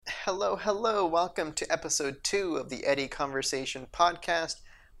Hello, hello. Welcome to episode 2 of the Eddie Conversation podcast.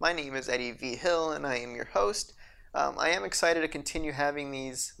 My name is Eddie V. Hill, and I am your host. I am excited to continue having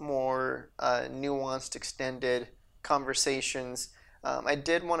these more nuanced, extended conversations. I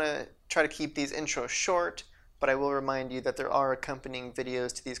did want to try to keep these intros short, but I will remind you that there are accompanying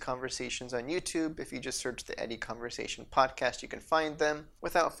videos to these conversations on YouTube. If you just search the Eddie Conversation podcast, you can find them.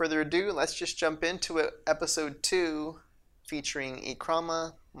 Without further ado, let's just jump into it. Episode 2 featuring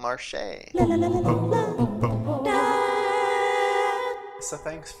Ehcrama, Marche. So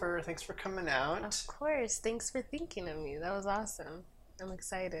thanks for coming out. Of course. Thanks for thinking of me. That was awesome. I'm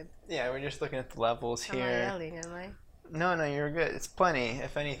excited. Yeah, we're just looking at the levels here. Am I yelling, am I? No, you're good. It's plenty.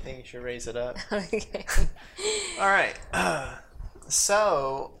 If anything, you should raise it up. Okay. All right.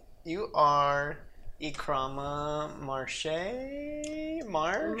 So you are Ehcrama Marche?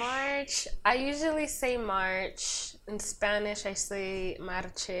 March. I usually say March. In Spanish, I say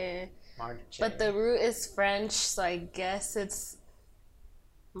Marche. Marche. But the root is French, so I guess it's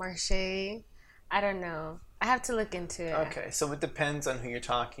Marche. I don't know. I have to look into it. Okay, so it depends on who you're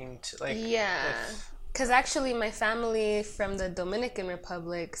talking to. Yeah. Because actually, my family from the Dominican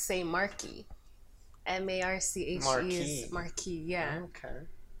Republic say Marquis. Marche is Marquis, yeah. Okay.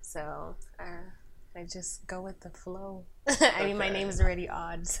 So, I just go with the flow. I mean, my name is already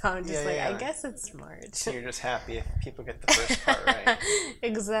odd, so I'm just I guess it's March. So you're just happy if people get the first part right.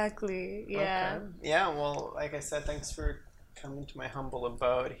 Exactly, yeah. Okay. Yeah, well, like I said, thanks for coming to my humble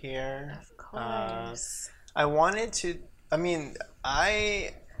abode here. Of course. I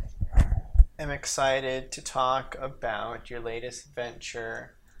am excited to talk about your latest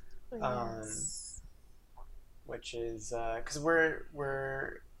venture, Yes. which is because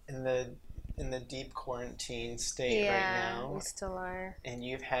we're in the deep quarantine state right now. Yeah, we still are. And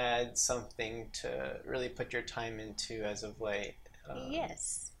you've had something to really put your time into as of late.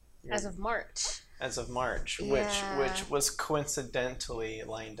 Yes, as of March. As of March, Yeah. which was coincidentally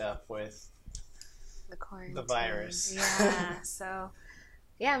lined up with The quarantine. the virus. Yeah, so...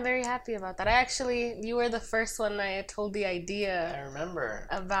 Yeah, I'm very happy about that. You were the first one I told the idea. I remember.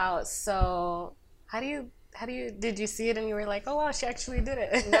 About, so did you see it and you were like, oh wow, she actually did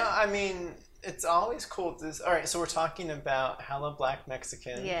it? No, I mean, it's always cool. All right, so we're talking about Hello Black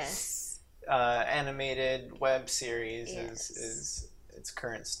Mexicans. Yes. Animated web series Yes. is its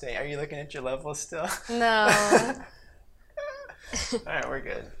current state. Are you looking at your levels still? No. All right, we're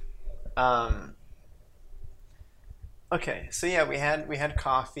good. Okay, so yeah, we had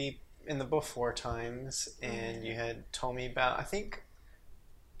coffee in the before times, and you had told me about. I think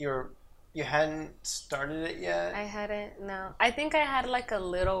you hadn't started it yet. I hadn't. No, I think I had like a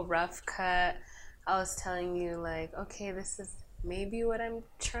little rough cut. I was telling you like, okay, this is maybe what I'm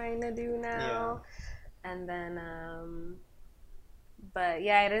trying to do now, and then but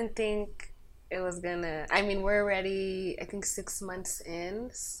yeah, I didn't think it was gonna. I mean, we're already I think 6 months in,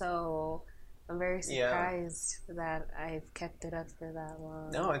 so. I'm very surprised that I've kept it up for that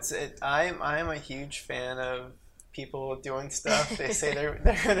long. No, I'm a huge fan of people doing stuff they say they're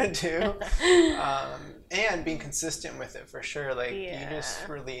gonna do, and being consistent with it for sure. Like you just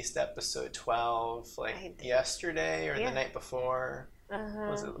released episode 12 yesterday or the night before.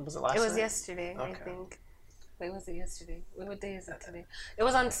 Was it last night? It was yesterday, okay. I think. Wait, was it yesterday? What day is it today? It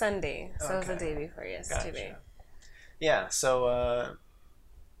was on Sunday, so it was the day before yesterday. Gotcha. Yeah, so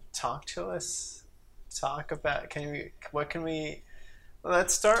talk to us. Talk about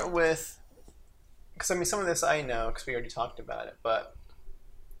let's start with, because I mean some of this I know because we already talked about it, but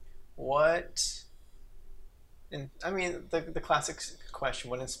the classic question,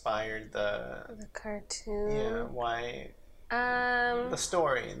 what inspired the cartoon? Yeah, why the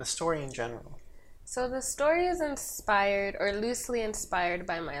story in general. So the story is inspired or loosely inspired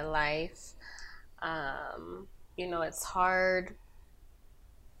by my life. It's hard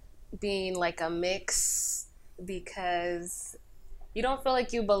being like a mix because you don't feel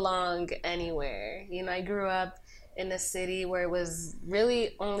like you belong anywhere. I grew up in a city where it was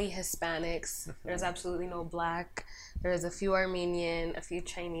really only Hispanics. There's absolutely no Black. There's a few Armenian, a few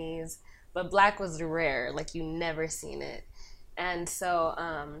Chinese, but Black was rare. Like you never seen it. And so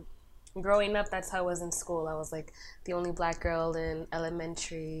growing up, that's how I was in school. I was like the only Black girl in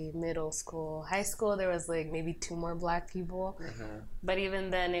elementary, middle school, high school. There was like maybe 2 more Black people, but even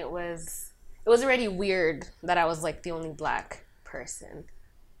then it was already weird that I was like the only Black person.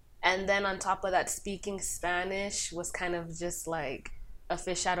 And then on top of that, speaking Spanish was kind of just like a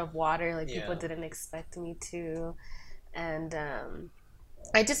fish out of water. Like people didn't expect me to, and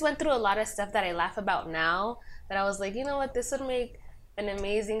I just went through a lot of stuff that I laugh about now. That I was like, you know what, this would make an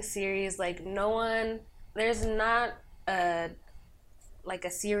amazing series. Like there's not a like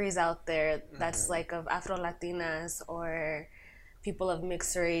a series out there that's like of Afro Latinas or people of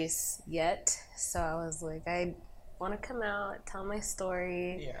mixed race yet. So I was like, I want to come out, tell my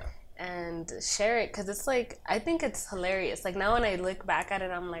story, and share it, because it's like, I think it's hilarious. Like now when I look back at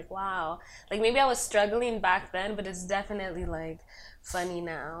it, I'm like, wow, like maybe I was struggling back then, but it's definitely like funny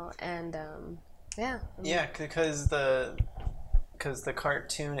now. And because the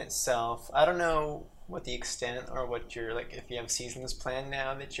cartoon itself, I don't know what the extent or what you're like, if you have seasons planned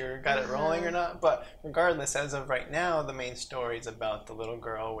now that you're got it rolling or not, but regardless, as of right now, the main story is about the little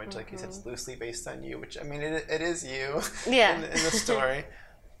girl, which like you said, is loosely based on you, which I mean it is you in the story.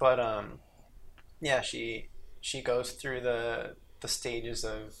 But she goes through the stages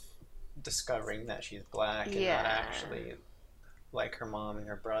of discovering that she's black and not actually like her mom and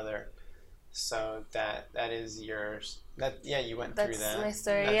her brother. So that is yours. You went through that. That's my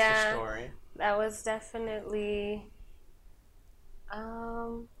story. That's your story. That was definitely.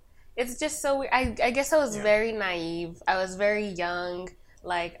 It's just so weird. I guess I was very naive. I was very young.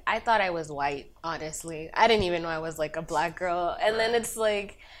 Like, I thought I was white, honestly. I didn't even know I was like a black girl. And then it's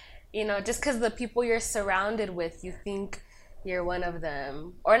like, you know, just because the people you're surrounded with, you think you're one of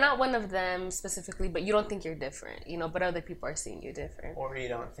them, or not one of them specifically, but you don't think you're different, you know, but other people are seeing you different, or you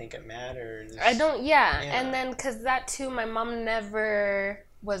don't think it matters. I don't. And then because that too, my mom never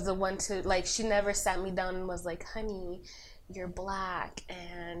was the one to, like, she never sat me down and was like, honey, you're black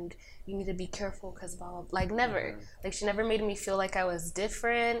and you need to be careful because blah, blah, blah. Like, never. Like, she never made me feel like I was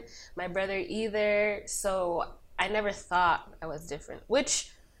different, my brother either. So I never thought I was different,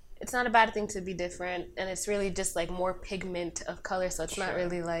 which it's not a bad thing to be different, and it's really just like more pigment of color, so it's not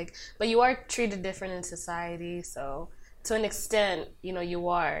really like, but you are treated different in society, so to an extent, you know, you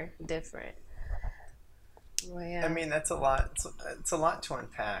are different. Well, I mean, that's a lot. It's a lot to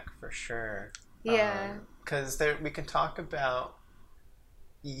unpack for sure. Because we can talk about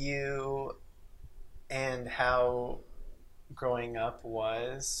you and how growing up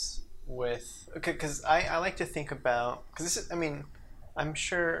was with. Because I like to think about, because this is, I mean, I'm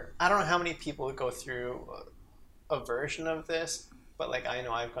sure, I don't know how many people go through a version of this, but like I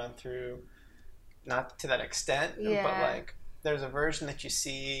know I've gone through, not to that extent, but like there's a version that you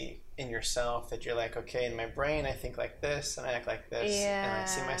see in yourself that you're like, okay, in my brain I think like this and I act like this and I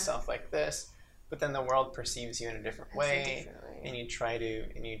see myself like this, but then the world perceives you in a different way, and you try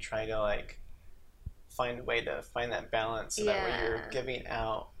to like find a way to find that balance so that way you're giving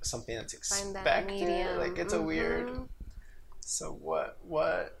out something that's expected. Like it's a weird. So what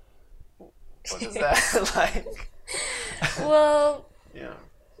is that like? Well,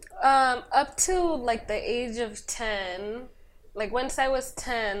 up to like the age of 10, like once I was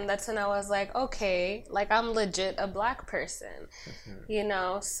 10, that's when I was like, okay, like I'm legit a black person, you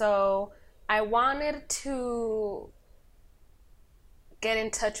know? So I wanted to get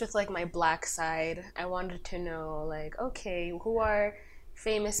in touch with like my black side. I wanted to know like, okay, who are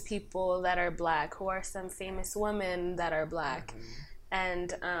famous people that are black, who are some famous women that are black.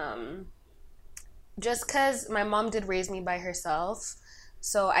 And just because my mom did raise me by herself,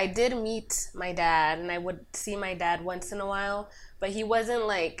 so I did meet my dad, and I would see my dad once in a while, but he wasn't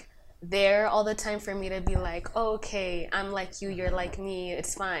like there all the time for me to be like, oh, okay, I'm like you, you're like me,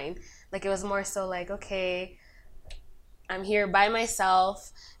 it's fine. Like it was more so like, okay, I'm here by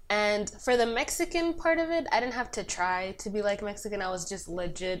myself. And for the Mexican part of it, I didn't have to try to be like Mexican. I was just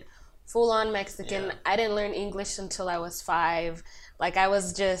legit full-on Mexican. I didn't learn English until I was 5. Like I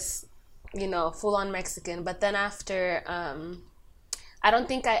was just, you know, full-on Mexican. But then after, I don't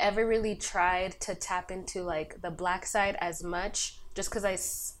think I ever really tried to tap into like the black side as much, just because I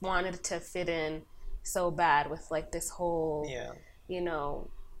wanted to fit in so bad with like this whole, you know,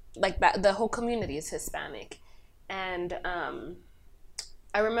 like that the whole community is Hispanic. And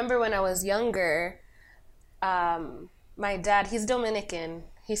I remember when I was younger, my dad, he's Dominican,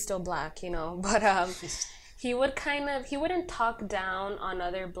 he's still black, you know, but he wouldn't talk down on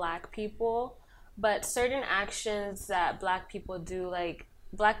other black people, but certain actions that black people do, like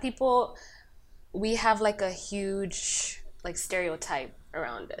black people, we have like a huge like stereotype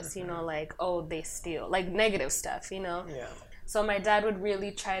around us, you know, like, oh, they steal, like negative stuff, you know? So my dad would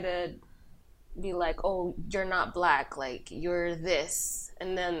really try to be like, oh, you're not black, like you're this,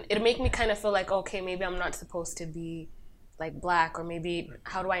 and then it'd make me kind of feel like, okay, maybe I'm not supposed to be like black, or maybe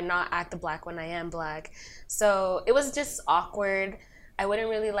how do I not act black when I am black? So it was just awkward. I wouldn't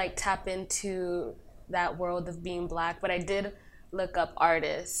really like tap into that world of being black, but I did look up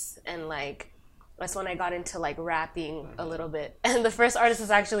artists and like that's when I got into like rapping a little bit. And the first artist was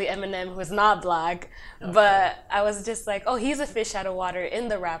actually Eminem, who is not black. Okay. But I was just like, oh, he's a fish out of water in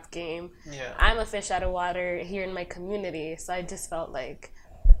the rap game. Yeah. I'm a fish out of water here in my community. So I just felt like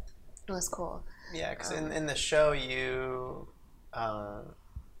it was cool. Yeah, because in the show you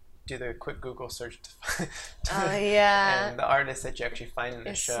do the quick Google search and the artist that you actually find in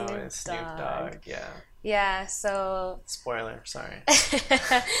the show is Snoop Dogg. Yeah. Yeah, so... Spoiler, sorry.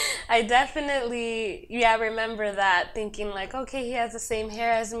 I definitely, remember that, thinking like, okay, he has the same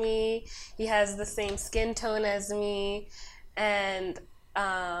hair as me, he has the same skin tone as me, and,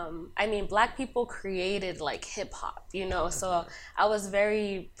 I mean, black people created, like, hip-hop, you know, so I was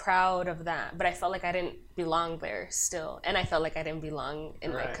very proud of that, but I felt like I didn't belong there still, and I felt like I didn't belong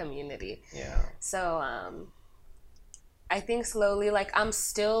in my community. Yeah. So, I think slowly, like, I'm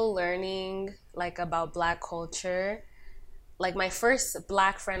still learning, like, about black culture. Like, my first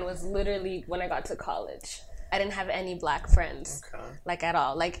black friend was literally when I got to college. I didn't have any black friends, like, at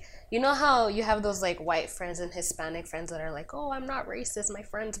all. Like, you know how you have those, like, white friends and Hispanic friends that are like, oh, I'm not racist, my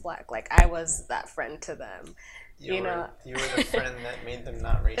friend's black. Like, I was that friend to them. You know? You were the friend that made them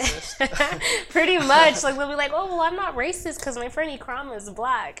not racist? Pretty much. Like, they'll be like, oh, well, I'm not racist because my friend Ehcrama is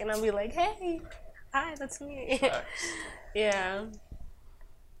black. And I'll be like, hey, hi, that's me. Yeah.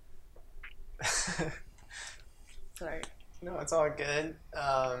 Sorry. No, it's all good.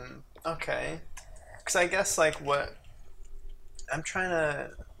 Okay. Because I guess, like, what I'm trying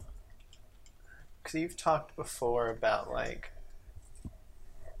to... Because you've talked before about, like...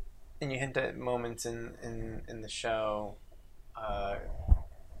 And you hint at moments in the show.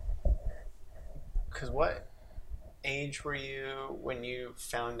 Because what age were you when you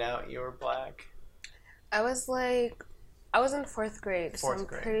found out you were black? I was in 4th grade, so I'm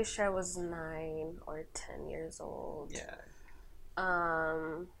pretty sure I was 9 or 10 years old. Yeah.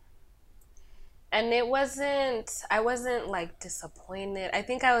 And I wasn't like disappointed. I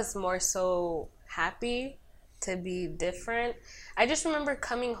think I was more so happy to be different. I just remember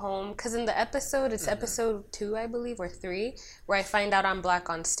coming home, because in the episode, it's episode 2, I believe, or 3, where I find out I'm black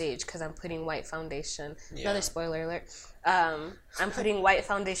on stage because I'm putting white foundation. Yeah. Another spoiler alert. I'm putting white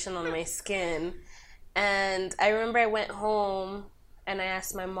foundation on my skin. And I remember I went home and I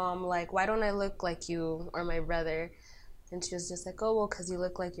asked my mom, like, why don't I look like you or my brother? And she was just like, oh, well, because you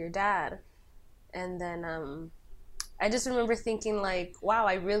look like your dad. And then I just remember thinking, like, wow,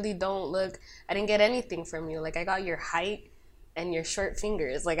 I really I didn't get anything from you. Like, I got your height and your short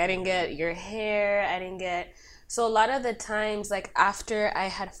fingers. Like, I didn't get your hair. So a lot of the times, like, after I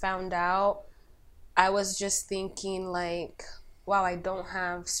had found out, I was just thinking, like, wow, I don't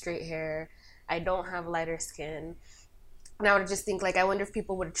have straight hair. I don't have lighter skin. And I would just think, like, I wonder if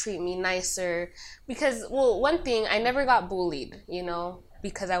people would treat me nicer. Because, well, one thing, I never got bullied, you know,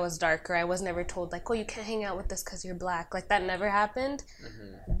 because I was darker. I was never told, like, oh, you can't hang out with us because you're black. Like, that never happened.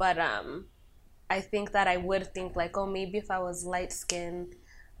 Mm-hmm. But I think that I would think, like, oh, maybe if I was light-skinned,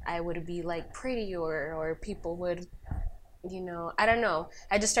 I would be, like, pretty, or people would, you know, I don't know.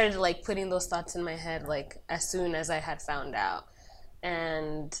 I just started, like, putting those thoughts in my head, like, as soon as I had found out.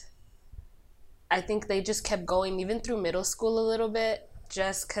 And I think they just kept going even through middle school a little bit,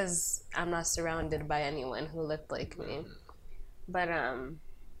 just because I'm not surrounded by anyone who looked like me. But,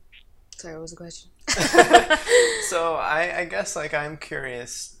 sorry, what was the question? So I guess, like, I'm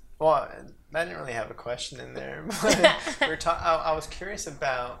curious. Well, I didn't really have a question in there, but I was curious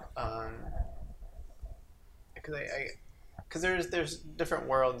about, because there's different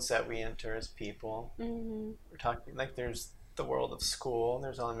worlds that we enter as people. Mm-hmm. We're talking, like, there's the world of school,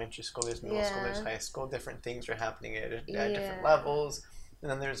 there's elementary school, there's middle school, there's high school, different things are happening at different levels, and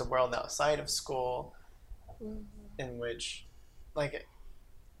then there's a world outside of school, in which, like,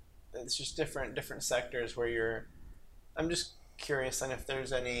 it's just different sectors where I'm just curious, and if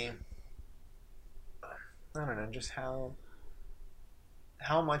there's any, I don't know, just how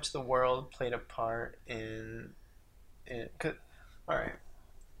much the world played a part in all right,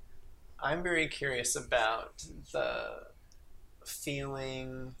 I'm very curious about the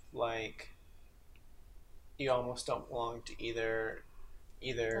feeling like you almost don't belong to either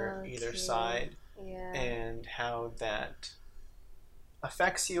side, and how that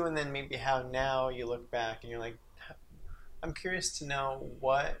affects you, and then maybe how now you look back and you're like, I'm curious to know,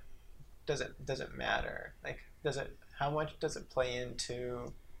 what does it matter? Like, how much does it play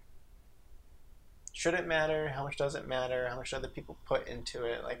into, should it matter? How much does it matter? How much other people put into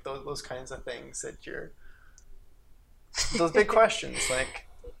it? Like, those kinds of things that those big questions, like,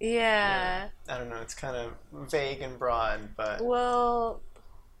 I don't know, it's kind of vague and broad, but, well,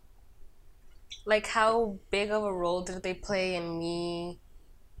 like, how big of a role did they play in me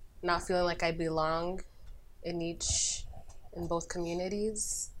not feeling like I belong in both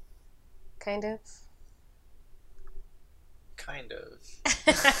communities, kind of. Kind of.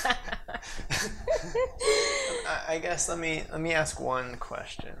 I guess let me ask one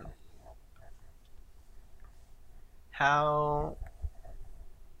question. How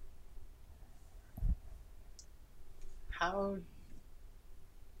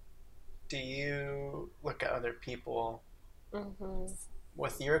do you look at other people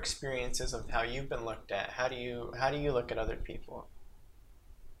with your experiences of how you've been looked at? How do you look at other people?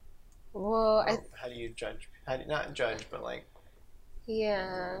 Well, how do you judge? Not judge, but like,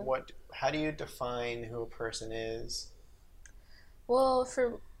 yeah. How do you define who a person is? Well,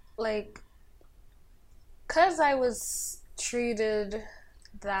 for like, cause I was treated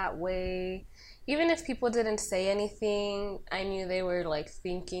that way, even if people didn't say anything, I knew they were like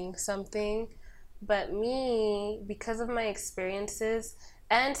thinking something. But me, because of my experiences,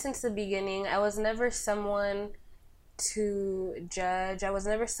 and since the beginning, I was never someone to judge. I was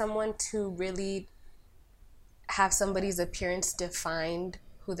never someone to really have somebody's appearance defined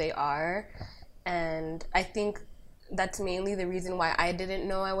who they are. And I think that's mainly the reason why I didn't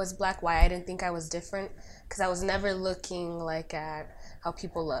know I was black, why I didn't think I was different, because I was never looking like at how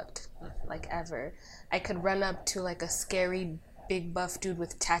people looked, like ever. I could run up to like a scary big buff dude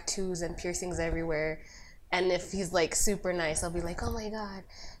with tattoos and piercings everywhere, and if he's like super nice, I'll be like, oh my god,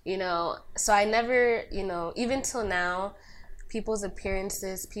 you know. So I never, you know, even till now, people's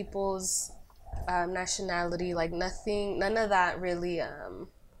appearances, people's nationality, like none of that really.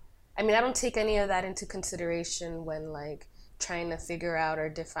 I mean, I don't take any of that into consideration when like trying to figure out or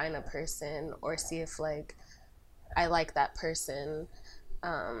define a person or see if like I like that person.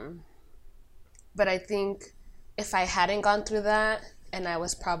 But I think if I hadn't gone through that and I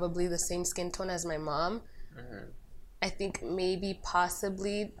was probably the same skin tone as my mom, I think maybe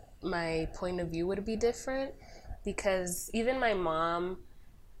possibly my point of view would be different, because even my mom,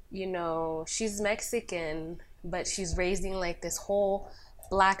 you know, she's Mexican, but she's raising like this whole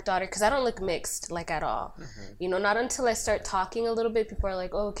black daughter, because I don't look mixed like at all. You know, not until I start talking a little bit, people are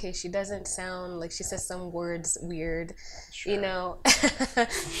like, oh, okay, she doesn't sound like, she says some words weird. Sure. You know.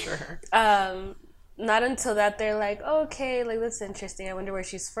 Sure. Not until that they're like, oh, okay, like that's interesting, I wonder where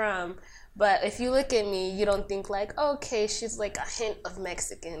she's from. But if you look at me, you don't think like, oh, okay, she's like a hint of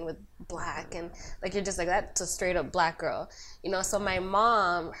Mexican with black, and like you're just like, that's a straight up black girl, you know. So my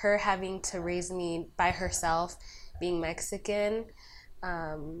mom, her having to raise me by herself, being Mexican,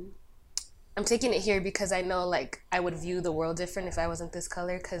 I'm taking it here because I know like I would view the world different if I wasn't this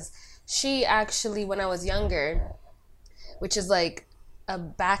color. Because she actually, when I was younger, which is like a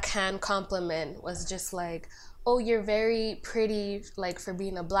backhand compliment, was just like, oh, you're very pretty, like for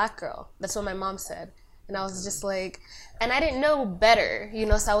being a black girl. That's what my mom said. And I was just like, and I didn't know better, you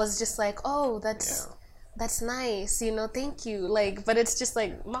know, so I was just like, oh, that's nice, you know, thank you. Like, but it's just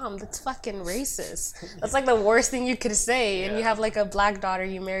like, mom, that's fucking racist. That's like the worst thing you could say. And you have like a black daughter,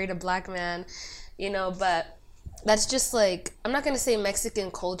 you married a black man, you know. But that's just like, I'm not gonna say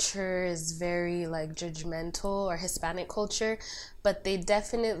Mexican culture is very like judgmental, or Hispanic culture, but they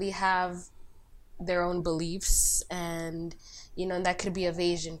definitely have their own beliefs. And you know, and that could be of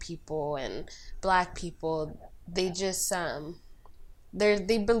Asian people and black people. They just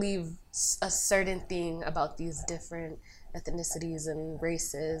they believe a certain thing about these different ethnicities and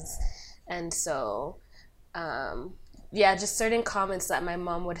races. And so yeah, just certain comments that my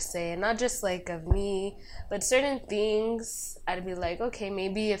mom would say, and not just like of me, but certain things I'd be like, okay,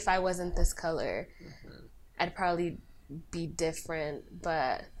 maybe if I wasn't this color, I'd probably be different.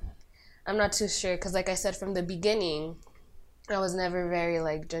 But I'm not too sure, because like I said from the beginning, I was never very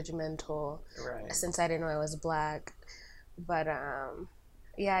like judgmental, right, since I didn't know I was black. But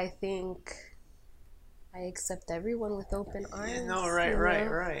yeah, I think I accept everyone with open arms. Yeah, no,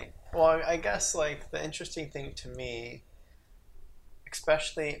 right. Well, I guess like the interesting thing to me,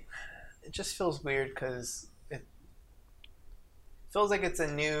 especially, it just feels weird because it feels like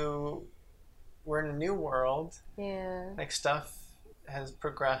we're in a new world. Yeah. Like stuff has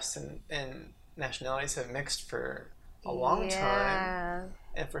progressed, and nationalities have mixed for a long time.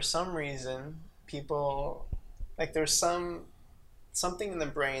 And for some reason, people, like there's something in the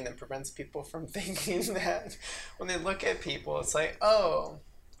brain that prevents people from thinking that when they look at people, it's like, oh,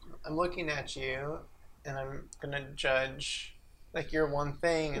 I'm looking at you and I'm gonna judge like you're one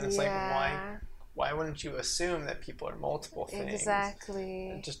thing, and it's like, why wouldn't you assume that people are multiple things? Exactly.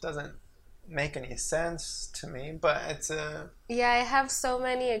 It just doesn't make any sense to me. But it's I have so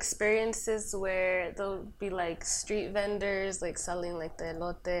many experiences where there'll be like street vendors like selling like the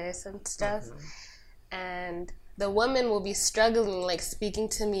elotes and stuff, and the woman will be struggling, like speaking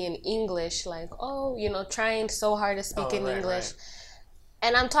to me in English, like, oh, you know, trying so hard to speak in English. Right.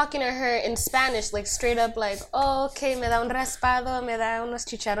 And I'm talking to her in Spanish, like straight up, like, oh, okay, me da un raspado, me da unos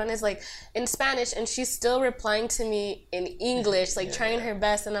chicharrones, like in Spanish. And she's still replying to me in English, like trying her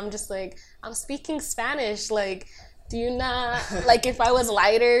best. And I'm just like, I'm speaking Spanish. Like, do you not, like, if I was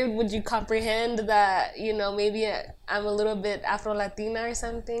lighter, would you comprehend that, you know, maybe I'm a little bit Afro-Latina or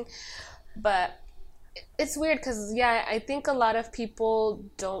something? But it's weird because, yeah, I think a lot of people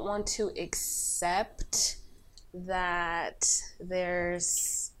don't want to accept that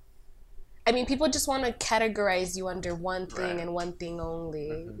there's, I mean, people just want to categorize you under one thing and one thing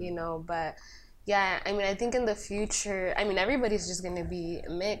only, you know, but yeah, I mean, I think in the future, I mean, everybody's just going to be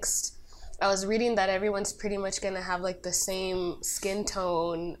mixed. I was reading that everyone's pretty much going to have like the same skin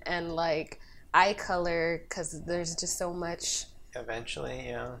tone and like eye color because there's just so much. Eventually,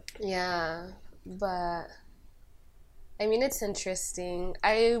 yeah. Yeah, but I mean, it's interesting.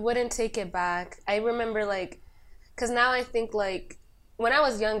 I wouldn't take it back. I remember like, because now I think, like, when I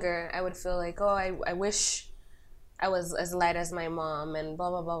was younger, I would feel like, oh, I wish I was as light as my mom and blah,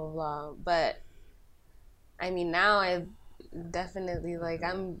 blah, blah, blah, blah. But, I mean, now I definitely, like,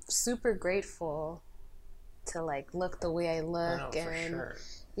 I'm super grateful to, like, look the way I look. For sure.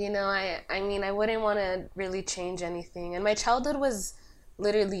 You know, I mean, I wouldn't want to really change anything. And my childhood was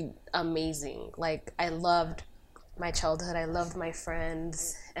literally amazing. Like, I loved my childhood. I loved my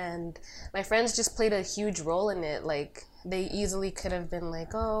friends, and my friends just played a huge role in it. Like, they easily could have been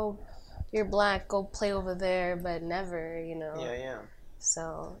like, oh, you're black, go play over there, but never, you know. Yeah.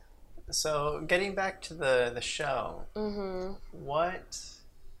 So getting back to the show, what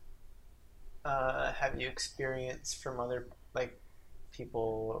have you experienced from other, like,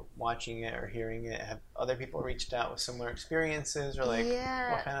 people watching it or hearing it? Have other people reached out with similar experiences, or like,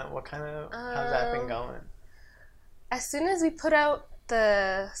 what kind of how's that been going? As soon as we put out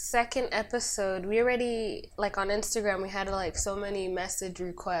the second episode, we already, like, on Instagram, we had like so many message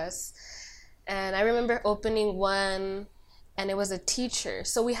requests. And I remember opening one, and it was a teacher.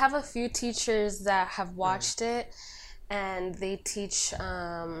 So we have a few teachers that have watched it, and they teach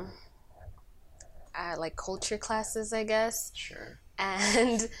like culture classes, I guess. Sure.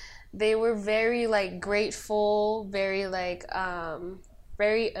 And they were very like grateful, very like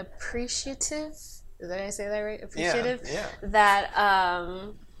very appreciative. Did I say that right? Appreciative. Yeah. That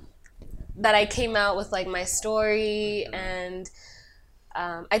that I came out with like my story, and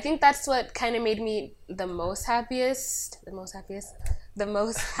I think that's what kind of made me the most happy to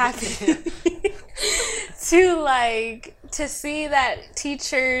see that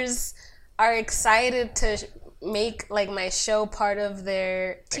teachers are excited to make like my show part of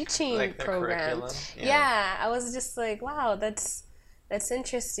their teaching program. Yeah, I was just like, wow, that's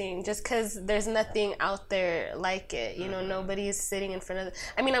interesting, just because there's nothing out there like it. You know, nobody's sitting in front of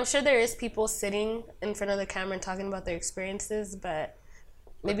I mean, I'm sure there is people sitting in front of the camera and talking about their experiences, but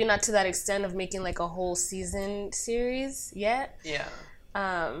maybe not to that extent of making like a whole season series yet. Yeah.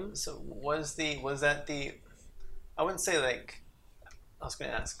 So was that the, I wouldn't say like, I was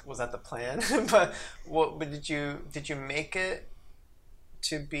going to ask, was that the plan? but did you make it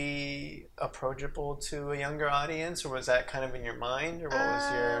to be approachable to a younger audience, or was that kind of in your mind, or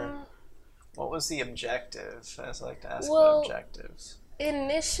what was the objective? As I like to ask about objectives.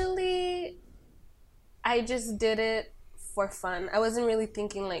 Initially, I just did it for fun. I wasn't really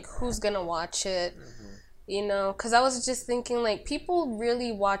thinking like who's gonna watch it, you know, because I was just thinking like people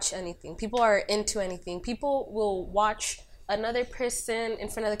really watch anything. People are into anything. People will watch another person in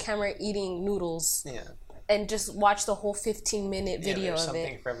front of the camera eating noodles. Yeah. And just watch the whole 15-minute video of it.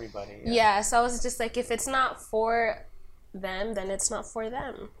 Something for everybody. Yeah, so I was just like, if it's not for them, then it's not for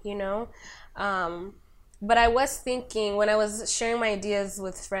them, you know? But I was thinking, when I was sharing my ideas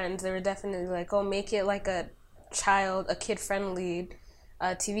with friends, they were definitely like, oh, make it like a kid-friendly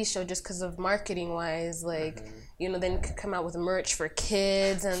TV show, just because of marketing-wise. Like, you know, then you could come out with merch for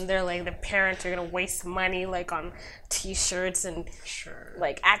kids, and they're like, the parents are going to waste money, like, on T-shirts and,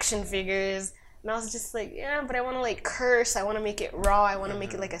 like, action figures. And I was just like, yeah, but I want to like curse. I want to make it raw. I want to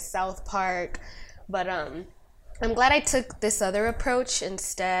make it like a South Park. But I'm glad I took this other approach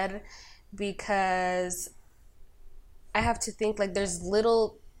instead, because I have to think like there's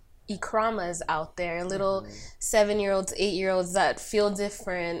little Ehcramas out there, little 7-year-olds, 8-year-olds that feel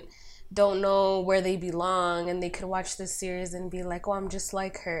different, don't know where they belong, and they could watch this series and be like, oh, I'm just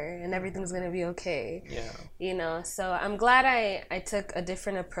like her and everything's going to be okay. Yeah. You know, so I'm glad I took a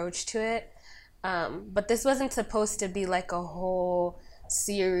different approach to it. But this wasn't supposed to be like a whole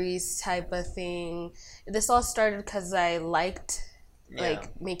series type of thing. This all started because I liked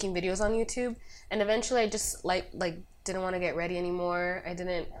like making videos on YouTube, and eventually I just like didn't want to get ready anymore. I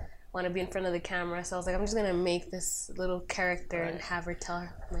didn't want to be in front of the camera, so I was like, I'm just gonna make this little character and have her tell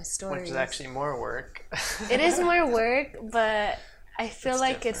my story. Which is actually more work. It is more work, but I feel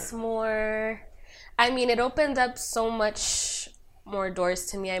like it's more. I mean, it opened up so much more doors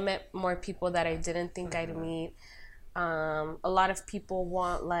to me. I met more people that I didn't think I'd meet. A lot of people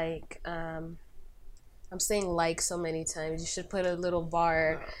want like. I'm saying like so many times. You should put a little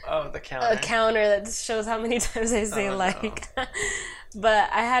bar. Oh, the counter. A counter that shows how many times I say like. No. But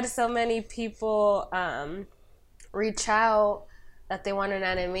I had so many people reach out that they want an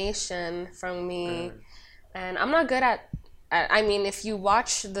animation from me. And I'm not good at, I mean, if you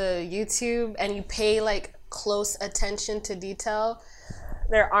watch the YouTube and you pay like close attention to detail,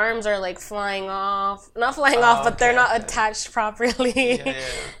 their arms are like flying off. Not flying off, but they're not attached properly.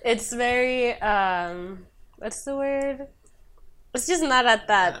 It's very, what's the word? It's just not at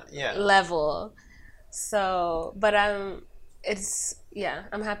that level. So, but I'm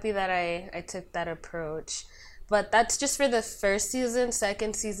happy that I took that approach. But that's just for the first season.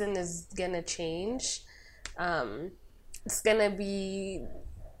 Second season is gonna change. It's gonna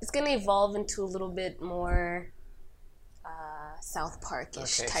evolve into a little bit more South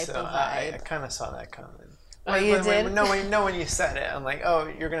Park-ish type of vibe. I kind of saw that coming. Oh, you did? When you said it, I'm like,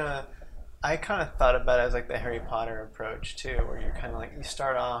 oh, you're gonna. I kind of thought about it as like the Harry Potter approach too, where you're kind of like you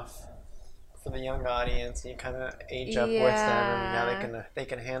start off for the young audience, and you kind of age up with them, and now they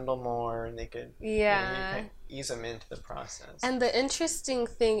can handle more, and they could you can ease them into the process. And the interesting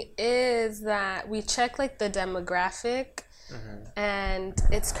thing is that we check like the demographic, and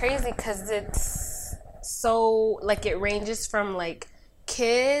it's crazy because it's so like it ranges from like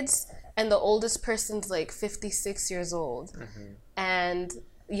kids, and the oldest person's like 56 years old, and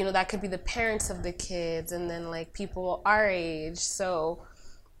you know that could be the parents of the kids, and then like people our age. So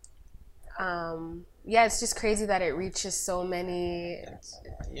it's just crazy that it reaches so many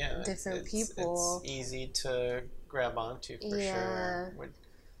different people. It's easy to grab onto for sure.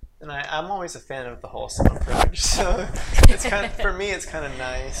 And I'm always a fan of the wholesome approach, so it's kind of, for me it's kind of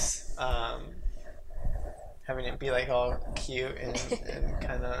nice having it be like all cute and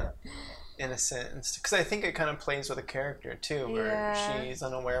kind of innocent, because I think it kind of plays with a character too, where she's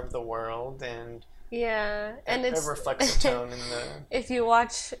unaware of the world and and it reflects the tone in the. If you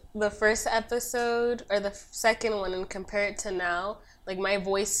watch the first episode or the second one and compare it to now, like my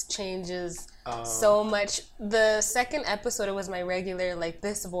voice changes so much. The second episode, it was my regular like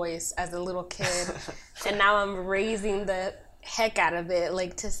this voice as a little kid, and now I'm raising the heck out of it,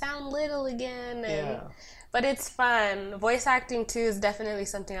 like to sound little again. And, but it's fun. Voice acting too is definitely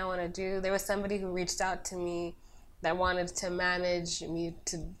something I want to do. There was somebody who reached out to me that wanted to manage me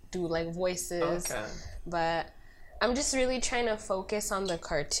to do like voices, but I'm just really trying to focus on the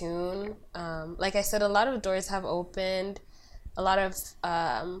cartoon. Like I said, a lot of doors have opened. A lot of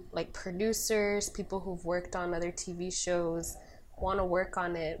like producers, people who've worked on other TV shows want to work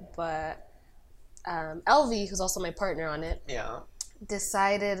on it, but Elvie, who's also my partner on it,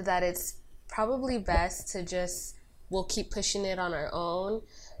 decided that it's probably best to we'll keep pushing it on our own,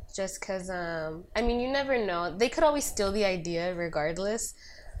 just because, I mean, you never know. They could always steal the idea regardless,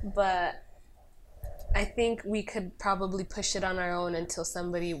 but I think we could probably push it on our own until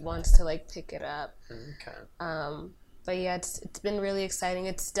somebody wants to, like, pick it up. But yeah, it's been really exciting.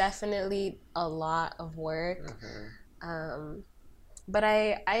 It's definitely a lot of work. But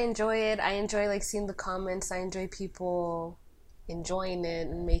I enjoy it. I enjoy, like, seeing the comments. I enjoy people enjoying it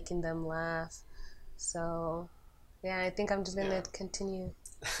and making them laugh. So, yeah, I think I'm just going to continue.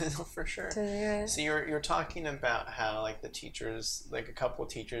 No, for sure. So you're talking about how like the teachers, like a couple of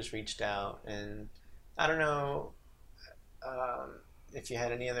teachers reached out, and I don't know if you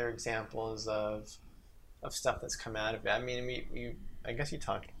had any other examples of stuff that's come out of it. I mean, I guess you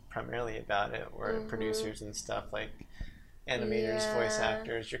talked primarily about it, where producers and stuff like animators, voice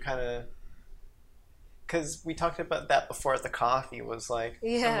actors. You're kind of, because we talked about that before at the coffee. Was like,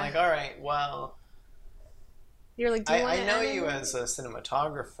 I'm like, all right, well. You're like, I know you as a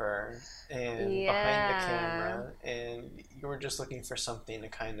cinematographer and behind the camera, and you were just looking for something to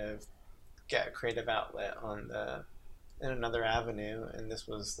kind of get a creative outlet in another avenue, and this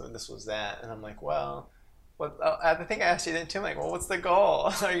was that, and I'm like, well, I think I asked you that too. I'm like, well, what's the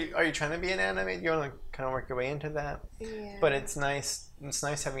goal? Are you trying to be an animator? You want to kind of work your way into that? But it's nice. It's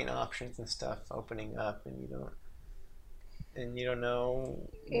nice having options and stuff opening up, and you don't know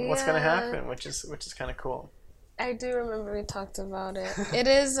what's going to happen, which is kind of cool. I do remember we talked about it. It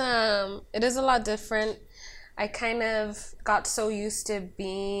is a lot different. I kind of got so used to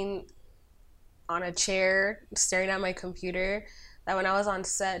being on a chair staring at my computer that when I was on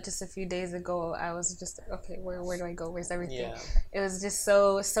set just a few days ago, I was just like, okay, where do I go? Where's everything? Yeah. It was just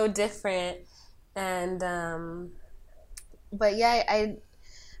so different, and but yeah,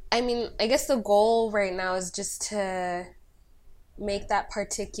 I mean, I guess the goal right now is just to make that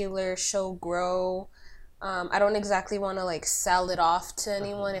particular show grow. I don't exactly want to like sell it off to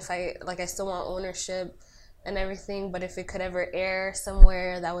anyone. If I still want ownership and everything, but if it could ever air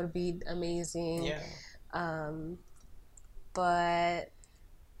somewhere, that would be amazing. Yeah. But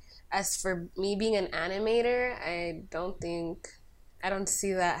as for me being an animator, I don't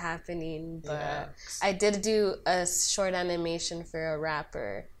see that happening. But Yeah. I did do a short animation for a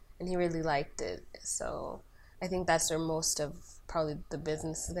rapper, and he really liked it. So I think that's where most of probably the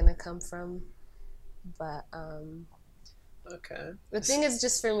business is gonna come from. But Okay. the thing is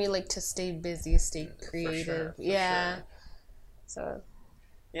just for me, like, to stay busy, stay creative. For yeah. sure. So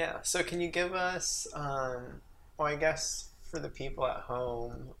Yeah. So can you give us, well, I guess for the people at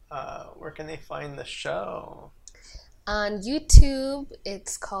home, where can they find the show? on YouTube,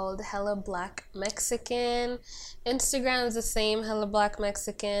 it's called Hella Black Mexican. Instagram is the same, Hella Black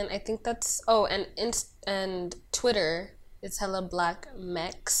Mexican. I think that's and Twitter is Hella Black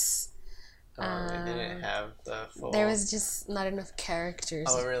Mex. It didn't have the full. There was just not enough characters.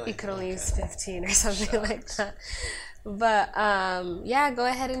 Oh, really? You could only Okay. use 15 or something Shucks. like that. But yeah, go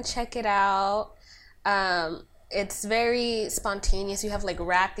ahead and check it out. It's very spontaneous. You have like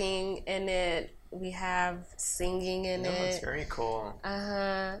rapping in it. We have singing in No, it's it. very cool.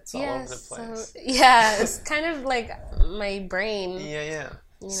 It's all Yeah, over the place. so yeah, it's kind of like my brain. Yeah.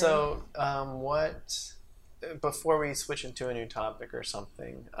 You know. So, what? Before we switch into a new topic or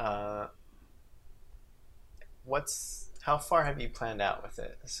something, how far have you planned out with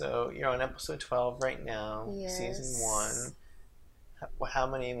it? So you're on episode 12 right now, Yes. season 1. How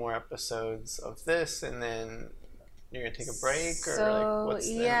many more episodes of this, and then you're gonna take a break, or So like what's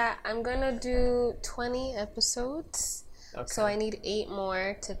yeah, I'm gonna do 20 episodes. Okay. So I need 8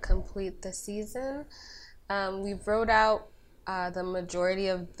 more to complete the season. We wrote out the majority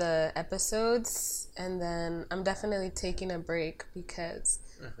of the episodes, and then I'm definitely taking a break because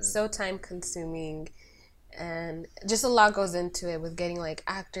it's so time consuming, and just a lot goes into it with getting like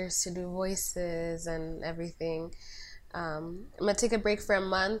actors to do voices and everything. I'm gonna take a break for a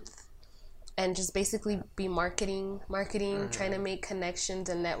month and just basically be marketing, trying to make connections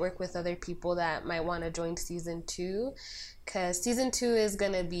and network with other people that might want to join season 2, because season 2 is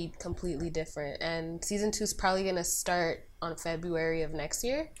going to be completely different, and season 2 is probably going to start on February of next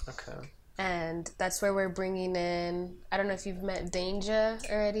year. Okay. And that's where we're bringing in, I don't know if you've met Danger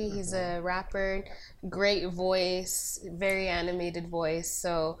already. He's a rapper, great voice, very animated voice.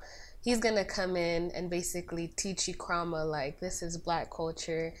 So he's going to come in and basically teach Ehcrama, like, this is Black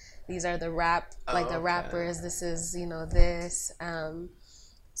culture. These are the rappers. This is, this.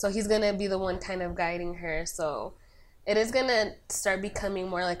 So he's going to be the one kind of guiding her. So it is going to start becoming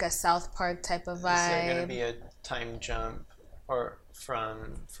more like a South Park type of vibe. Is there going to be a time jump or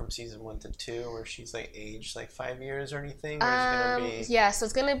from season 1 to 2 where she's like aged like 5 years or anything? Or is it going to be... Yeah, so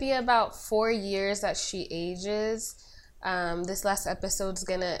it's going to be about 4 years that she ages. This last episode's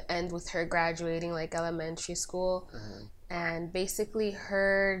gonna end with her graduating like elementary school, and basically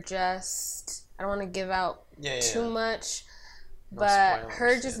her just, I don't want to give out too much, but spoilers,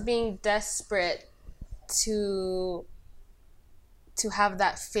 her just being desperate to have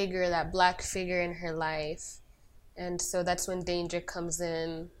that figure, that Black figure in her life, and so that's when Danger comes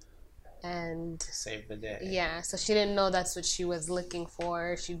in and save the day. Yeah, so she didn't know that's what she was looking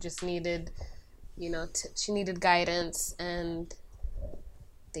for. She just needed, she needed guidance, and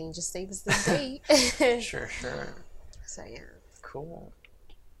Danger saves the day. Sure. So yeah. Cool.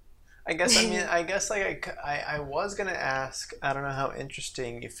 I guess like I was gonna ask, I don't know how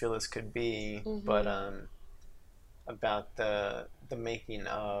interesting you feel this could be, but about the making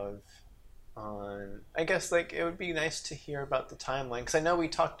of, I guess like it would be nice to hear about the timeline, because I know we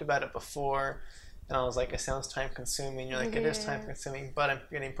talked about it before, and I was like, it sounds time consuming. You're like, it is time consuming, but I'm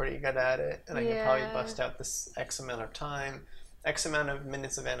getting pretty good at it, and I can probably bust out this X amount of time, X amount of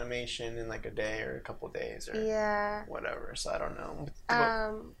minutes of animation in like a day or a couple of days or whatever. So I don't know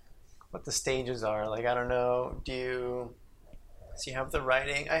what the stages are. Like, I don't know. So you have the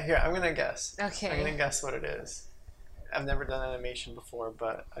writing? I'm gonna guess. Okay. I'm gonna guess what it is. I've never done animation before,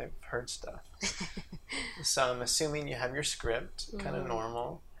 but I've heard stuff. So I'm assuming you have your script, kind of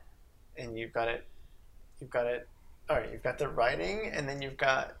normal, and you've got it. All right, you've got the writing, and then you've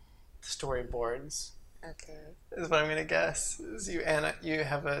got storyboards. Okay. Is what I'm gonna guess. Is you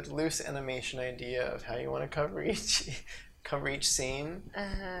have a loose animation idea of how you want to cover each scene,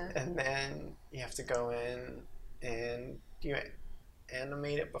 and then you have to go in and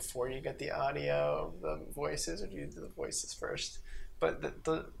animate it before you get the audio of the voices, or do you do the voices first? But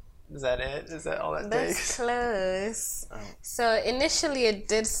is that it? Is that all that takes? That's close. Oh. So initially it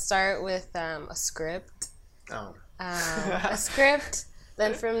did start with a script. Oh. A script.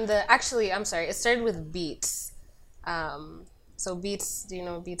 Then it started with beats. So beats, do you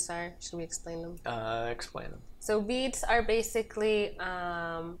know what beats are? Should we explain them? Explain them. So beats are basically,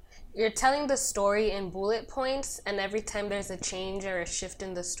 you're telling the story in bullet points, and every time there's a change or a shift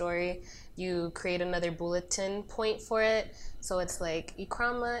in the story, you create another bulletin point for it. So it's like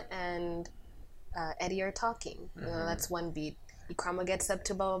Ehcrama and Eddie are talking. You know, that's one beat. Ehcrama gets up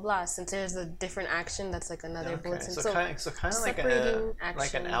to blah blah blah. Since there's a different action, that's like another bulletin. So kind of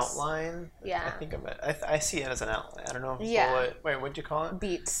like an outline. Yeah. I think of it. I see it as an outline. I don't know. What'd you call it?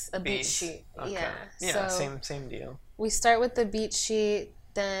 Beats. A beat sheet. Okay. Yeah. Yeah. So same deal. We start with the beat sheet.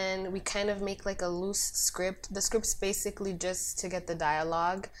 Then we kind of make like a loose script. The script's basically just to get the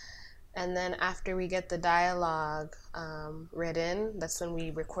dialogue. And then after we get the dialogue written, that's when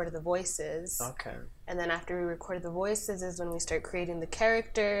we record the voices. Okay. And then after we record the voices is when we start creating the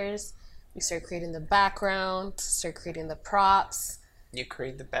characters. We start creating the background, start creating the props. You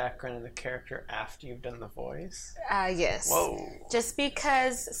create the background and the character after you've done the voice? Yes. Whoa. Just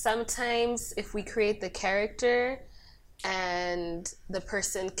because sometimes if we create the character and the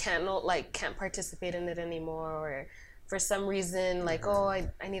person can't participate in it anymore, or for some reason, like, I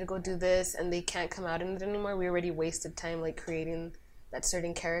need to go do this, and they can't come out in it anymore, we already wasted time, like, creating that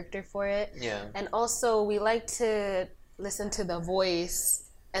certain character for it. Yeah. And also, we like to listen to the voice,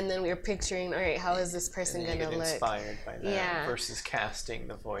 and then we're picturing, all right, how is this person going to look? Inspired by that versus casting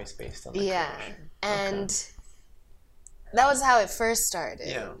the voice based on the creation. And that was how it first started.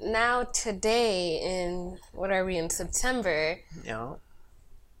 Yeah. Now, today, in September,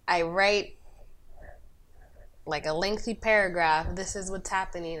 I write like a lengthy paragraph, this is what's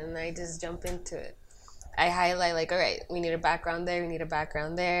happening, and I just jump into it. I highlight like, all right, we need a background there, we need a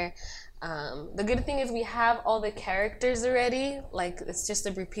background there. The good thing is we have all the characters already, like it's just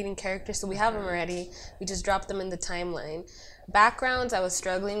a repeating character, so we have them already. We just drop them in the timeline. Backgrounds I was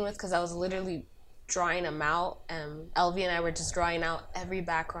struggling with because I was literally drawing them out, and Elvie and I were just drawing out every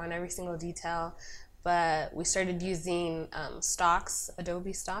background, every single detail, but we started using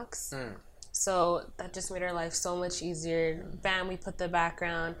Adobe stocks. So that just made our life so much easier. Bam, we put the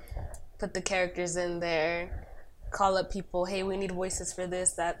background, put the characters in there, call up people, hey, we need voices for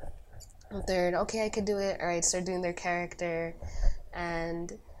this, that, third. Okay, I could do it. All right, start doing their character.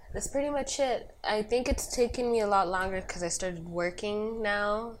 And that's pretty much it. I think it's taken me a lot longer because I started working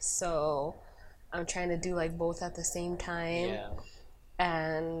now. So I'm trying to do like both at the same time. Yeah.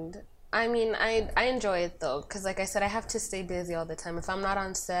 And I mean, I enjoy it though, because like I said, I have to stay busy all the time. If I'm not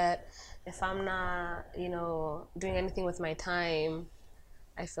on set, if I'm not, doing anything with my time,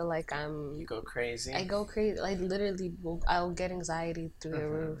 I feel like You go crazy. I go crazy. Like literally, I'll get anxiety through the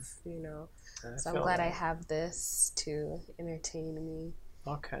roof, So I'm glad I have this to entertain me.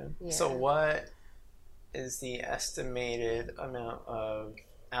 Okay. Yeah. So what is the estimated amount of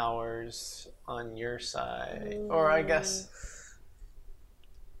hours on your side? Or I guess,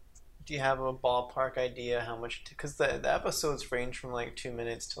 do you have a ballpark idea how much? Because the episodes range from like 2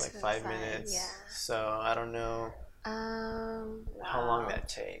 minutes to like 5 minutes. Yeah. So I don't know how long that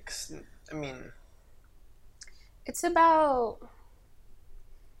takes. I mean, it's about.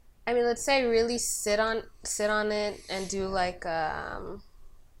 Let's say I really sit on it and do like 9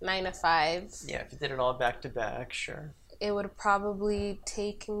 to 5. Yeah, if you did it all back to back, sure. It would probably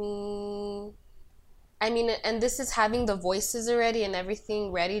take me. And this is having the voices already and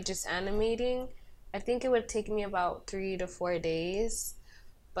everything ready, just animating. I think it would take me about 3 to 4 days.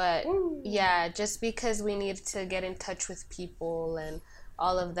 But yeah, just because we need to get in touch with people and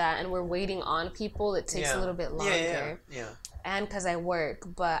all of that, and we're waiting on people, it takes a little bit longer. Yeah. And because I work,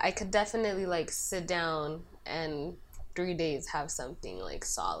 but I could definitely like sit down and 3 days have something like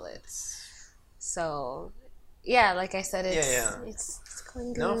solid. So yeah, like I said, it's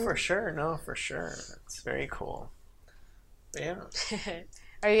going good. No, for sure. It's very cool. Yeah.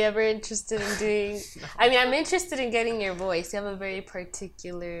 Are you ever interested in doing? No. I'm interested in getting your voice. You have a very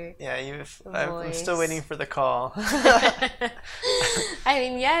particular. Yeah, I'm still waiting for the call.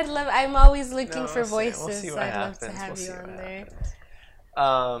 I'd love. I'm always looking for voices. We'll see what I'd happens. love to have you on there.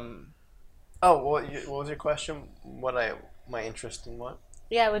 What was your question? My interest in what?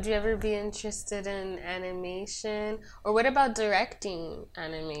 Yeah, would you ever be interested in animation? Or what about directing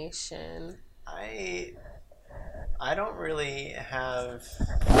animation? I don't really have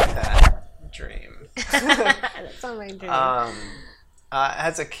that dream. That's not my dream.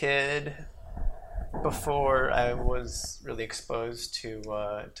 As a kid, before I was really exposed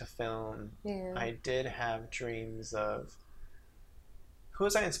to film, Yeah. I did have dreams of who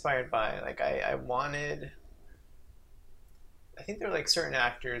was I inspired by? Like I wanted. I think there were like certain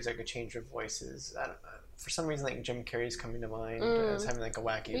actors that could change their voices. I don't know. For some reason, like Jim Carrey's coming to mind as having like a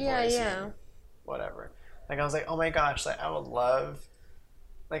wacky voice. Yeah. And whatever. Like I was like, oh my gosh, like I would love,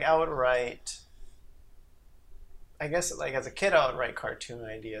 like I would write. I guess like as a kid, I would write cartoon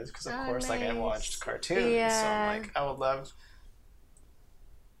ideas because of course, like I watched cartoons. So I'm like, I would love.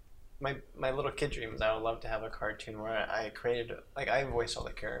 My little kid dreams, I would love to have a cartoon where I created, like I voiced all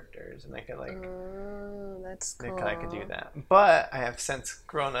the characters and I could like, that's cool. I could do that. But I have since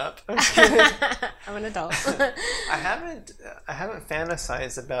grown up. I'm an adult. I haven't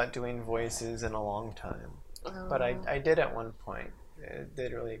fantasized about doing voices in a long time, but I did at one point. It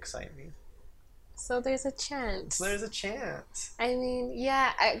did really excite me. So there's a chance. There's a chance. I mean,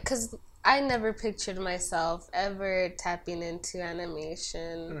 yeah, because I never pictured myself ever tapping into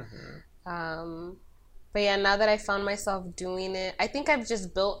animation. But yeah, now that I found myself doing it, I think I've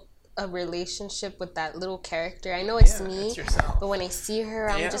just built a relationship with that little character. I know it's me, it's yourself. But when I see her,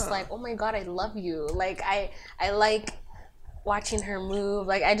 I'm just like, oh my god, I love you. Like I like watching her move.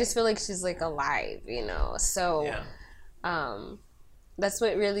 Like I just feel like she's like alive, you know. So that's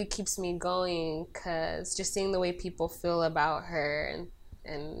what really keeps me going, because just seeing the way people feel about her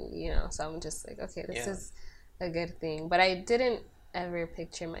and you know, so I'm just like, okay, this is a good thing. But I didn't ever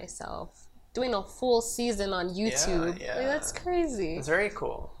picture myself doing a full season on YouTube. Like, that's crazy. It's very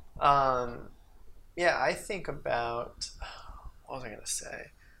cool. I think about, what was I gonna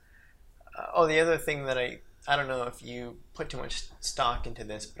say? The other thing that I don't know if you put too much stock into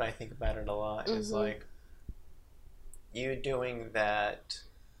this, but I think about it a lot, is like you doing that.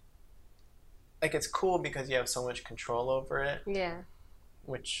 Like it's cool because you have so much control over it. Yeah.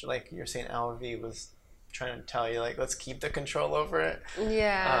 Which, like you're saying, Alvi was trying to tell you, like, let's keep the control over it.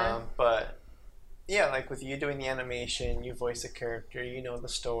 Yeah. But yeah, like with you doing the animation, you voice a character, you know the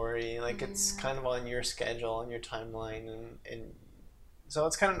story, like it's kind of on your schedule, on your timeline, and so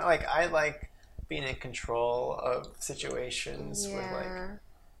it's kind of like I like being in control of situations with like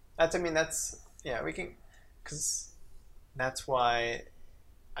we can, because that's why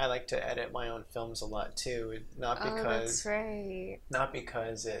I like to edit my own films a lot too. Not because not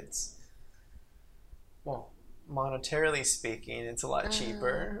because it's, well, monetarily speaking, it's a lot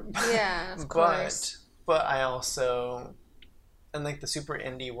cheaper. Yeah, of course. But I also, in like the super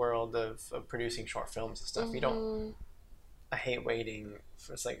indie world of producing short films and stuff, I hate waiting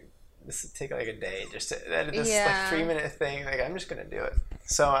for, it's like, this would take like a day just to edit this like 3-minute thing. Like I'm just gonna do it.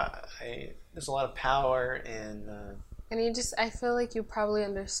 So I there's a lot of power in. And I feel like you probably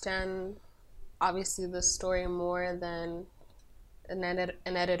understand, obviously, the story more than an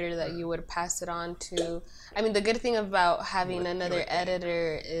editor that you would pass it on to. I mean, the good thing about having another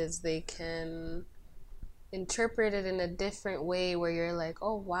editor is they can interpret it in a different way where you're like,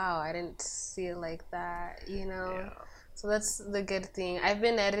 oh, wow, I didn't see it like that, you know? Yeah. So that's the good thing. I've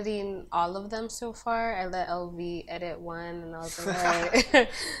been editing all of them so far. I let LV edit one, and I was like, all right,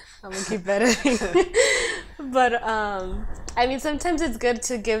 I'm going to keep editing. But, I mean, sometimes it's good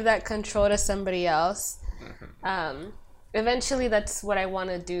to give that control to somebody else. Eventually, that's what I want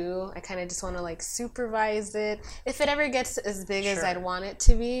to do. I kind of just want to, like, supervise it. If it ever gets as big as I'd want it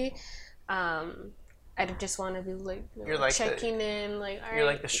to be, I just want to be like, you're like checking in, like, all right. You're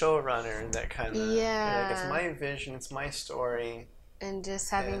like the showrunner, that kind of. Yeah. Like, it's my vision, it's my story. And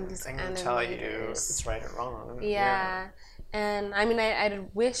just having these animators. I'm gonna tell you if it's right or wrong. Yeah. And I mean,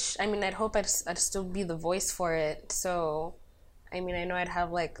 I'd hope I'd still be the voice for it. So, I mean, I know I'd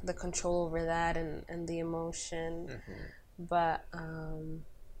have like the control over that and the emotion. But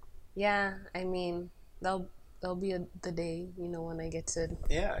yeah, I mean, that'll be the day, you know, when I get to.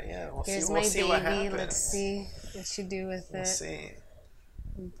 Yeah. Here's my baby. What happens. Let's see what you do with it. We'll see.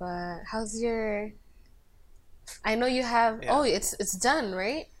 But how's your? I know you have. Yeah. Oh, it's done,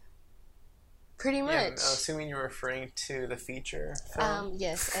 right? Pretty much. Yeah, assuming you're referring to the feature film.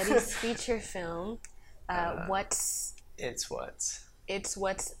 Yes, Eddie's feature film. It's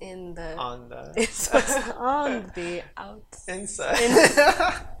what's in the. On the. It's what's on the outside. Inside.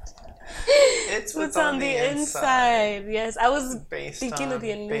 It's what's on the inside. Yes, I was thinking of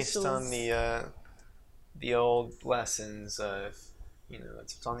the initials. Based on the old lessons of, you know,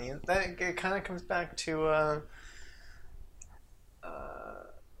 it's what's on the inside. It kind of comes back to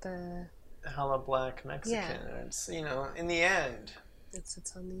the Hella Black Mexican. Yeah. It's, you know, in the end, it's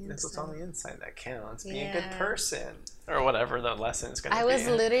what's on the inside. It's what's on the inside that counts. Be a good person, or whatever the lesson is going to be. I was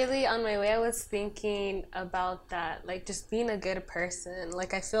literally on my way. I was thinking about that, like just being a good person.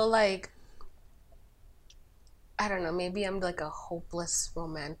 Like I feel like I don't know, maybe I'm like a hopeless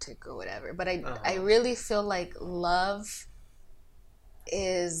romantic or whatever, but I Uh-huh. really feel like love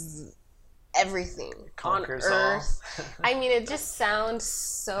is everything on Conquers all. earth. I mean, it just sounds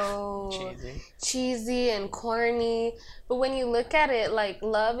so Cheesy. cheesy and corny, but when you look at it, like,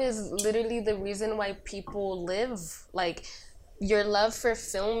 love is literally the reason why people live. Like, your love for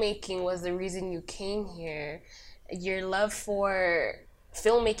filmmaking was the reason you came here. Your love for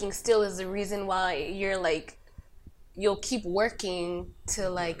filmmaking still is the reason why you're like, you'll keep working to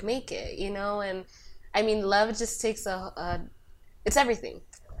like make it, you know? And I mean, love just takes a it's everything,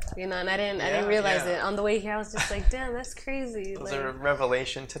 you know. And I didn't Yeah, realize yeah. it on the way here. I was just like, damn, that's crazy. It was Like, a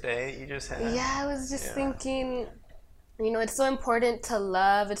revelation today you just had. yeah, I was just Yeah. thinking, you know, it's so important to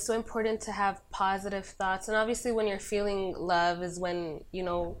love. It's so important to have positive thoughts. And obviously, when you're feeling love is when, you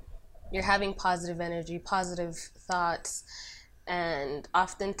know, you're having positive energy, positive thoughts. And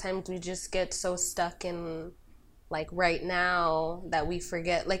oftentimes we just get so stuck in like right now that we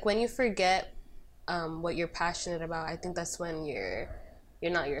forget. Like when you forget what you're passionate about, I think that's when you're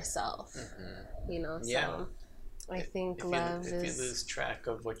not yourself. Mm-hmm. You know, Yeah. so I think if love you is lose track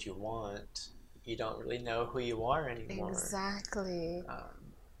of what you want, you don't really know who you are anymore. exactly.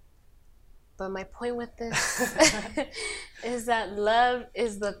 Um, But my point with this is that love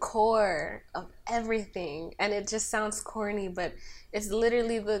is the core of everything. And it just sounds corny, but it's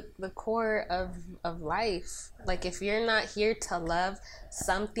literally the core of life. Like, if you're not here to love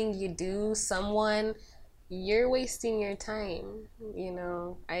something you do, someone, you're wasting your time. You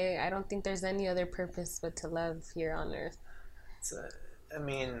know, I don't think there's any other purpose but to love here on earth. I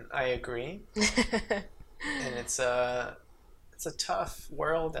mean, I agree. And it's a tough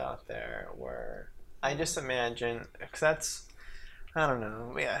world out there where I just imagine, because that's, I don't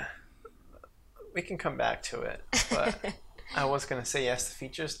know, yeah, we can come back to it, but I was going to say, yes, the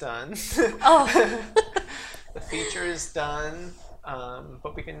feature's done. Oh. The feature is done,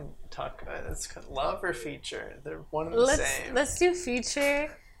 but we can talk, it's love or feature, they're one and the same. Let's do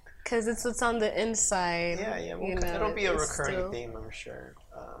feature, because it's what's on the inside. Yeah, You know, it'll be a it's recurring still... theme, I'm sure.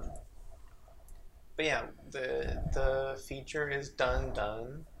 But yeah, the feature is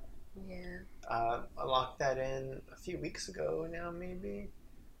done. Yeah. I locked that in a few weeks ago now, maybe.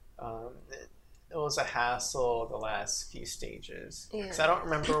 It was a hassle the last few stages. Yeah. Because I don't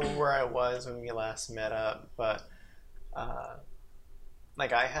remember where I was when we last met up, but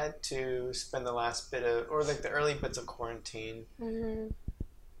like I had to spend the last bit of, or like the early bits of quarantine,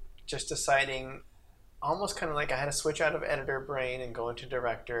 just deciding, almost kind of like I had to switch out of editor brain and go into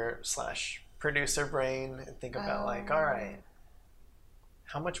director slash producer brain and think about like, all right,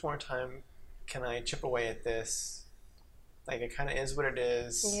 how much more time can I chip away at this? Like, it kind of is what it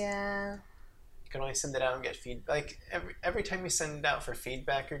is. Yeah. You can only send it out and get feedback. Like every time you send it out for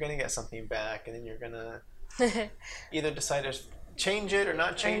feedback, you're gonna get something back, and then you're gonna either decide to change it or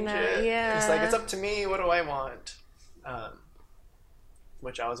not change it. Yeah. It's like, it's up to me. What do I want?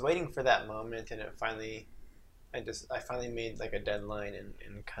 Which I was waiting for that moment, and it finally, I finally made like a deadline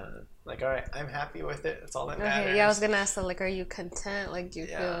and kind of like, all right, I'm happy with it. That's all that matters. Okay, yeah, I was gonna ask, like, are you content? Like, do you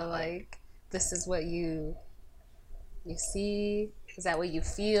Yeah, feel like this is what you see? Is that what you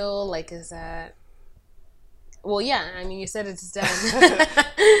feel? Like, is that... Well, yeah, I mean, you said it's done.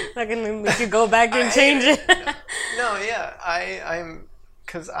 Not gonna make you go back and change it. No, yeah, I'm,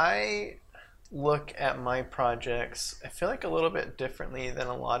 because I look at my projects, I feel like a little bit differently than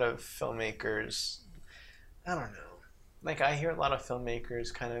a lot of filmmakers. I don't know. Like, I hear a lot of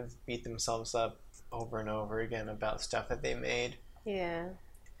filmmakers kind of beat themselves up over and over again about stuff that they made. Yeah,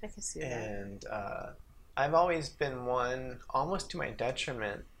 I can see that. And I've always been one, almost to my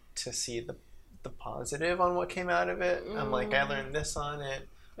detriment, to see the positive on what came out of it. I'm like, I learned this on it.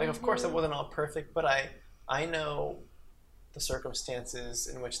 Like, of course it wasn't all perfect, but I know the circumstances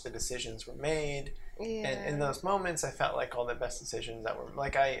in which the decisions were made. Yeah. And in those moments, I felt like all the best decisions that were,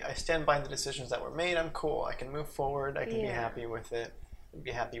 like, I stand by the decisions that were made. I'm cool. I can move forward. I can be happy with it.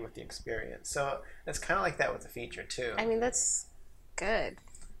 Be happy with the experience. So it's kind of like that with the feature too. I mean, that's good.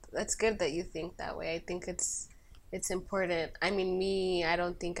 That's good that you think that way. I think it's important. I mean, me, I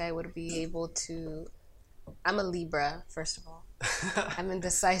don't think I would be able to... I'm a Libra, first of all. I'm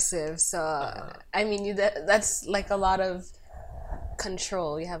indecisive, so I mean, that's like a lot of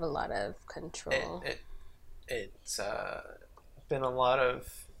control. You have a lot of control. It's been a lot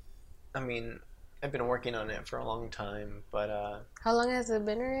of... I mean, I've been working on it for a long time, but how long has it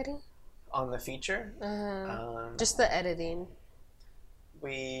been already? On the feature, just the editing.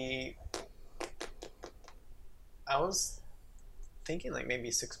 I was thinking like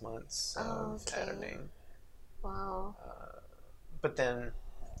maybe 6 months of editing. Wow. But then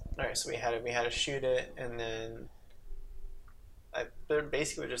all right, so we had to shoot it, and then there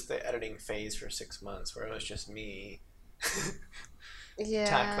basically was just the editing phase for 6 months, where it was just me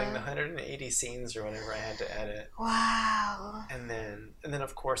tackling the Yeah. 180 scenes or whatever I had to edit. Wow. And then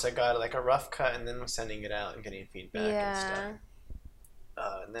of course I got like a rough cut, and then was sending it out and getting feedback and stuff.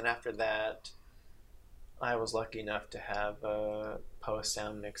 Yeah. And then after that, I was lucky enough to have a post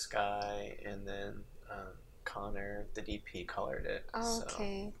sound mix guy, and then Connor, the DP, colored it. Oh, So,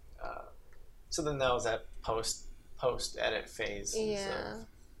 okay. so then that was that post edit phase. Yeah. Of, all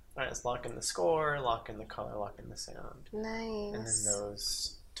right, let's lock in the score, lock in the color, lock in the sound, and then Nice.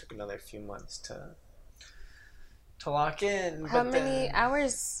 those took another few months to lock in. How But many then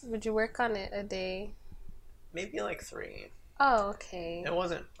hours would you work on it a day? maybe like 3. Oh, okay. It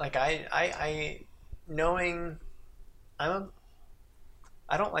wasn't like I knowing I'm a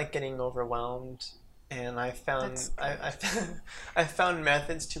I don't like getting overwhelmed, and That's good. I found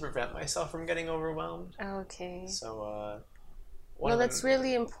methods to prevent myself from getting overwhelmed. Okay. So one Well, of that's them.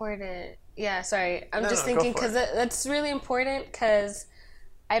 really important. Yeah, sorry. I'm No, just no, go thinking for because it. that's really important because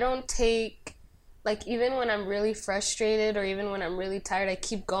I don't take, like, even when I'm really frustrated or even when I'm really tired, I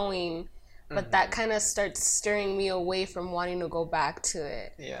keep going. But that Mm-hmm. kind of starts stirring me away from wanting to go back to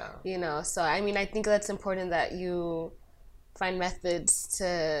it. Yeah. So I mean, I think that's important that you find methods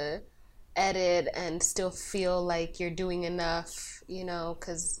to edit and still feel like you're doing enough,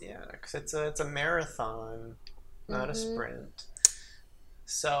 because. Yeah, because it's a marathon, not a Mm-hmm. sprint.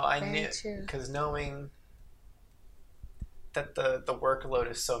 So I Very knew, true. because knowing that the workload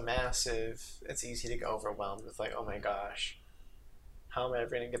is so massive, it's easy to get overwhelmed with like, oh my gosh, how am I ever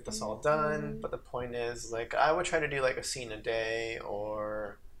gonna get this all done? Mm-hmm. But the point is, like, I would try to do like a scene a day,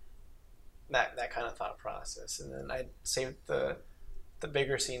 or that kind of thought process, and then I'd save the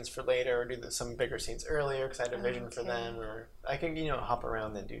bigger scenes for later, or do some bigger scenes earlier because I had a vision for them, Okay. or I can hop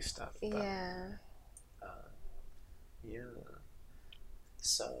around and do stuff. But Yeah, uh, yeah,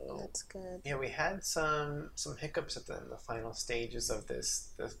 so that's good. yeah, we had some hiccups at the final stages of this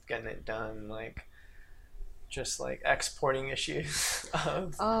getting it done, like just like exporting issues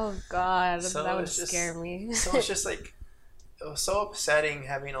of. Oh God, So that would it's scare just me. so it's just like it was so upsetting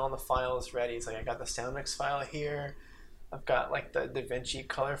having all the files ready. It's like I got the sound mix file here, I've got like the DaVinci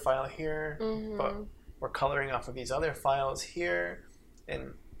color file here, but Mm-hmm. we're coloring off of these other files here,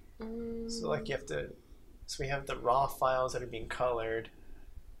 and so like Mm, you have to. So we have the raw files that are being colored.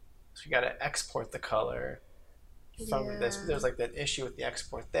 So we got to export the color from this. yeah. There's like that issue with the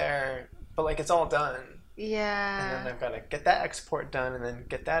export there, but like it's all done. And then Yeah. I've got to get that export done, and then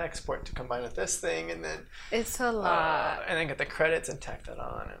get that export to combine with this thing, and then It's a lot. and then get the credits and tack that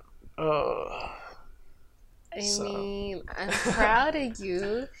on. And, oh, I so mean, I'm proud of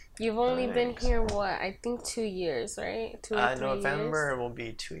you. You've only been thanks. here, what, I think 2 years, right? 2 or 3 years. November will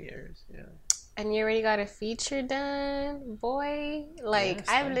be 2 years. Yeah. And you already got a feature done, boy. Like, Yes,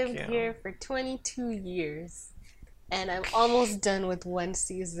 I've thank lived you. here for 22 years. And I'm almost done with one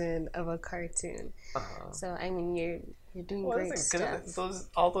season of a cartoon. Uh-huh. So I mean, you're doing Well, it great doesn't, stuff.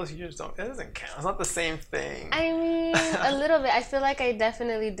 all those years don't. It doesn't count. It's not the same thing. I mean, a little bit. I feel like I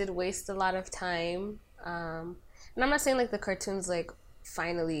definitely did waste a lot of time. And I'm not saying like the cartoon's like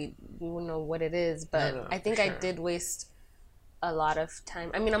finally what it is, No, but no, I for think I sure. did waste a lot of time.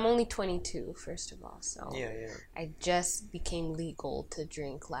 I mean, I'm only 22, first of all, so Yeah, yeah. I just became legal to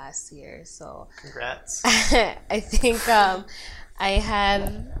drink last year. So Congrats. I think I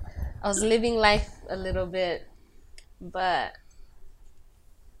was living life a little bit, but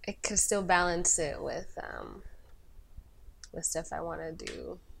I could still balance it with stuff I want to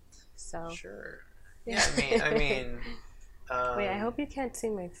do. So Sure. yeah. Yeah, I mean, Wait, I um, hope you can't see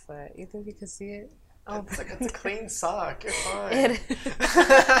my foot. You think you can see it? Oh, it's a clean sock. You're fine. it is.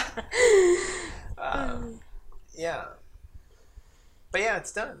 um, yeah, but yeah,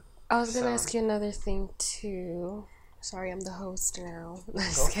 it's done. I was gonna So ask you another thing too. Sorry, I'm the host now. go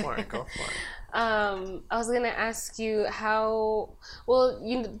Just for kidding. it. Go for it. I was gonna ask you how. Well,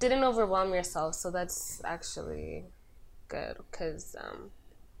 you didn't overwhelm yourself, so that's actually good. Cause I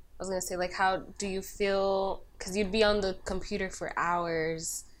was gonna say, like, how do you feel? Cause you'd be on the computer for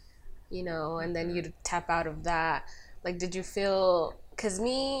hours, and then Mhm. you'd tap out of that. Like, did you feel? Cause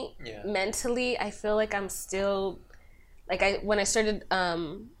me, Yeah. mentally, I feel like I'm still like when I started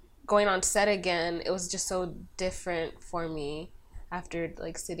going on set again, it was just so different for me after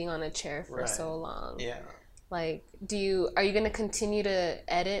like sitting on a chair for Right. so long. Yeah. Like, are you gonna continue to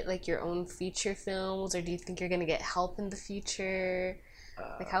edit like your own feature films, or do you think you're gonna get help in the future?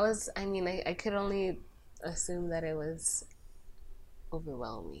 Like, how Uh, was? I mean, I could only assume that it was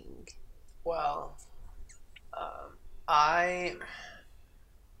overwhelming. well, I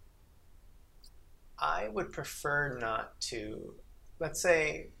I would prefer not to. Let's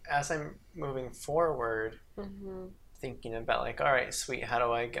say as I'm moving forward, thinking about like, all right, sweet, how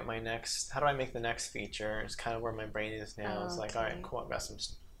do I make the next feature? It's kind of where my brain is now. It's like, all right, cool, I've got some,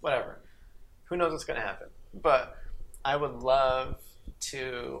 whatever. Who knows what's going to happen? But I would love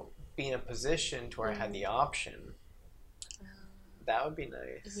to be in a position to where I had the option. That would be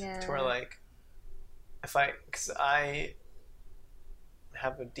nice. Yeah. To where like, because I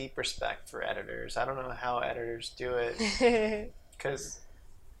have a deep respect for editors. I don't know how editors do it. Because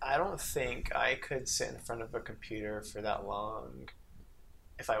I don't think I could sit in front of a computer for that long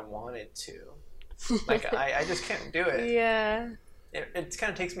if I wanted to. Like, I just can't do it. Yeah. It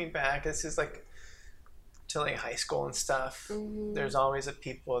kind of takes me back. This is like to like high school and stuff. There's always a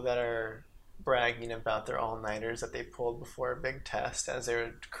people that are bragging about their all-nighters that they pulled before a big test as they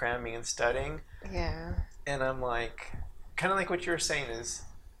were cramming and studying. Yeah. And I'm like, kind of like what you were saying is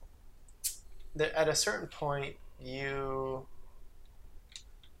that at a certain point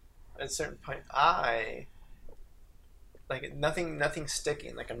I like nothing's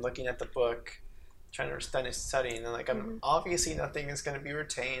sticking. Like I'm looking at the book, trying to study, and like I'm obviously nothing is going to be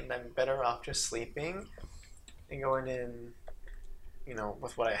retained. I'm better off just sleeping and going in,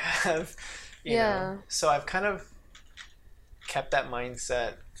 with what I have. You know? So I've kind of kept that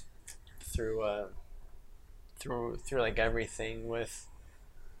mindset through like everything. With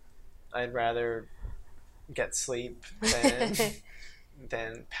I'd rather get sleep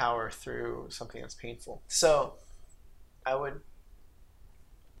than power through something that's painful. So I like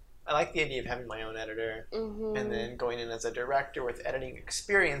the idea of having my own editor, and then going in as a director with editing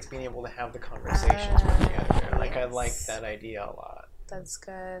experience, being able to have the conversations with the editor. Like, I like that idea a lot. That's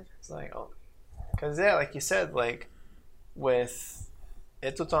good. It's like, because like you said, like with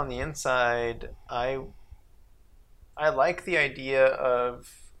It's What's on the Inside, I like the idea of,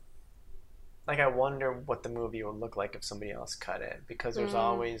 like, I wonder what the movie would look like if somebody else cut it, because there's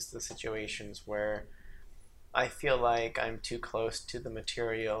always the situations where I feel like I'm too close to the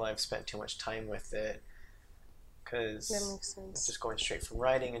material. I've spent too much time with it, because it's just going straight from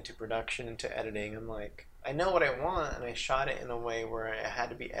writing into production into editing. I'm like, I know what I want, and I shot it in a way where it had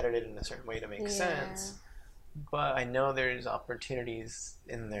to be edited in a certain way to make sense. But I know there's opportunities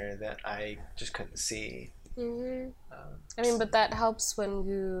in there that I just couldn't see. I mean, but that helps when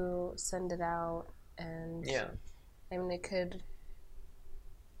you send it out, and I mean,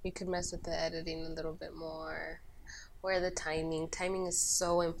 you could mess with the editing a little bit more, or the timing is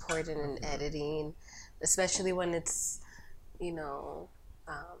so important in editing, especially when it's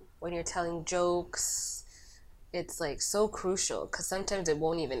when you're telling jokes. It's like so crucial, because sometimes it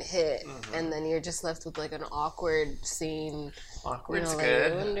won't even hit, and then you're just left with like an awkward scene. Awkward's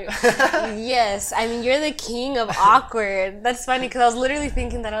good. Yes, I mean, you're the king of awkward. That's funny, because I was literally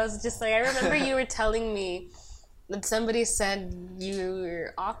thinking that. I was just like, I remember you were telling me that somebody said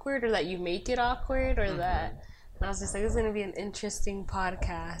you're awkward, or that you make it awkward, or that. And I was just like, this is gonna be an interesting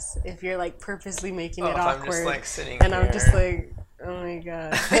podcast if you're like purposely making it awkward. I'm just like sitting and here. I'm just like, oh my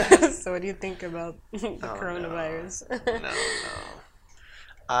god. So what do you think about the coronavirus?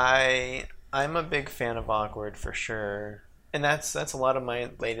 No. I'm a big fan of awkward for sure, and that's a lot of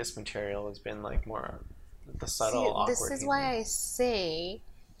my latest material has been like more the subtle awkward. This is why I say you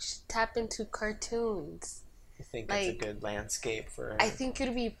should tap into cartoons. You think it's a good landscape for? I think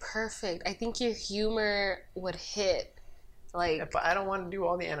it'd be perfect. I think your humor would hit. Like, but I don't want to do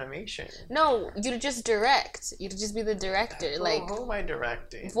all the animation. No, you'd just direct. You'd just be the director. Who am I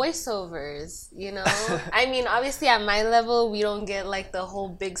directing? Voiceovers, I mean, obviously at my level, we don't get like the whole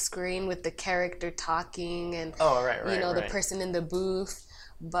big screen with the character talking and the person in the booth.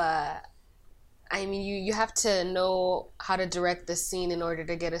 But I mean, you have to know how to direct the scene in order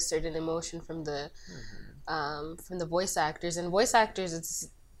to get a certain emotion from the voice actors. And voice actors, it's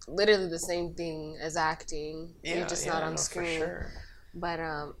literally the same thing as acting. You're just not on screen. For sure. But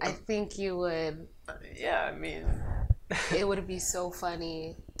I think you would. I mean, it would be so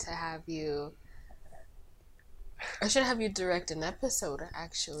funny to have you. I should have you direct an episode,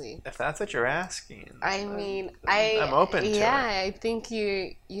 actually. If that's what you're asking. I mean, I'm open to it. Yeah, I think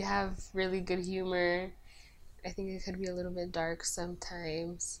you have really good humor. I think it could be a little bit dark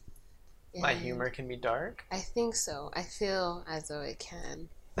sometimes. My humor can be dark? I think so. I feel as though it can.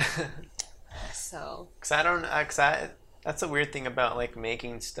 So. Because that's a weird thing about like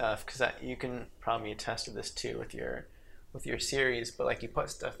making stuff, because you can probably attest to this too with your series, but like you put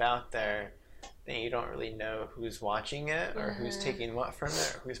stuff out there and you don't really know who's watching it, or who's taking what from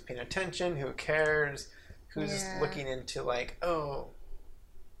it, or who's paying attention, who cares, who's looking into like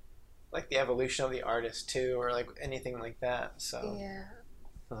like the evolution of the artist too, or like anything like that. So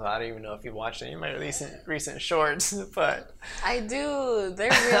So I don't even know if you watched any of my recent shorts, but I do. They're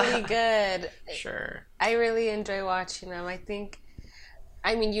really good. Sure. I really enjoy watching them. I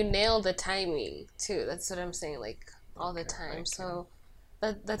mean, you nail the timing too. That's what I'm saying, like all the time. So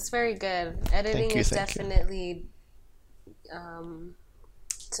that's very good. Editing is definitely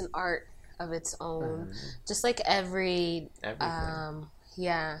it's an art of its own. Just like every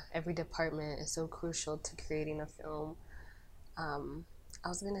department is so crucial to creating a film. What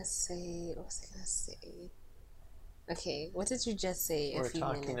was I gonna say? Okay, what did you just say a few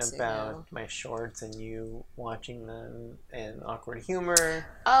minutes ago? We're talking about my shorts and you watching them and awkward humor.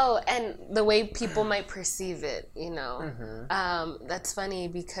 Oh, and the way people might perceive it, you know. That's funny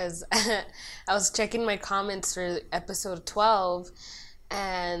because I was checking my comments for episode 12,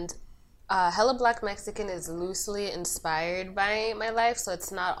 and Hella Black Mexican is loosely inspired by my life, so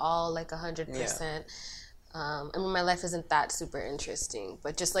it's not all like 100%. I mean, my life isn't that super interesting,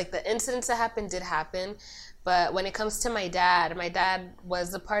 but just like the incidents that happened did happen. But when it comes to my dad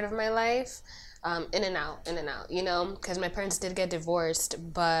was a part of my life, in and out, you know, because my parents did get divorced,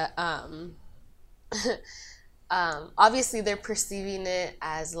 but obviously they're perceiving it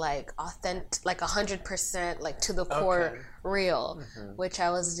as like authentic, like 100%, like to the core real, which I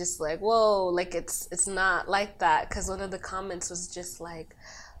was just like, whoa, like it's not like that, because one of the comments was just like,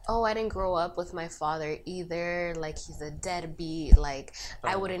 oh, I didn't grow up with my father either, like he's a deadbeat, like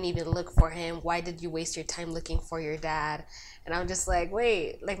I wouldn't even look for him, why did you waste your time looking for your dad? And I'm just like,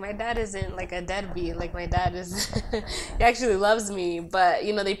 wait, like my dad isn't like a deadbeat, like my dad is he actually loves me, but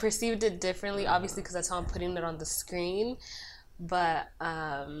you know, they perceived it differently, obviously, because that's how I'm putting it on the screen. But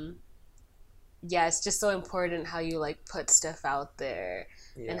yeah, it's just so important how you like put stuff out there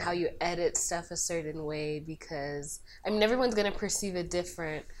and how you edit stuff a certain way, because I mean, everyone's gonna perceive it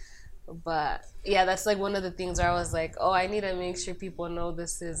different. But yeah, that's like one of the things where I was like, oh, I need to make sure people know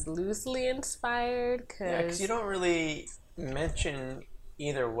this is loosely inspired, because you don't really mention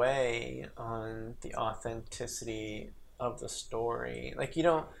either way on the authenticity of the story. Like you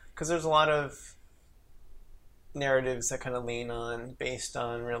don't, because there's a lot of narratives that kind of lean on based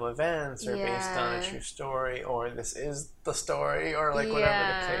on real events or based on a true story, or this is the story, or like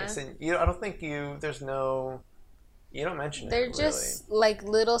whatever the case. And I don't think you don't mention it. They're just like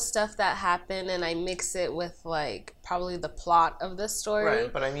little stuff that happen, and I mix it with like probably the plot of the story.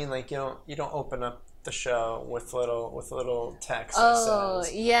 Right, but I mean, like you don't open up the show with little text that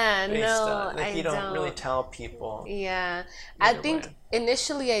says. I don't really tell people. Yeah, I think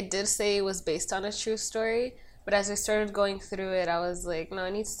initially I did say it was based on a true story, but as I started going through it, I was like, no,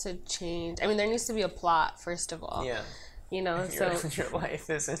 it needs to change. I mean, there needs to be a plot first of all. Yeah. You know, your life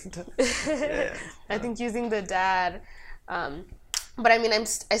isn't. I think using the dad, but I mean, I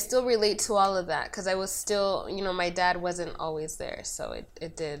still relate to all of that, because I was still, you know, my dad wasn't always there, so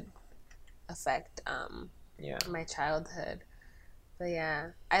it did affect my childhood. But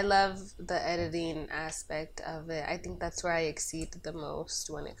yeah, I love the editing aspect of it. I think that's where I exceed the most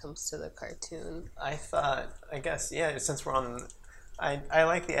when it comes to the cartoon. I guess, since we're on, I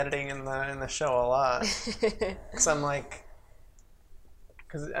like the editing in the show a lot. Because I'm like,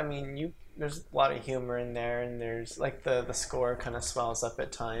 I mean, there's a lot of humor in there, and there's like the score kind of swells up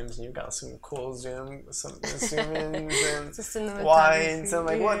at times, and you've got some cool zoom ins and wides. I'm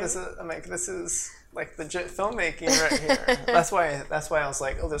like, what? This is like legit filmmaking right here. That's why I was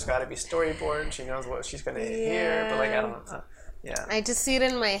like, oh, there's got to be storyboard. She knows what she's gonna hear, but like I don't. I just see it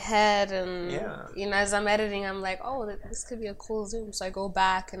in my head, and you know, as I'm editing, I'm like, oh, this could be a cool zoom. So I go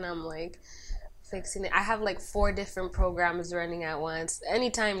back and I'm like fixing it. I have like 4 different programs running at once.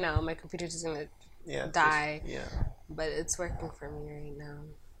 Anytime now, my computer's just gonna die. But it's working for me right now.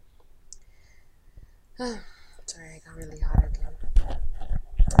 Sorry, I got really hot again.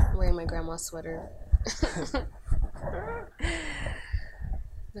 I'm wearing my grandma's sweater.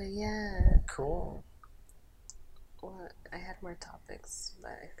 But yeah. Cool. What? I had more topics,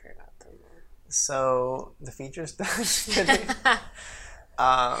 but I forgot them. So the feature's done.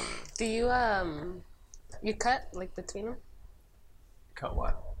 Do you cut like between them? Cut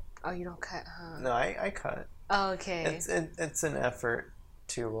what? Oh, you don't cut, huh? No, I cut. Oh, okay. It's an effort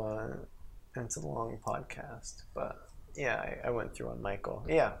to it's a long podcast, but yeah, I went through on Michael.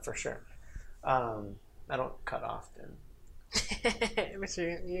 Yeah, for sure. I don't cut often. But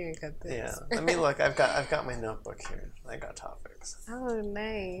you're gonna cut this. Yeah. I mean, look, I've got my notebook here. I got topics. Oh,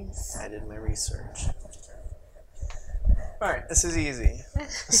 nice. I did my research. All right, this is easy.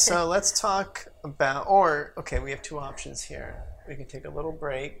 So let's talk about, we have 2 options here. We can take a little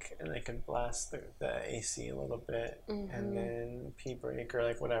break, and I can blast the AC a little bit, and then pee break or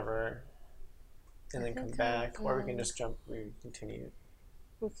like whatever, and then come back, or we can just continue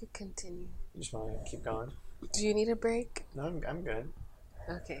We could continue. You just want to keep going? Do you need a break? No, I'm good.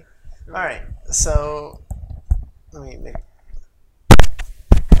 Okay. All right. So let me make.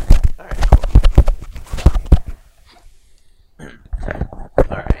 All right. Cool.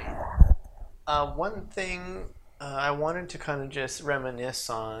 All right. One thing I wanted to kind of just reminisce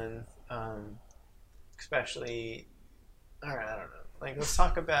on, especially. All right. I don't know. Like, let's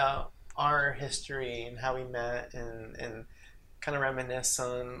talk about our history and how we met, and kind of reminisce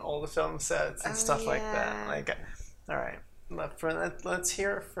on all the film sets and stuff like that. Like, all right. Let's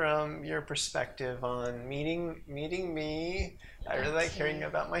hear from your perspective on meeting me. I really like hearing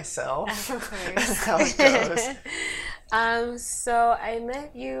about myself. Of course. How it goes. So I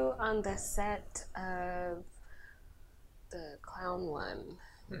met you on the set of the clown one,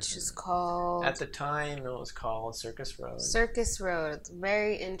 which is called... At the time, it was called Circus Road. Circus Road.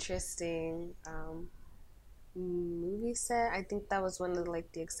 Very interesting movie set. I think that was one of the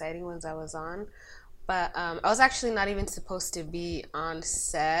exciting ones I was on. But I was actually not even supposed to be on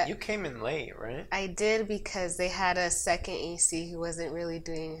set. You came in late, right? I did, because they had a second AC who wasn't really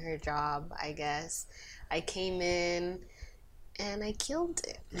doing her job, I guess. I came in and I killed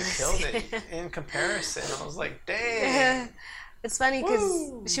it. You killed it. In comparison, I was like, dang. It's funny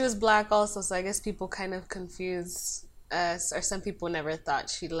because she was black also, so I guess people kind of confused us, or some people never thought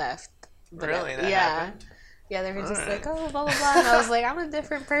she left. But really? That happened? Yeah, they were just like, oh, blah, blah, blah. And I was like, I'm a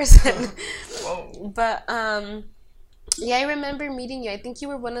different person. Whoa. But, yeah, I remember meeting you. I think you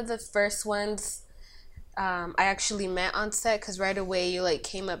were one of the first ones I actually met on set, because right away you,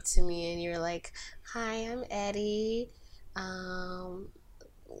 came up to me and you were like, hi, I'm Eddie.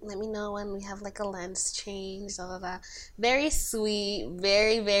 Let me know when we have, a lens change, blah, blah, blah. Very sweet,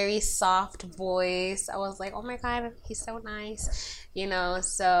 very, very soft voice. I was like, oh, my God, he's so nice.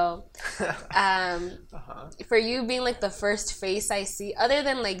 So for you being the first face I see, other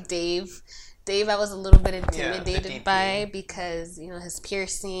than Dave, I was a little bit intimidated by, because his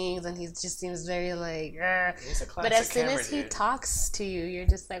piercings, and he just seems very He's a classic but as soon as he dude. talks to you, you're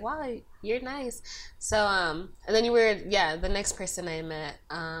just like, wow, you're nice. So and then you were the next person I met.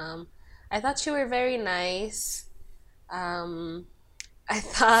 I thought you were very nice. I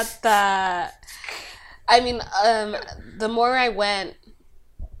thought that, the more I went,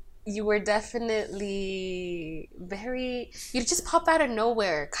 you were definitely you'd just pop out of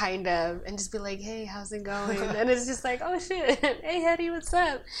nowhere, kind of, and just be like, hey, how's it going? And it's just like, oh, shit. Hey, Hetty, what's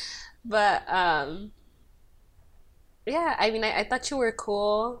up? But, yeah, I thought you were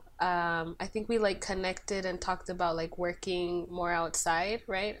cool. I think we, connected and talked about, working more outside,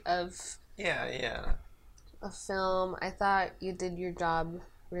 right, of... Yeah. A film. I thought you did your job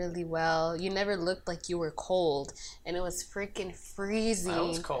really well. You never looked like you were cold, and it was freaking freezing. I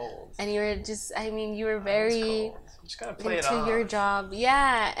was cold. And you were just, you were very Just gotta play it into off. your job.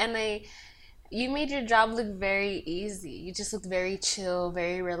 Yeah, and you made your job look very easy. You just looked very chill,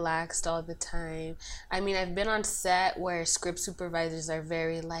 very relaxed all the time. I've been on set where script supervisors are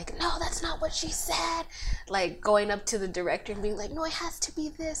very no, that's not what she said. Going up to the director and being like, no, it has to be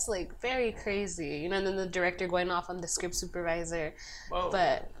this. Very crazy. And then the director going off on the script supervisor. Whoa.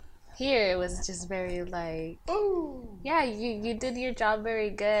 But here it was just very ooh. Yeah, you did your job very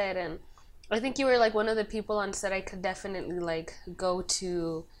good. And I think you were one of the people on set I could definitely go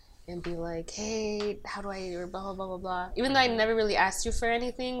to and be like, hey, how do I, or blah, blah, blah, blah, blah. Even though I never really asked you for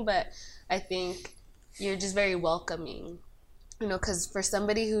anything, but I think you're just very welcoming. Because for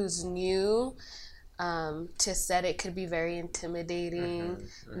somebody who's new to set, it could be very intimidating.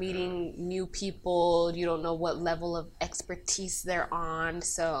 Meeting new people, you don't know what level of expertise they're on.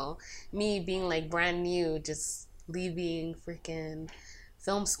 So me being brand new, just leaving freaking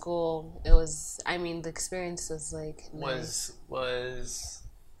film school, it was, the experience was nice. Was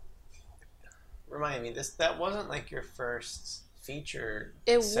remind me, that wasn't your first feature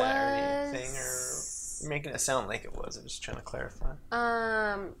set or anything, or you're making it sound like it was. I'm just trying to clarify.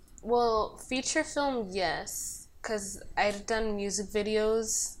 Well, feature film, yes, because I've done music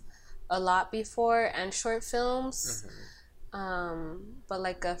videos a lot before, and short films.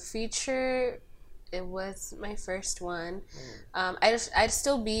 But a feature, it was my first one. I'd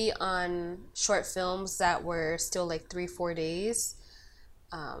still be on short films that were still 3-4 days.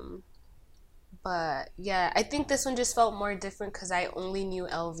 But yeah, I think this one just felt more different because I only knew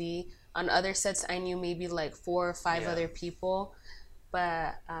LV. On other sets, I knew maybe 4 or 5 other people.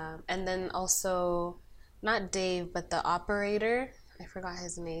 But, and then also, not Dave, but the operator. I forgot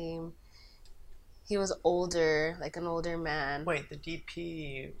his name. He was older, an older man. Wait, the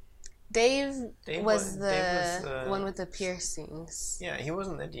DP... Dave was the one with the piercings. Yeah, he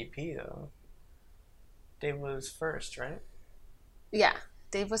wasn't the DP, though. Dave was first, right? Yeah.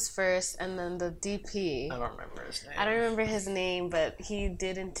 Dave was first, and then the DP. I don't remember his name. I don't remember his name, but he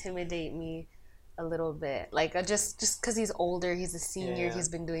did intimidate me a little bit. Like just because he's older, he's a senior, he's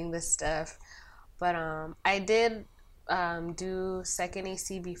been doing this stuff. But I did do second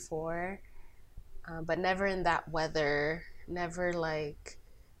AC before, but never in that weather. Never like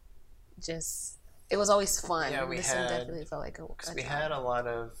just. It was always fun. Yeah, this one definitely felt like a we had a lot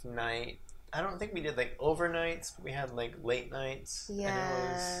of night. I don't think we did like overnights, but we had like late nights. Yeah. And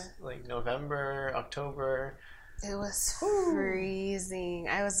it was like November, October. It was freezing.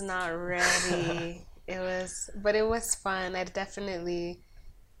 I was not ready. But it was fun. I'd definitely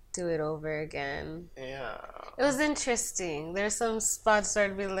do it over again. Yeah. It was interesting. There's some spots where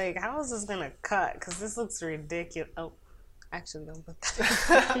I'd be like, how is this going to cut? Because this looks ridiculous. Oh, actually, don't put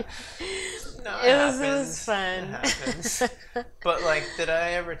that. No, it was fun. It happens. But like, did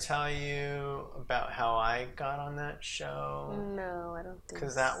I ever tell you about how I got on that show? No, I don't think so.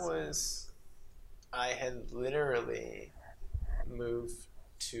 Because that was, I had literally moved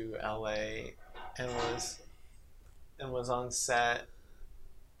to LA and was on set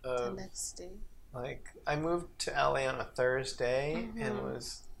of the next day. Like, I moved to LA on a Thursday and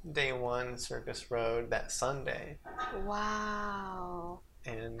was day one Circus Road that Sunday. Wow.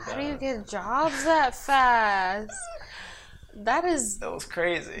 And how do you get jobs that fast? That was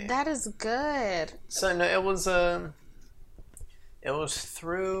crazy. That is good. So no, it was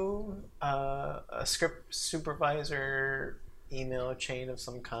through a script supervisor email chain of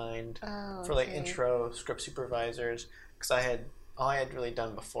some kind for like intro script supervisors, because all I had really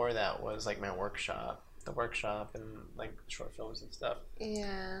done before that was like my the workshop and like short films and stuff.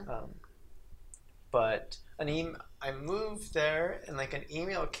 Yeah. But I moved there and like an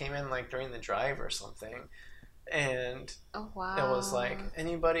email came in like during the drive or something, and it was like,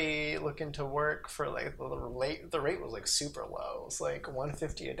 anybody looking to work for like the rate was like super low. It was like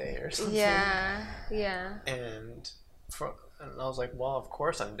 $150 a day or something. Yeah. And I was like, well, of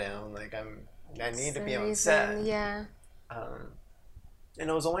course I'm down. Like I need to be on set. Yeah. And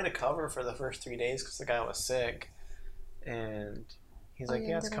it was only to cover for the first 3 days because the guy was sick, and he's like,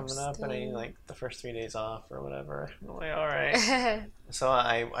 yeah, it's coming up, and I need like the first 3 days off or whatever. I'm like, all right. So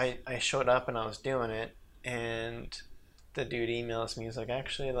I showed up and I was doing it, and the dude emails me. He's like,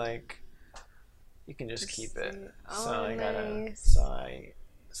 actually, like, you can just keep it. So I gotta. So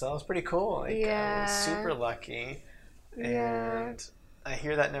that was pretty cool. Like, I was super lucky, and I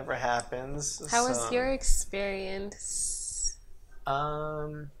hear that never happens. How was your experience?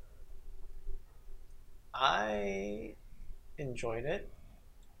 I enjoyed it.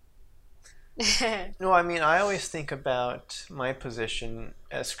 No, I mean, I always think about my position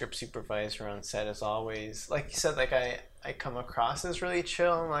as script supervisor on set as always, like you said, like I come across as really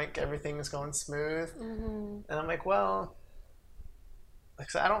chill and like everything is going smooth, and I'm like, well,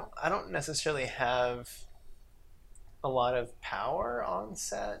 like, so I don't necessarily have a lot of power on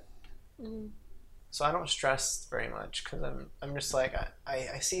set. So I don't stress very much because I'm just like,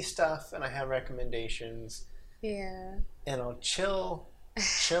 I see stuff and I have recommendations. Yeah. And I'll chilly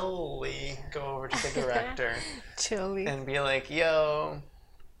go over to the director. And be like, yo,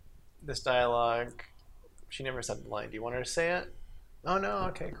 this dialogue, she never said the line. Do you want her to say it? Oh, no?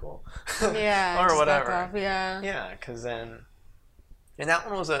 Okay, cool. Yeah. Or whatever. Off, yeah. Yeah, because then... And that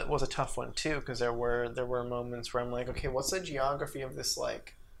one was a tough one, too, because there were moments where I'm like, okay, what's the geography of this,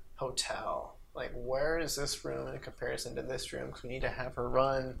 like, hotel? Like, where is this room in comparison to this room? Because we need to have her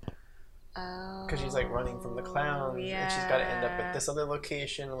run. Because she's like running from the clown, and she's got to end up at this other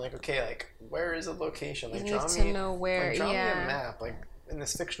location. I'm like, okay, like, where is the location? Like, you need to know where. Like, draw me a map. Like, in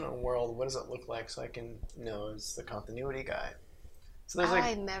this fictional world, what does it look like so I can know as the continuity guy? So there's like,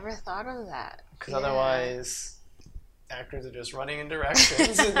 I never thought of that. Because otherwise, actors are just running in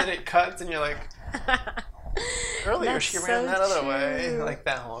directions, and then it cuts, and you're like, earlier she ran that other way, like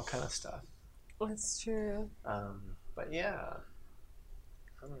that whole kind of stuff. That's true. But yeah,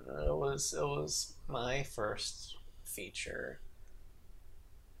 I don't know, it was my first feature,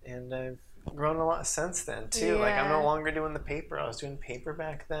 and I've grown a lot since then too. Like, I'm no longer doing the paper. I was doing paper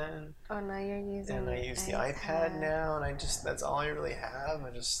back then. Oh, now you're using. And I use the iPad now, and that's all I really have.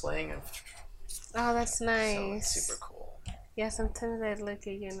 I'm just slaying it. Oh, that's nice. So it's super cool. Yeah, sometimes I'd look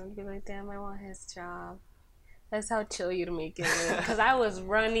at you and I'd be like, damn, I want his job. That's how chill you'd make it look. Because I was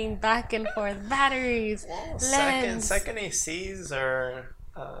running back and forth, batteries, lens. Second ACs are,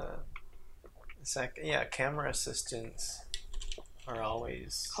 camera assistants are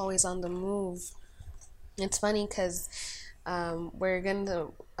always on the move. It's funny because we're going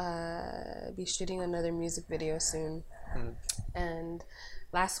to be shooting another music video soon. And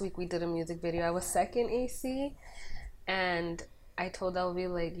last week we did a music video. I was second AC, and I told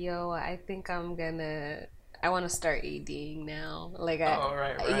LV like, yo, I think I want to start ADing now. Like,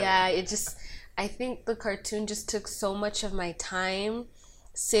 right. yeah, I think the cartoon just took so much of my time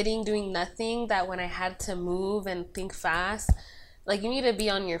sitting doing nothing that when I had to move and think fast, like you need to be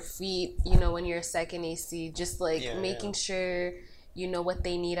on your feet, when you're a second AC, just like making sure you know what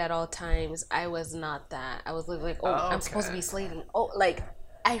they need at all times. I was not that. I was like, I'm supposed to be slating. Like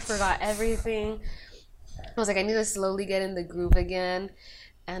I forgot everything. I was like, I need to slowly get in the groove again,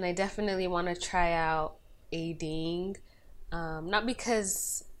 and I definitely want to try out ADing. Not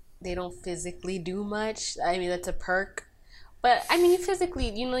because they don't physically do much. I mean, that's a perk. But I mean, physically,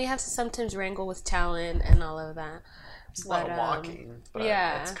 you have to sometimes wrangle with talent and all of that. It's a lot of walking, but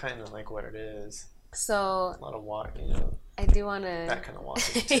that's kind of like what it is. So a lot of walking. I do want to that kind of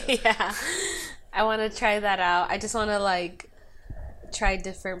walking too. Yeah, I want to try that out. I just want to like try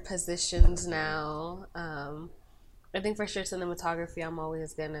different positions now. I think for sure cinematography, I'm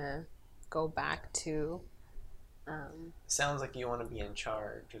always gonna go back to. Sounds like you want to be in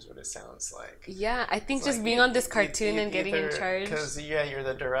charge, is what it sounds like. Yeah, I think it's just like being on this cartoon and getting in charge. Because, you're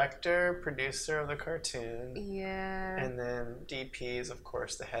the director, producer of the cartoon. Yeah. And then DP is, of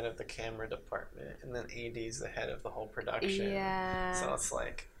course, the head of the camera department. And then AD is the head of the whole production. Yeah. So it's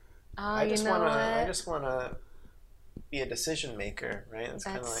like, I just want to be a decision maker, right? That's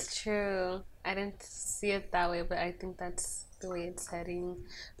kind of like... true. I didn't see it that way, but I think that's the way it's heading.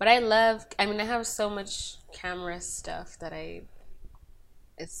 But I have so much camera stuff that I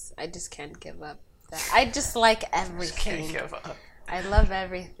just can't give up. I just like everything. Just can't give up. I love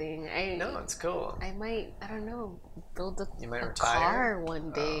everything. No, it's cool. I don't know, build a retire? car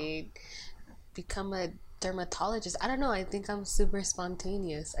one day, become a dermatologist. I don't know. I think I'm super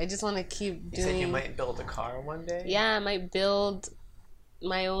spontaneous. I just want to keep doing. You said you might build a car one day? Yeah, I might build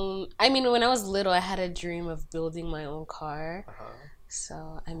my own. I mean, when I was little, I had a dream of building my own car.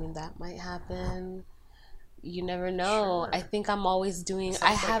 So, I mean, that might happen. You never know. Sure. I think I'm always doing.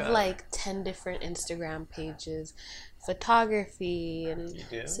 I have like 10 different Instagram pages, photography and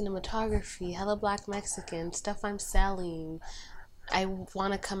cinematography, hella Black Mexican stuff I'm selling. I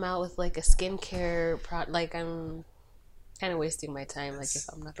want to come out with like a skincare like I'm kind of wasting my time. Like if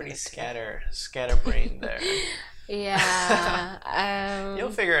I'm not pretty scatterbrained there. Yeah. You'll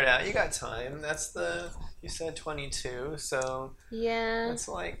figure it out. You got time. You said 22, so yeah. That's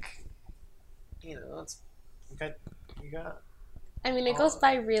like, it's you got. I mean, it goes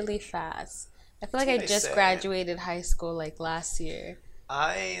by really fast. I feel like I just graduated high school like last year.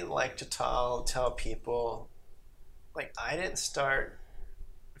 I like to tell people, like, I didn't start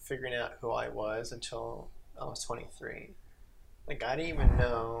figuring out who I was until I was 23. Like, I didn't even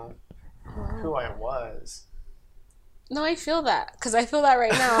know who I was. No, I feel that. Because I feel that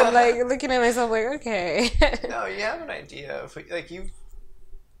right now. I'm, like, looking at myself like, okay. No, you have an idea of, like, I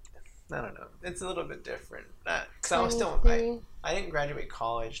don't know. It's a little bit different. Because I was still... I didn't graduate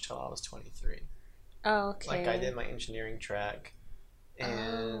college till I was 23. Oh, okay. Like, I did my engineering track.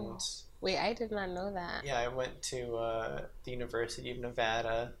 And... Wait, I did not know that. Yeah, I went to the University of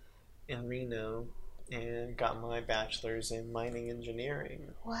Nevada in Reno and got my bachelor's in mining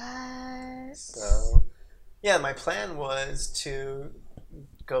engineering. What? So, yeah, my plan was to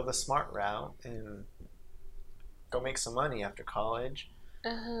go the smart route and go make some money after college.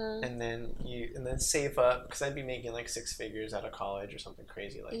 And then save up, because I'd be making like 6 figures out of college or something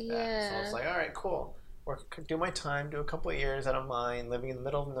crazy like that. So I was like, all right, cool. Do my time, do a couple of years out of mine, living in the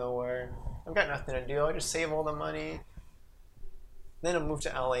middle of nowhere. I've got nothing to do. I'll just save all the money. Then I'll move to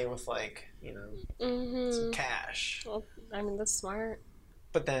LA with like, some cash. Well, I mean, that's smart.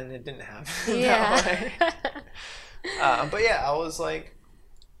 But then it didn't happen that way. But yeah, I was like,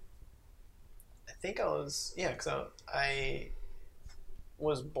 because I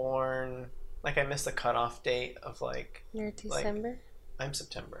was born, like I missed the cutoff date of like... You're December? I'm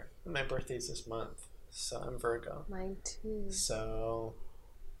September. My birthday's this month. So I'm Virgo. Mine too. So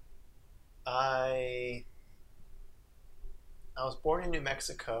I was born in New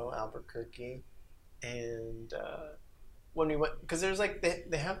Mexico, Albuquerque, and when we went, because there's like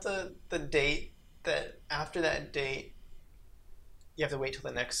they have the date that after that date you have to wait till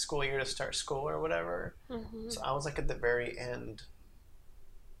the next school year to start school or whatever. So I was like at the very end,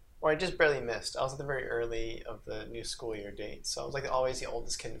 or I just barely missed. I was at the very early of the new school year date, so I was like always the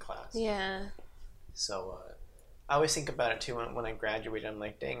oldest kid in class. Yeah. So I always think about it too when I graduated. I'm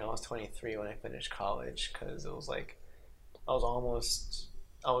like, dang, I was 23 when I finished college, because it was like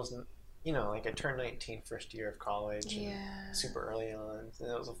like I turned 19 first year of college. Yeah. Super early on,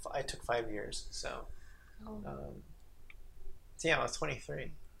 and I took 5 years. So, so yeah, I was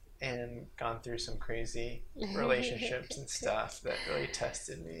 23, and gone through some crazy relationships and stuff that really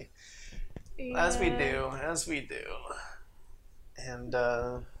tested me. Yeah. As we do. And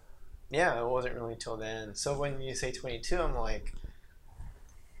yeah, it wasn't really till then. So when you say 22, I'm like,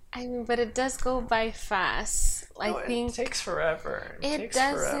 I mean, but it does go by fast. I think it takes forever. It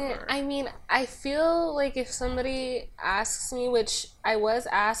doesn't. I mean, I feel like if somebody asks me, which I was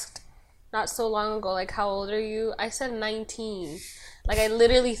asked not so long ago, like, how old are you? I said 19. Like, I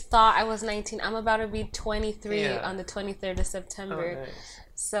literally thought I was 19. I'm about to be 23 on the 23rd of September. Oh, nice.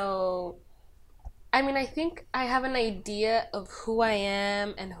 So, I mean, I think I have an idea of who I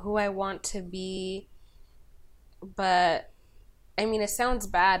am and who I want to be. But, I mean, it sounds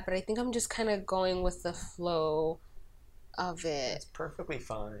bad, but I think I'm just kind of going with the flow of it. It's perfectly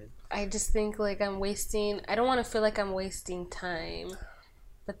fine. I just think like I don't want to feel like I'm wasting time.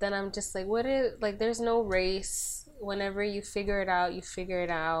 But then I'm just like, there's no race. Whenever you figure it out, you figure it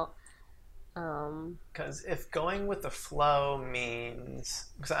out. Because if going with the flow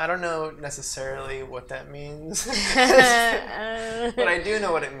means, because I don't know necessarily what that means, but I do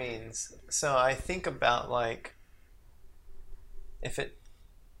know what it means. So I think about like, if it,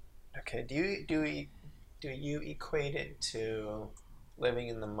 okay, do you equate it to living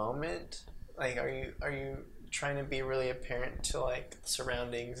in the moment? Like, are you trying to be really apparent to like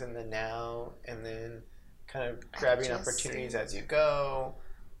surroundings in the now, and then kind of grabbing opportunities as you go?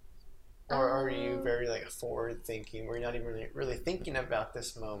 Or are you very like forward thinking, where you're not even really thinking about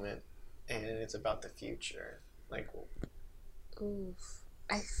this moment, and it's about the future? Like, oof.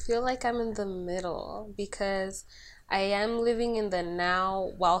 I feel like I'm in the middle because I am living in the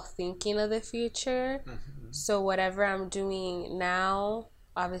now while thinking of the future. Mm-hmm. So whatever I'm doing now,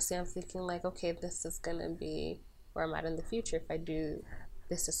 obviously I'm thinking like, okay, this is gonna be where I'm at in the future if I do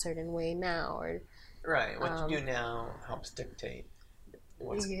this a certain way now. Or right, what you do now helps dictate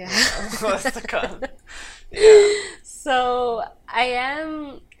what's to come. Yeah. So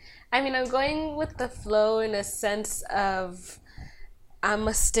I'm going with the flow in a sense of I'm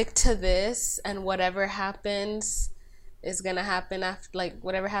gonna stick to this, and whatever happens is gonna happen after, like,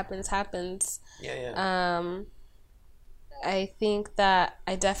 whatever happens. Yeah. I think that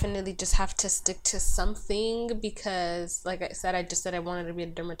I definitely just have to stick to something because, like I said, I wanted to be a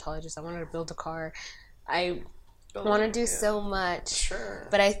dermatologist. I wanted to build a car. I want to do so much. Sure.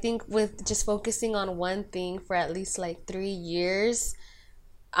 But I think with just focusing on one thing for at least like 3 years,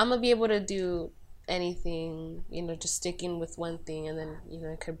 I'm going to be able to do anything, just sticking with one thing, and then,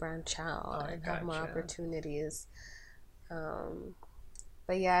 it could branch out and have more opportunities.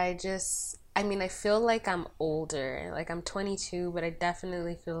 But yeah, I feel like I'm older. Like, I'm 22, but I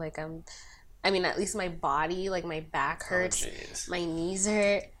definitely feel like at least my body, like my back hurts, my knees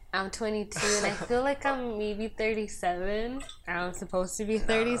hurt. I'm 22 and I feel like I'm maybe 37. I'm supposed to be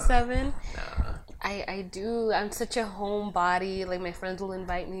 37. No. I do. I'm such a homebody. Like, my friends will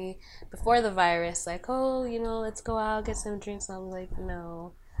invite me before the virus, like, oh, let's go out, get some drinks. I'm like,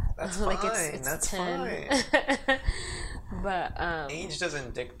 no. That's like, fine. It's That's 10. fine. But age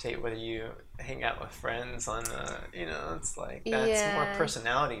doesn't dictate whether you hang out with friends on it's like that's more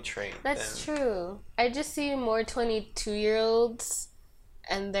personality trait. That's true. I just see more 22-year-olds,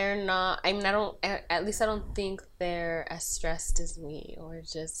 and they're not. I don't think they're as stressed as me, or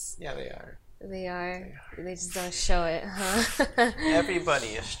just. Yeah, they are. They are. They just don't show it, huh? Everybody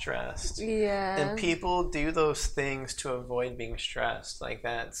is stressed. Yeah. And people do those things to avoid being stressed. Like,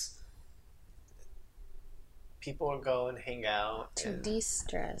 people go and hang out to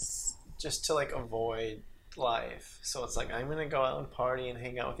de-stress, just to like avoid life. So it's like, I'm gonna go out and party and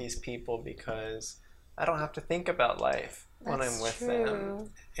hang out with these people because I don't have to think about life when I'm with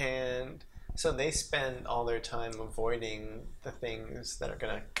them. And so they spend all their time avoiding the things that are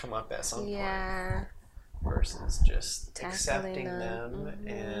gonna come up at some point, versus just accepting them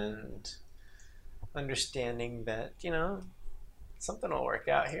and understanding that something will work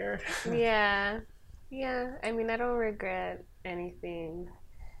out here. Yeah, I don't regret anything.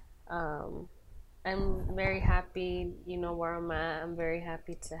 I'm very happy, where I'm at. I'm very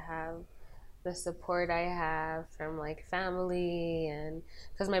happy to have the support I have from like family, and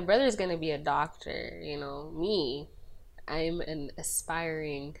because my brother's gonna be a doctor. Me, I'm an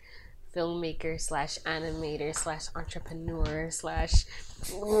aspiring filmmaker / animator / entrepreneur /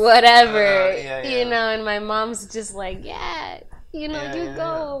 whatever. And my mom's just like, you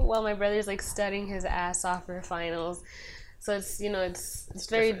go. While my brother's like studying his ass off for finals. So it's it's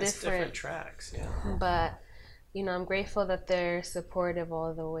very different. It's different tracks, yeah. But I'm grateful that they're supportive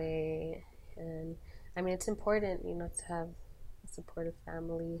all the way, and it's important to have a supportive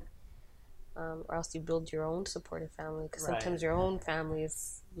family. or else you build your own supportive family, because Right. sometimes your own family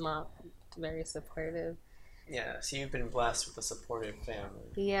is not very supportive. Yeah, so you've been blessed with a supportive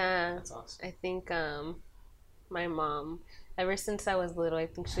family. Yeah, That's awesome. I think my mom, ever since I was little, I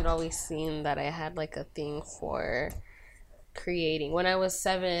think she'd always seen that I had like a thing for creating. When I was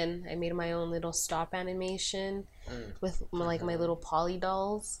 7, I made my own little stop animation with like my little poly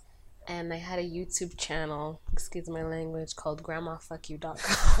dolls, and I had a YouTube channel, excuse my language, called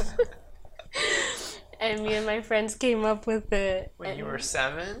grandmafuckyou.com. And me and my friends came up with it. When you were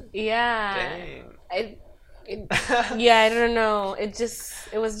 7? Yeah. Dang. Yeah, I don't know. It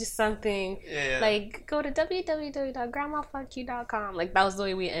was just something. Yeah. Like, go to www.grandmafuckyou.com. Like, that was the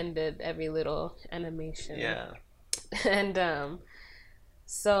way we ended every little animation. Yeah. And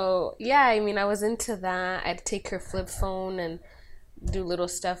so yeah, I mean, I was into that. I'd take her flip phone and do little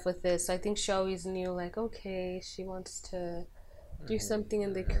stuff with it. So I think she always knew, like, okay, she wants to do something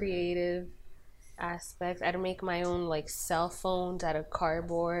in the creative aspect. I'd make my own like cell phones out of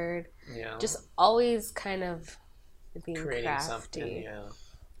cardboard. Yeah. Just always kind of being creating crafty. something. Yeah.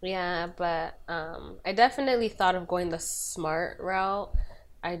 Yeah, but I definitely thought of going the smart route.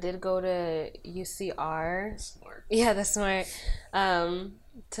 I did go to UCR. Smart. Yeah, the smart.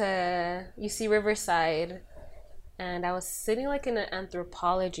 To UC Riverside, and I was sitting like in an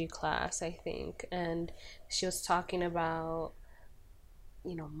anthropology class, I think, and she was talking about,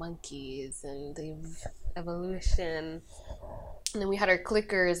 you know, monkeys and the evolution. And then we had our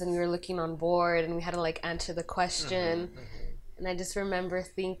clickers and we were looking on board and we had to like answer the question. And I just remember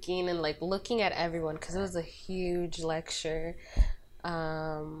thinking and like looking at everyone, because it was a huge lecture.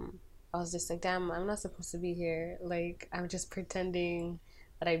 I was just like, damn, I'm not supposed to be here. Like, I'm just pretending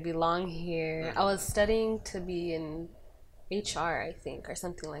that I belong here. I was studying to be in HR, I think, or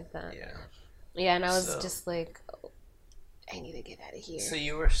something like that. Yeah. Yeah, and I was just like, oh, I need to get out of here. So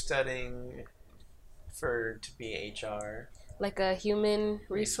you were studying to be HR? Like a human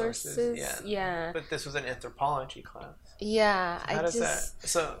resources? Yeah. But this was an anthropology class. Yeah.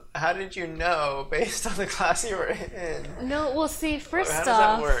 So how did you know based on the class you were in? No, well, see, first how off, does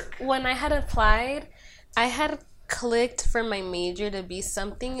that work? When I had applied, I had clicked for my major to be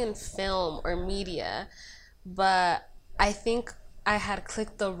something in film or media, but I think I had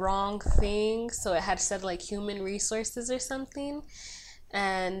clicked the wrong thing, so it had said like human resources or something.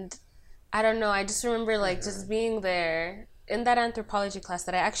 And I don't know, I just remember like just being there in that anthropology class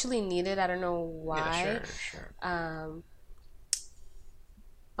that I actually needed. I don't know why. Yeah, sure.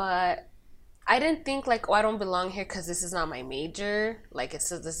 But I didn't think like, oh, I don't belong here because this is not my major. Like, it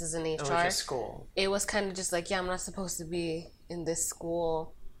says this is an HR. It was just school. It was kind of just like, yeah, I'm not supposed to be in this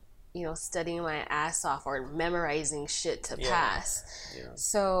school, you know, studying my ass off or memorizing shit to pass. Yeah.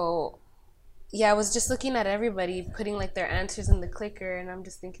 So yeah, I was just looking at everybody putting like their answers in the clicker, and I'm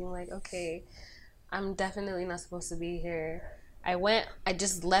just thinking like, okay, I'm definitely not supposed to be here. I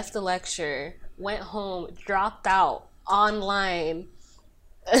just left the lecture, went home, dropped out online,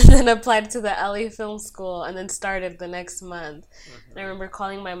 and then applied to the LA Film School, and then started the next month. And I remember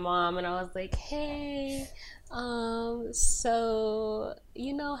calling my mom, and I was like, hey, so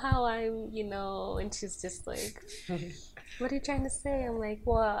you know how I'm, you know, and she's just like, what are you trying to say? I'm like,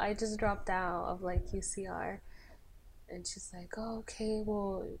 well, I just dropped out of like UCR. And she's like, oh, okay,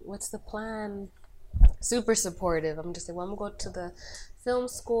 well, what's the plan? Super supportive. I'm just like, well, I'm gonna go to the film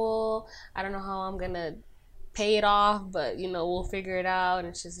school. I don't know how I'm gonna pay it off, but you know, we'll figure it out.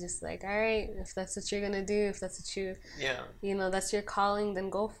 And she's just like, all right, if that's what you're gonna do, if that's what you know, that's your calling, then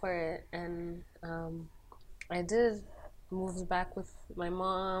go for it. And I did. Moved back with my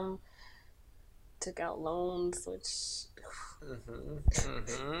mom, took out loans, which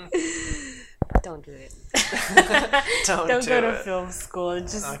don't do it. Don't go to film school.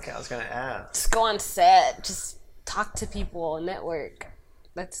 Just okay, I was gonna ask. Just go on set. Just talk to people. Network.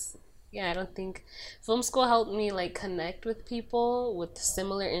 I don't think film school helped me like connect with people with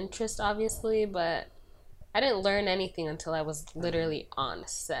similar interests, obviously, but I didn't learn anything until I was literally on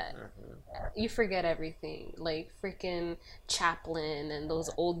set. You forget everything, like freaking Chaplin and those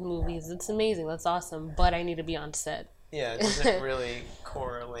old movies. It's amazing. That's awesome, but I need to be on set. Yeah, it doesn't really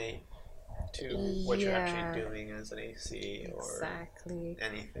correlate to what you're actually doing as an AC or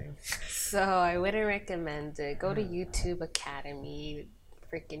anything. So I wouldn't recommend it. Go to YouTube Academy,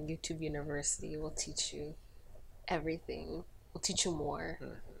 freaking YouTube University will teach you everything. Will teach you more.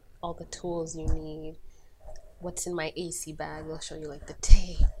 All the tools you need. What's in my AC bag? They'll show you like the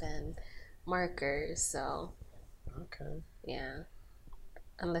tape and markers. So yeah,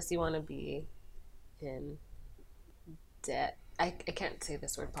 unless you want to be in debt. I can't say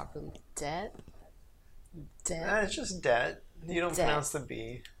this word properly. Debt? It's just debt. You don't pronounce the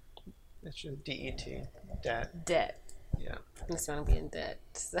B. It's just DET. Debt. Debt. Yeah. I just want to be in debt.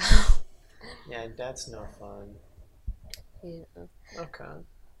 So. Yeah, debt's no fun. Yeah. Okay.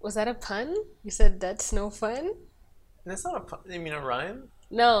 Was that a pun? You said debt's no fun? That's not a pun. You mean a rhyme?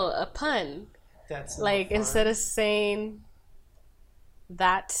 No, a pun. That's no Like fun. instead of saying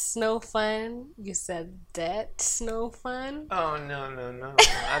that's no fun, you said debt's no fun. Oh no!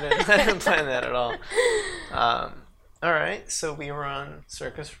 I didn't plan that at all. All right, so we were on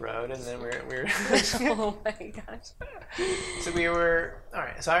Circus Road, and then we were. Oh my gosh! So we were all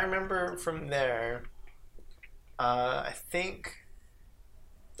right. So I remember from there. I think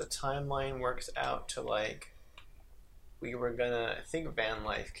the timeline works out to like we were gonna. I think van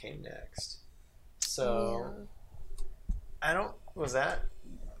life came next. So I don't. Was that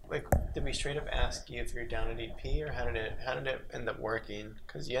like? Did we straight up ask you if you're down at DP, or how did it end up working?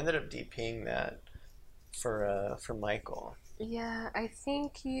 Because you ended up DPing that for Michael. Yeah, I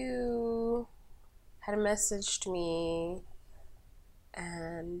think you had messaged me,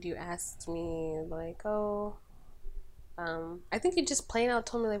 and you asked me like, oh. I think you just plain out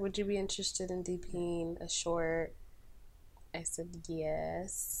told me like, would you be interested in DPing a short? I said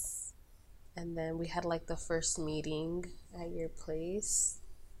yes, and then we had like the first meeting at your place.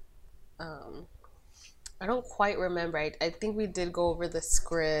 I don't quite remember. I think we did go over the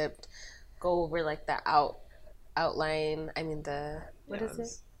script, go over like the outline. I mean the what is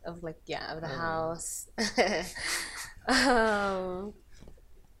it of like of the house.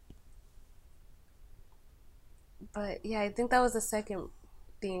 But yeah, I think that was the second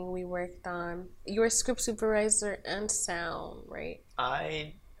thing we worked on. You were script supervisor and sound, right?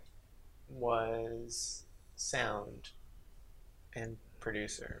 I was sound and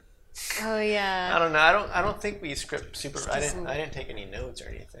producer. Oh yeah. I don't know. I don't think we script supervised. I didn't take any notes or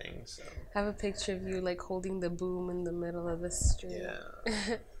anything. So I have a picture of you like holding the boom in the middle of the street.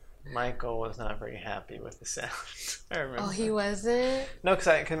 Yeah. Michael was not very happy with the sound. I remember. Oh, he wasn't? No, because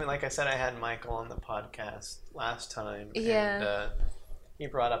like I said, I had Michael on the podcast last time. Yeah. And he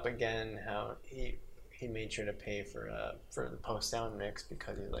brought up again how he made sure to pay for the post sound mix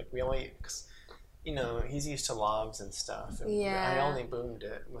because he's like, we only, he's used to lavs and stuff. And yeah. I only boomed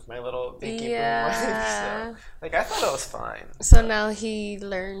it with my little dinky boom mic. So, like, I thought it was fine. So now he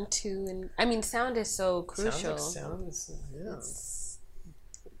learned to, and I mean, sound is so crucial. Sound is,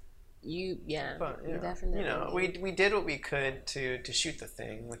 yeah. You definitely we did what we could to shoot the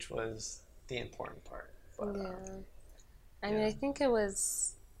thing, which was the important part. But, I mean, I think it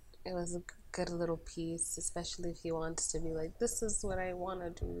was a good little piece, especially if he wants to be like, this is what I want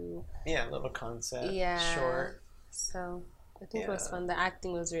to do. Yeah, little concept. Yeah, short. So I think it was fun. The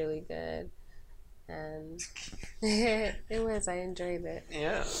acting was really good, and it was. I enjoyed it.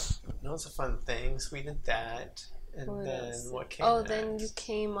 Yeah, that was a fun thing. So we did that. And what came next? Then you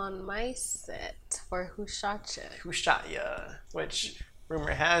came on my set for Who Shot Ya? Who Shot Ya? Which,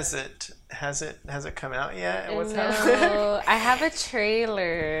 rumor has it come out yet? What's happening? I have a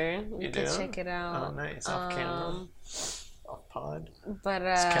trailer. You can check it out. Oh, nice. Off camera. Off pod. But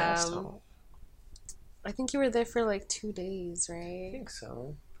I think you were there for like 2 days, right? I think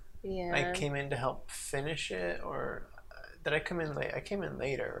so. Yeah. I came in to help finish it, or... Did I come in late? I came in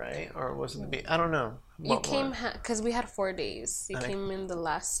later, right? Or was it I don't know. You came because we had 4 days. You came in the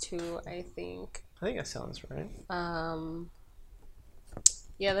last 2, I think. I think that sounds right.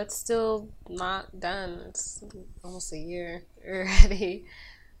 Yeah, that's still not done. It's almost a year already.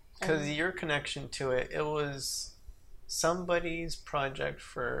 Because your connection to it was somebody's project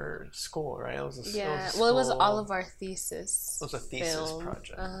for school, right? It was it was all of our thesis. It was a thesis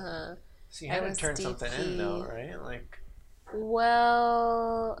project. So you had to turn something in, though, right? Like.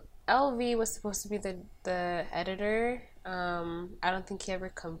 Well, LV was supposed to be the editor. I don't think he ever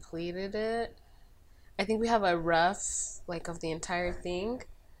completed it. I think we have a rough of the entire thing.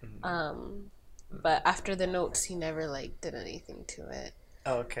 But after the notes, he never did anything to it.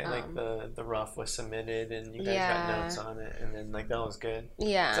 Oh, okay. The rough was submitted and you guys got notes on it, and then that was good.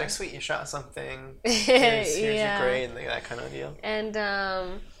 Yeah. It's like, sweet, you shot something. Here's your grade, and that kind of deal. And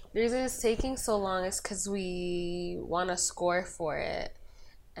the reason it's taking so long is because we want a score for it.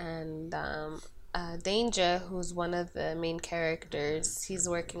 And Danger, who's one of the main characters, he's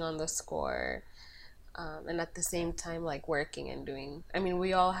working on the score. And at the same time, working and doing. I mean,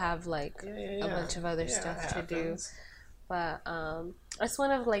 we all have a bunch of other stuff to do. But it's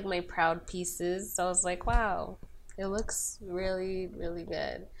one of my proud pieces. So I was like, wow, it looks really, really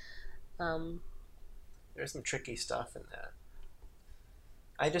good. There's some tricky stuff in that.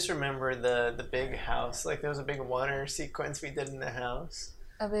 I just remember the big house. There was a big water sequence we did in the house.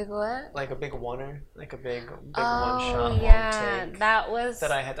 A big what? Like a big oneer, like a big one Oh shot yeah, long take that was.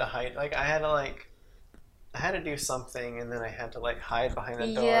 that I had to hide. Like I had to do something, and then I had to like hide behind the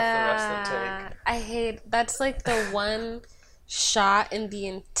door for the rest of the Yeah, take. I hate. That's like the one shot in the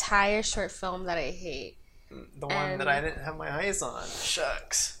entire short film that I hate. The one that And I didn't have my eyes on.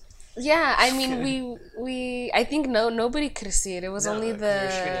 Shucks. yeah, I Just mean, kidding. we I think nobody could see it. It was No, only 'cause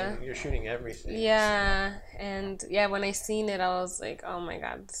the. you're shooting everything. Yeah, and yeah, when I seen it, I was like, oh my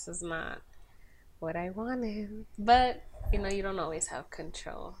god, this is not what I wanted. But you don't always have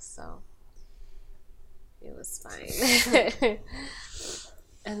control, so it was fine.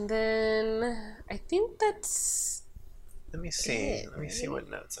 And then I think that's Let me see. it, Let me see right? what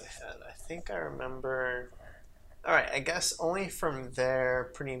notes I had. I think I remember. All right, I guess only from there,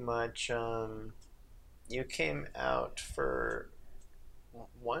 pretty much. You came out for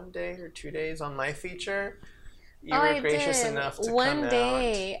 1 day or 2 days on my feature. You Oh, were I gracious did enough to come one out.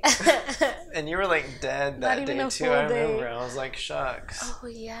 day. And you were like dead Not that even day a too. full I day. remember. I was like, shucks. Oh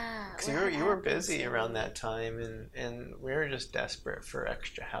yeah. Because What you were happened busy to around me? that time, and we were just desperate for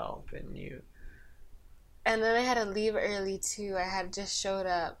extra help, and you. And then I had to leave early too. I had just showed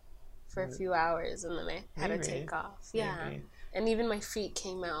up for a few hours and then I had to Maybe. take off. Yeah. Maybe. And even my feet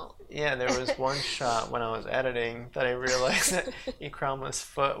came out. Yeah, there was one shot when I was editing that I realized that Ehcrama's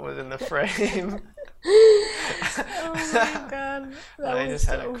foot was in the frame. Oh my god. That I was just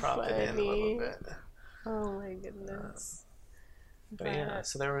had to so crop it in a little funny. bit. Oh my goodness. But yeah,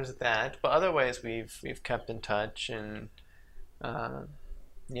 so there was that. But otherwise, we've kept in touch and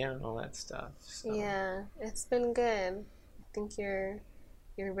yeah, and all that stuff. So. Yeah, it's been good. I think you're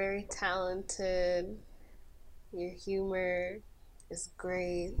very talented. Your humor is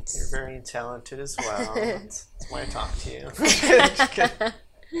great. You're very talented as well. That's why I talk to you. Just kidding.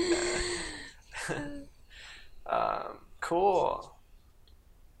 Cool.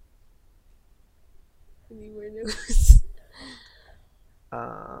 Any more news?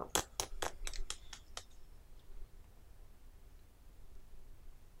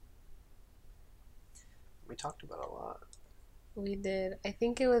 We talked about a lot. We did. I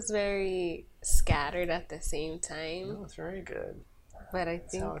think it was very scattered at the same time. No, it's very good. But I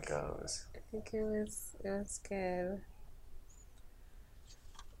That's think how it goes. I think it was good.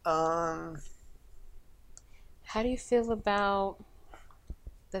 How do you feel about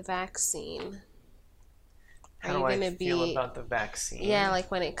the vaccine? How do I feel about the vaccine? Yeah, like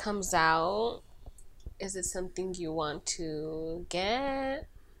when it comes out, is it something you want to get?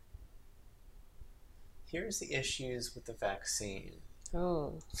 Here's the issues with the vaccine.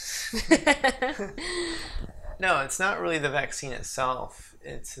 Oh. No, it's not really the vaccine itself.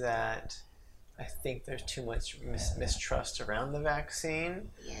 It's that I think there's too much mistrust around the vaccine.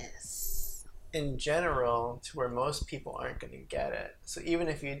 Yes. In general, to where most people aren't going to get it. So even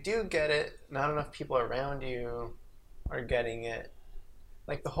if you do get it, not enough people around you are getting it.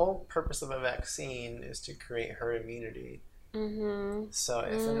 Like the whole purpose of a vaccine is to create herd immunity. Mm-hmm. So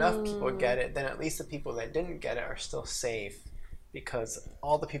if enough people get it, then at least the people that didn't get it are still safe because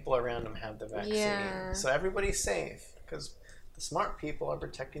all the people around them have the vaccine. Yeah. So everybody's safe because the smart people are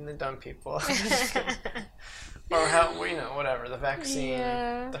protecting the dumb people. Or how, whatever, the vaccine,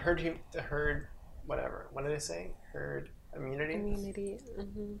 Yeah. the herd, whatever. What did I say? Herd immunity? Immunity.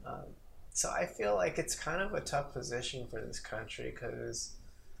 Mm-hmm. So I feel like it's kind of a tough position for this country because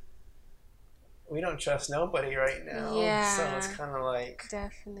we don't trust nobody right now. Yeah. So it's kind of like,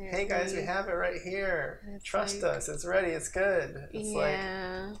 Definitely. hey guys, we have it right here. It's Trust like- us. It's ready. It's good. It's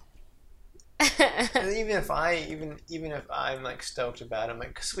Yeah. and even if I'm like stoked about it, I'm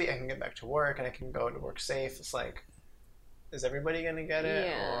like, sweet, I can get back to work and I can go to work safe. It's like, is everybody gonna get it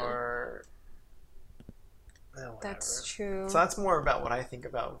Yeah. or? That's true. So that's more about what I think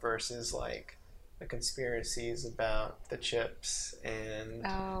about versus like the conspiracies about the chips and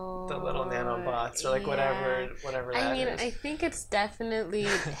the little nanobots or like whatever that is. I think it's definitely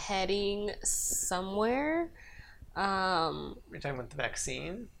heading somewhere. You're talking about the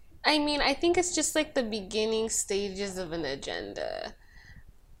vaccine? I think it's just like the beginning stages of an agenda.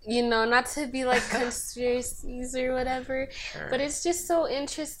 Not to be like conspiracies or whatever, Sure. but it's just so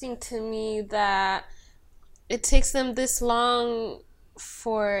interesting to me that it takes them this long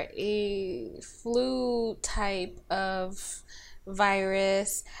for a flu type of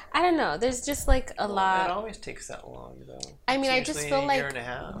virus. I don't know. There's just like a lot. It always takes that long, though. I mean, I It's just usually feel a like year and a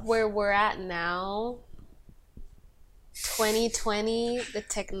half. where we're at now, 2020, the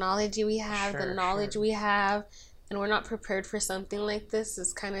technology we have, the knowledge we have, and we're not prepared for something like this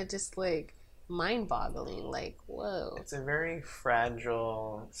is kind of just like mind-boggling. Like, whoa. It's a very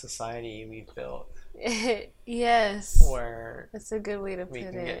fragile society we've built. Yes. Where that's a good way to put it.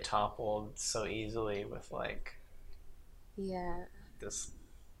 We can get toppled so easily with like this.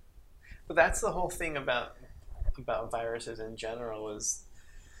 But that's the whole thing about viruses in general is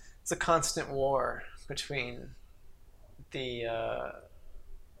it's a constant war between the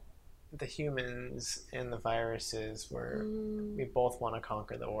humans and the viruses where we both want to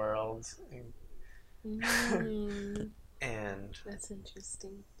conquer the world. And that's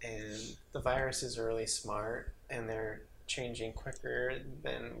interesting. And the viruses are really smart and they're changing quicker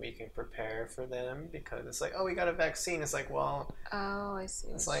than we can prepare for them because it's like, oh, we got a vaccine. It's like, well, oh, I see.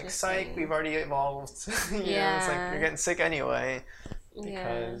 It's like, psych, we've already evolved. you know, it's like you're getting sick anyway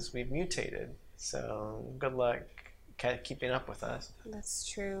because we've mutated. So good luck keeping up with us. That's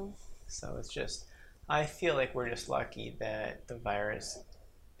true. So it's just, I feel like we're just lucky that the virus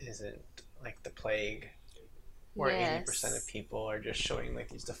isn't like the plague where 80% of people are just showing like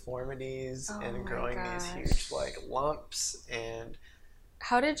these deformities and growing these huge like lumps. And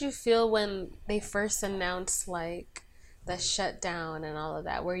how did you feel when they first announced like the shutdown and all of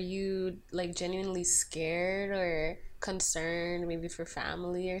that? Were you like genuinely scared or concerned maybe for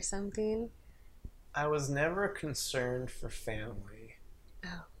family or something? I was never concerned for family.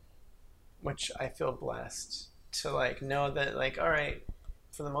 Oh. Which I feel blessed to like know that like, all right,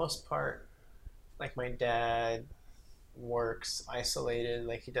 for the most part, like my dad works isolated,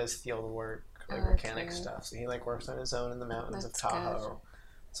 like he does field work, like mechanic stuff. So he like works on his own in the mountains of Tahoe. Good.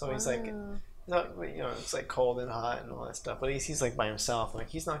 So he's like, not, you know, it's like cold and hot and all that stuff. But he's like by himself. Like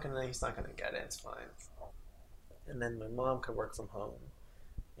he's not gonna get it. It's fine. And then my mom could work from home,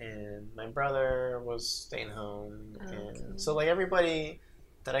 and my brother was staying home, and so like everybody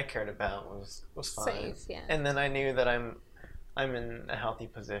that I cared about was fine. Safe, yeah. And then I knew that I'm in a healthy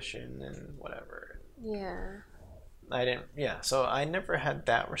position and whatever. Yeah. So I never had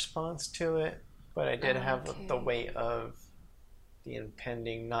that response to it, but I did have the weight of the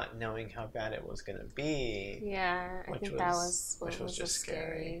impending not knowing how bad it was going to be. Yeah, I think that was just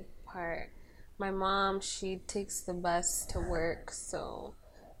scary part. My mom, she takes the bus to work, so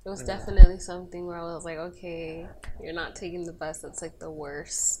it was definitely something where I was like, okay, you're not taking the bus. That's like the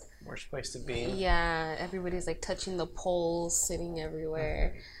worst place to be. Yeah, everybody's like touching the poles, sitting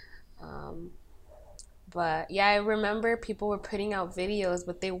everywhere. But yeah, I remember people were putting out videos,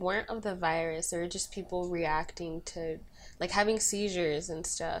 but they weren't of the virus. They were just people reacting to, like, having seizures and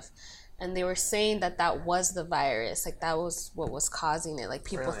stuff. And they were saying that was the virus. Like, that was what was causing it. Like,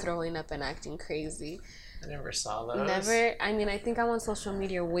 people throwing up and acting crazy. I never saw those. Never. I mean, I think I'm on social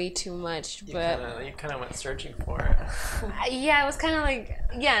media way too much, but you kind of went searching for it. Yeah, it was kind of like,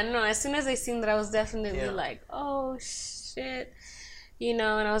 no. As soon as I seen that, I was definitely like, oh shit, you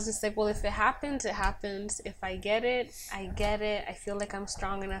know. And I was just like, well, if it happens, it happens. If I get it, I get it. I feel like I'm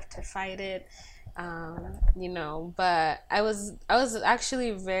strong enough to fight it, you know. But I was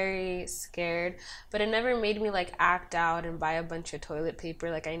actually very scared, but it never made me like act out and buy a bunch of toilet paper.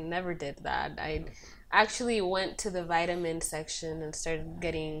 Like I never did that. I actually went to the vitamin section and started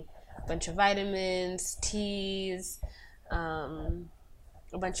getting a bunch of vitamins, teas, a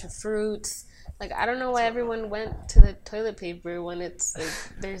bunch of fruits. Like, I don't know why everyone went to the toilet paper when it's like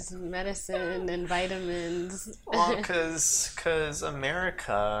there's medicine and vitamins. Well, because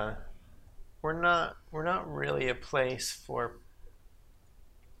America, we're not really a place for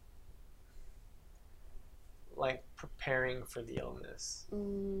like preparing for the illness.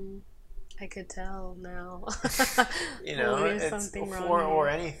 I could tell now. You know, it's or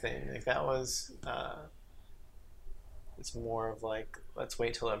anything. Like that was it's more of like, let's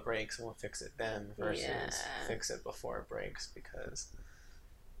wait till it breaks and we'll fix it then versus fix it before it breaks, because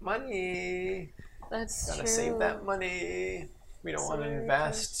money. That's gotta true. Save that money. We don't want to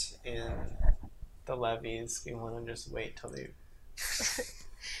invest in the levies. We want to just wait till they.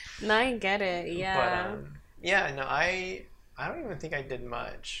 No, I get it. Yeah. But no, I don't even think I did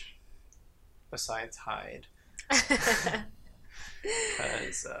much besides hide. Because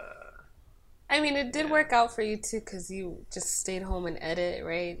I mean, it did work out for you too, because you just stayed home and edit,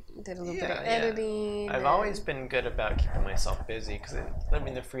 right? Did a little bit of editing. I've always been good about keeping myself busy, because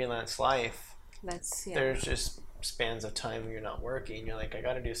living the freelance life, there's just spans of time when you're not working. You're like, I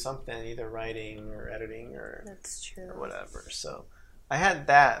got to do something, either writing or editing or that's true, or whatever. So I had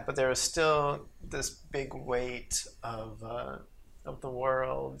that, but there was still this big weight of the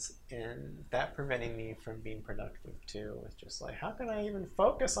world, and that preventing me from being productive too. It's just like, how can I even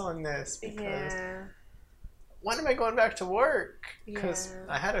focus on this? Because when am I going back to work? Because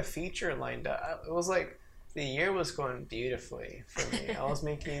I had a feature lined up. It was like the year was going beautifully for me. I was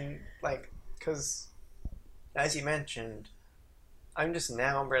making like because as you mentioned, I'm just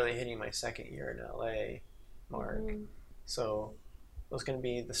now barely hitting my second year in LA, Mark. So it was going to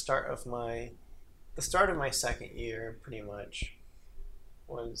be the start of my second year, pretty much,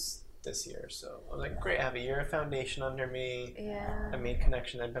 was this year. So I was like, great, I have a year of foundation under me. Yeah. I made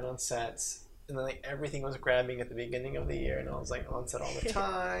connection. I've been on sets, and then like everything was grabbing at the beginning of the year, and I was like on set all the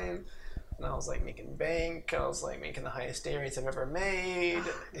time. And I was like making bank. I was like making the highest day rates I've ever made,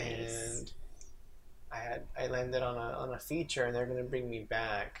 Nice. and I landed on a feature, and they're gonna bring me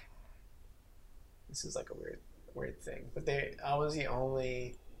back. This is like a weird thing, but I was the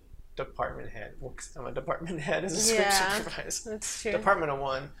only department head. Well, 'cause I'm a department head as a script supervisor. That's true. Department of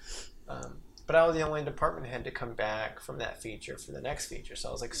one. But I was the only department head to come back from that feature for the next feature. So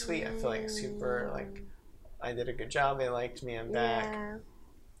I was like, sweet. I feel like super, like, I did a good job. They liked me. I'm back. Yeah.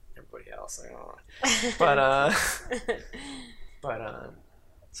 Everybody else, like, oh. But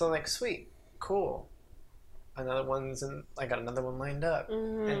so I'm like, sweet, cool. I got another one lined up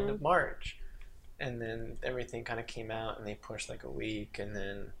end of March. And then everything kind of came out, and they pushed like a week, and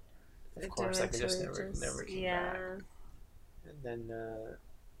then of course like they just never came back.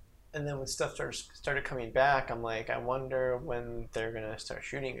 And then when stuff started coming back, I'm like, I wonder when they're gonna start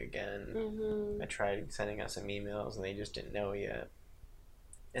shooting again. I tried sending out some emails, and they just didn't know yet.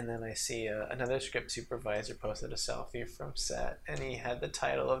 And then I see another script supervisor posted a selfie from set, and he had the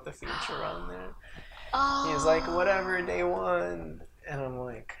title of the feature on there. He was like, whatever, day one. And I'm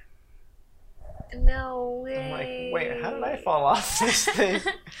like, no way. I'm like, wait, how did I fall off this thing?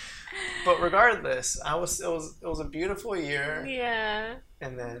 But regardless, it was a beautiful year. Yeah.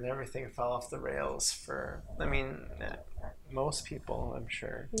 And then everything fell off the rails for, I mean, most people, I'm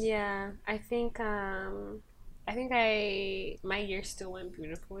sure. Yeah, I think my year still went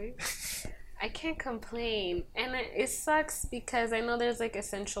beautifully. I can't complain, and it sucks because I know there's like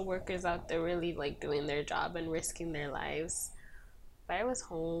essential workers out there really like doing their job and risking their lives. But I was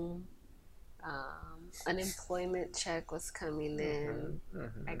home. Unemployment check was coming in.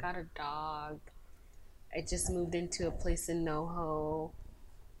 I got a dog. I just moved into a place in NoHo.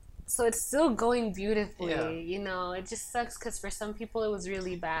 So it's still going beautifully, you know. It just sucks because for some people it was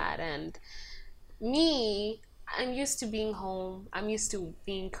really bad. And me, I'm used to being home. I'm used to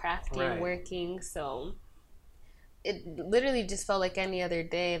being crafty and working. So it literally just felt like any other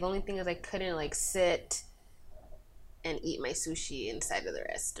day. The only thing is I couldn't like sit and eat my sushi inside of the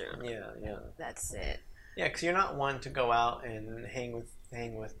restaurant. Yeah. That's it. Yeah, because you're not one to go out and hang with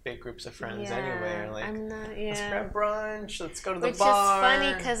big groups of friends anywhere. Like, I'm not, let's grab brunch, let's go to the bar. Which is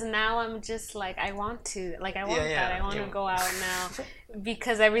funny because now I'm just like, I want that. I want to go out now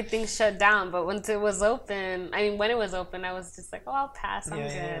because everything's shut down. But once it was open, when it was open, I was just like, oh, I'll pass. I'm good.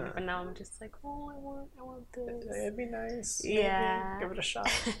 Yeah. But now I'm just like, oh, I want this. It'd be nice. Yeah. Maybe give it a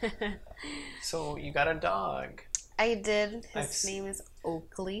shot. So you got a dog. I did. His name is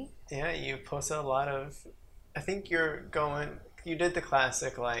Oakley. Yeah, you posted a lot of, I think you did the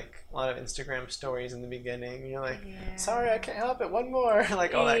classic, like, a lot of Instagram stories in the beginning. You're like, sorry, I can't help it, one more.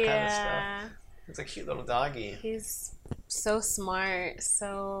 Like, all that kind of stuff. It's a cute little doggy. He's so smart,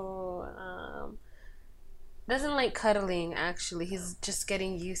 doesn't like cuddling, actually. He's just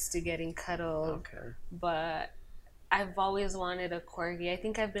getting used to getting cuddled. Okay. But I've always wanted a corgi. I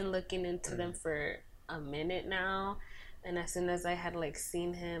think I've been looking into them for a minute now, and as soon as I had like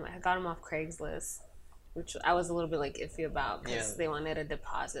seen him, I got him off Craigslist, which I was a little bit like iffy about because they wanted a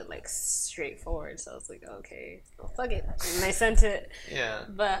deposit like straightforward. So I was like, okay, well, fuck it, and I sent it. Yeah.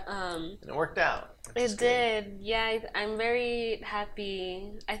 But and it worked out. It did. Yeah, I'm very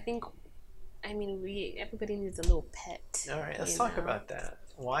happy. I think, everybody needs a little pet. All right, let's talk about that.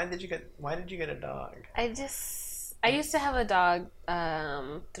 Why did you get a dog? I used to have a dog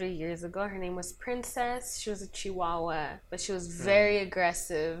 3 years ago. Her name was Princess. She was a Chihuahua, but she was very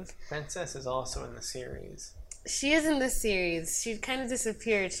aggressive. Princess is also in the series. She is in the series. She kind of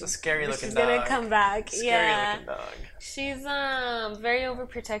disappeared. It's a scary looking dog. She's gonna come back. Scary looking dog. She's very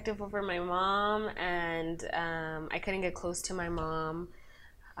overprotective over my mom, and I couldn't get close to my mom.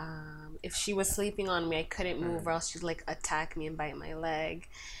 If she was sleeping on me, I couldn't move, or else she'd like attack me and bite my leg.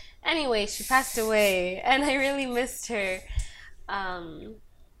 Anyway, she passed away, and I really missed her. And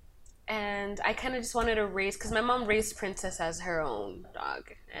I kind of just wanted to raise, because my mom raised Princess as her own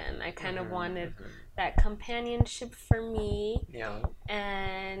dog, and I kind of wanted that companionship for me. Yeah.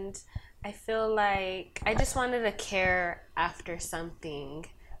 And I feel like I just wanted to care after something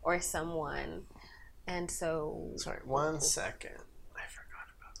or someone. And so... Sorry, 1 second. I forgot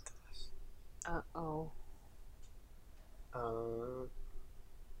about this. Uh-oh.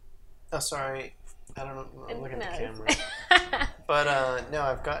 Oh, sorry. I don't know. I'm looking at the camera. But no,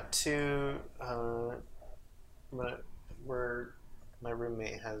 I've got to. Where my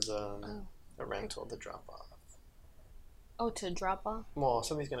roommate has a rental to drop off. Oh, to drop off? Well,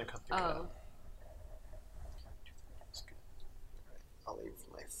 somebody's gonna come pick it up. I'll leave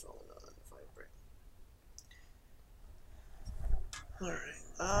my phone on vibrate. All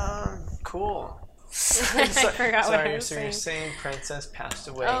right. Cool. I forgot what I was so saying. you're saying Princess passed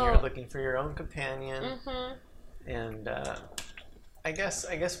away. Oh. You're looking for your own companion. Mm-hmm. And I guess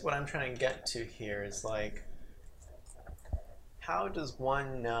what I'm trying to get to here is like, how does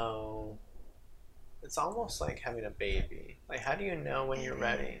one know? It's almost like having a baby. Like, how do you know when you're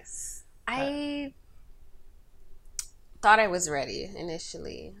ready? I thought I was ready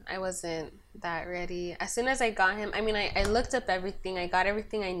initially. I wasn't that ready. As soon as I got him, I mean, I looked up everything. I got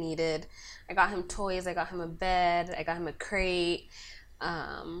everything I needed. I got him toys. I got him a bed. I got him a crate.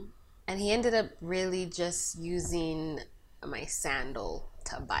 And he ended up really just using my sandal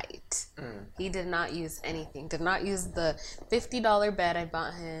to bite. He did not use anything. Did not use the $50 bed I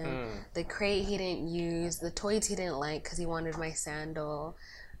bought him. The crate he didn't use. The toys he didn't like because he wanted my sandal.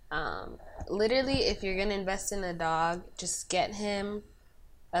 Literally, if you're gonna invest in a dog, just get him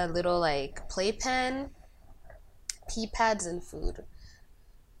a little like playpen, pee pads, and food,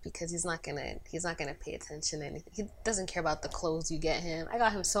 because he's not gonna pay attention to anything. He doesn't care about the clothes you get him. I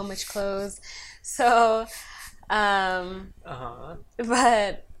got him so much clothes, so but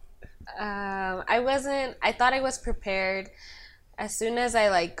I thought I was prepared. As soon as I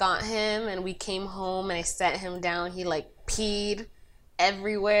like got him and we came home and I set him down, he like peed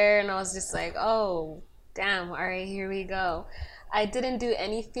everywhere, and I was just like, oh damn, all right, here we go. I didn't do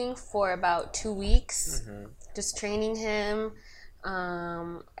anything for about 2 weeks, just training him.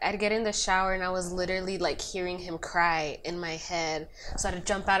 I'd get in the shower and I was literally like hearing him cry in my head, so I'd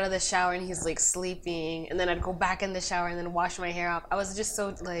jump out of the shower and he's like sleeping, and then I'd go back in the shower and then wash my hair off. I was just so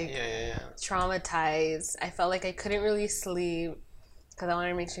like traumatized. I felt like I couldn't really sleep because I wanted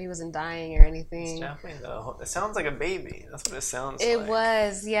to make sure he wasn't dying or anything. It's definitely though. It sounds like a baby. That's what it sounds like. It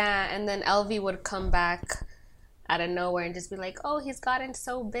was, yeah. And then Elvie would come back out of nowhere and just be like, oh, he's gotten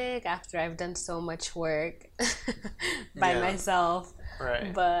so big after I've done so much work by myself.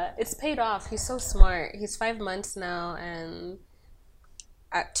 Right. But it's paid off. He's so smart. He's 5 months now, and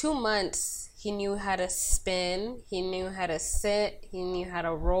at 2 months, he knew how to spin. He knew how to sit. He knew how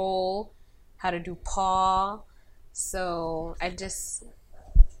to roll, how to do paw. So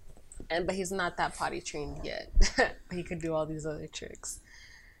but he's not that potty trained yet. He could do all these other tricks,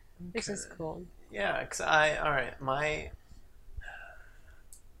 which is cool. Yeah, because I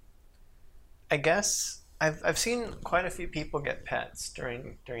guess I've seen quite a few people get pets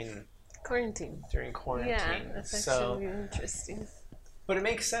during quarantine. Yeah, that's actually interesting. But it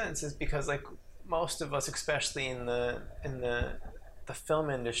makes sense, is because like most of us, especially in the film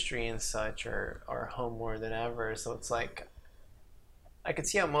industry and such, are home more than ever. So it's like, I could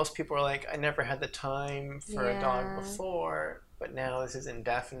see how most people are like, I never had the time for a dog before, but now this is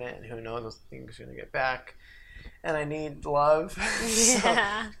indefinite, and who knows, those things are going to get back, and I need love. So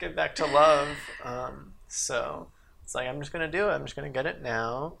get back to love. So it's like, I'm just going to do it. I'm just going to get it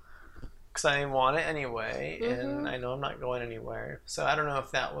now because I want it anyway, and I know I'm not going anywhere. So I don't know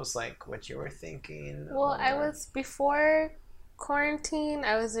if that was like what you were thinking. Well, I was, before quarantine,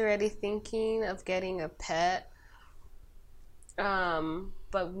 I was already thinking of getting a pet.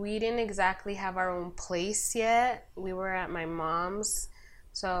 But we didn't exactly have our own place yet. We were at my mom's.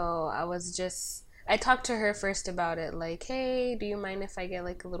 So I talked to her first about it, like, hey, do you mind if I get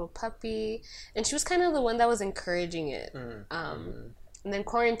like a little puppy? And she was kind of the one that was encouraging it. And then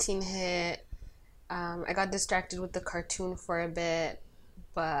quarantine hit. I got distracted with the cartoon for a bit,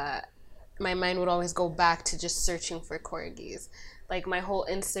 but my mind would always go back to just searching for corgis. Like, my whole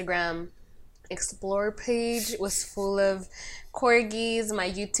Instagram explore page was full of corgis. My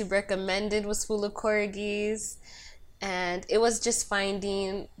YouTube recommended was full of corgis, and it was just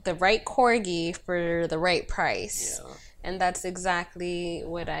finding the right corgi for the right price. And that's exactly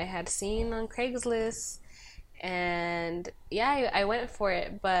what I had seen on Craigslist. And I went for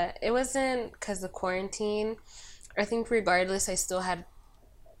it, but it wasn't because of quarantine. I think regardless, I still had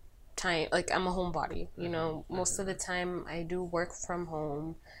time. Like, I'm a homebody, you know. Most of the time I do work from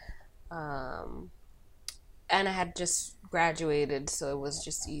home. And I had just graduated, so it was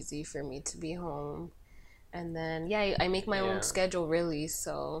just easy for me to be home. And then I make my own schedule, really,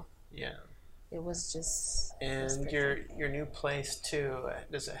 so it was just. And your new place too,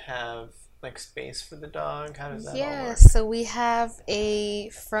 does it have like space for the dog? How does that all work? So we have a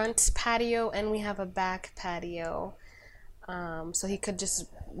front patio and we have a back patio, so he could just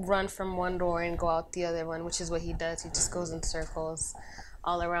run from one door and go out the other one, which is what he does. He just goes in circles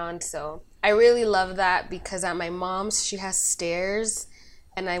all around. So I really love that because at my mom's, she has stairs,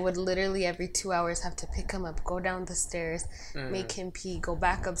 and I would literally every 2 hours have to pick him up, go down the stairs, make him pee, go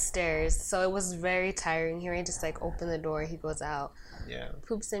back upstairs. So it was very tiring. Here I just like open the door, he goes out,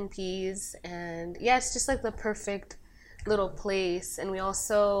 poops and pees, and yeah, it's just like the perfect little place. And we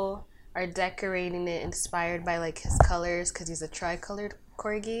also are decorating it inspired by like his colors because he's a tricolored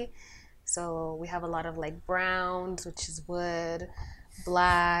corgi. So we have a lot of like browns, which is wood,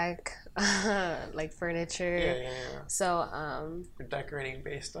 black, like furniture. Yeah. So we're decorating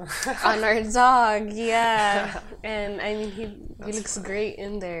based on on our dog, yeah. And I mean he looks funny. Great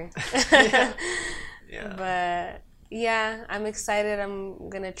in there. Yeah. But yeah, I'm excited. I'm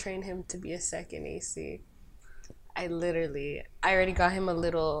gonna train him to be a second AC. I already got him a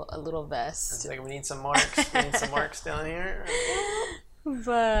little vest. It's like we need some marks. We need some marks down here.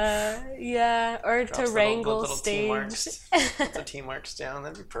 But yeah, or Drops to wrangle stage. Put the T marks down.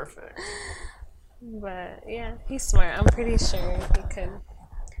 That'd be perfect. But yeah, he's smart. I'm pretty sure he could.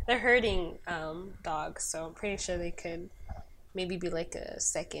 They're herding dogs, so I'm pretty sure they could maybe be like a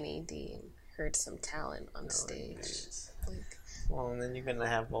second AD and herd some talent on stage. Well, and then you're gonna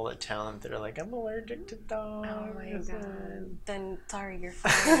have all the talent that are like, I'm allergic to dogs. Oh my god. Then sorry, you're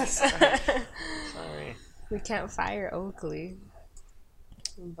fired. Sorry. We can't fire Oakley.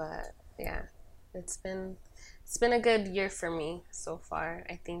 But yeah, it's been a good year for me so far.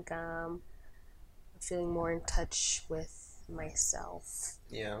 I think I'm feeling more in touch with myself.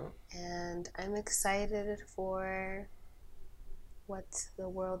 Yeah. And I'm excited for what the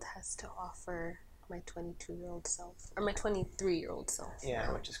world has to offer my 22-year-old self, or my 23-year-old self.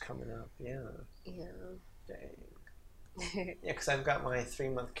 Yeah, which is coming up. Yeah. Yeah. Dang. Yeah, because I've got my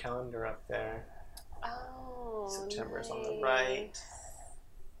 3-month calendar up there. Oh, September's nice. on the right.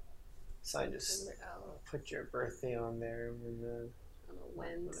 So I just put your birthday on there on a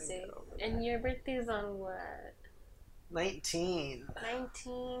Wednesday. And your birthday's on what? 19. 19?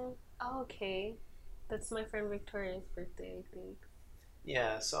 Oh, okay. That's my friend Victoria's birthday, I think.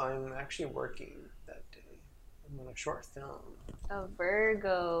 Yeah, so I'm actually working that day. I'm on a short film. A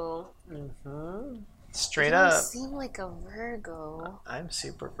Virgo. Mm-hmm. Straight you up. You seem like a Virgo. I'm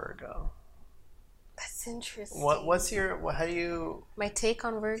super Virgo. That's interesting. How do you... My take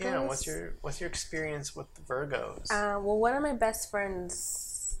on Virgos? Yeah, what's your experience with the Virgos? Well, one of my best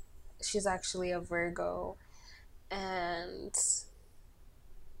friends, she's actually a Virgo. And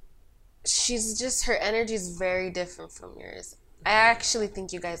she's just, her energy is very different from yours. I actually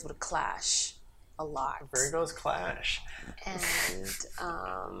think you guys would clash a lot. Virgos clash. And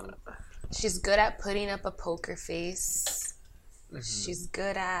she's good at putting up a poker face. Mm-hmm. She's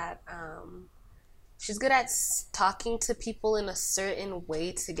good at talking to people in a certain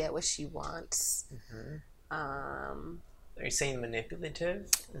way to get what she wants. Mm-hmm. Are you saying manipulative?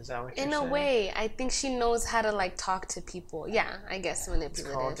 Is that what you're saying? In a way, I think she knows how to like talk to people. Yeah, I guess manipulative.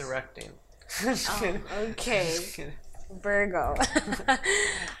 It's called directing. Oh, okay. Virgo.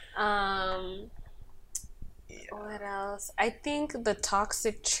 What else? I think the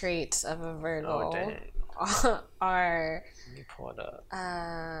toxic traits of a Virgo are... Let me pull it up.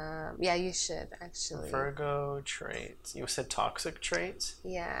 Yeah, you should actually. Virgo traits. You said toxic traits?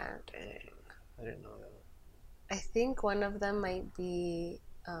 Yeah. Dang, I didn't know that. I think one of them might be.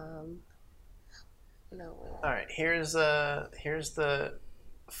 No. Wait. All right. Here's the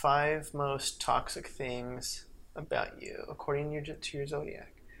 5 most toxic things about you according to your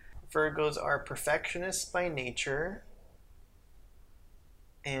zodiac. Virgos are perfectionists by nature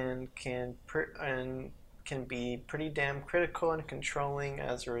and can be pretty damn critical and controlling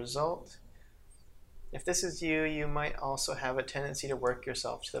as a result. If this is you, you might also have a tendency to work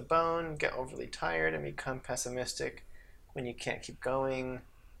yourself to the bone, get overly tired, and become pessimistic when you can't keep going.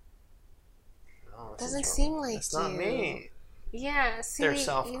 Oh, doesn't seem like That's not me. Yeah, see, their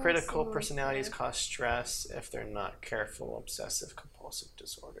self-critical personalities cause stress if they're not careful, obsessive, compulsive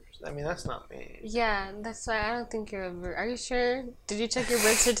disorders. I mean, that's not me. Yeah, that's why I don't think you're a Virgo. Are you sure? Did you check your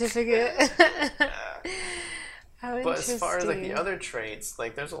birth certificate? But as far as like the other traits,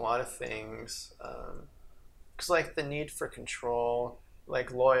 like there's a lot of things, because like the need for control,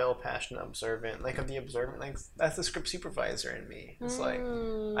 like loyal, passionate, observant, like of the observant, like that's the script supervisor in me. It's like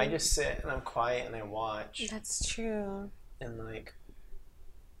I just sit and I'm quiet and I watch. That's true. And like,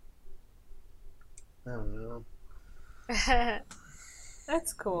 I don't know.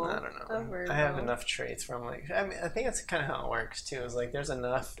 That's cool. I don't know. I have enough traits where I'm like, I mean, I think that's kind of how it works too. Is like there's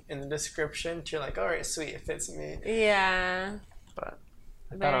enough in the description to you're like, all right, sweet, it fits me. Yeah. But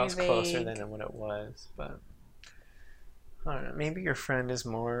I thought I was closer than what it was. But I don't know. Maybe your friend is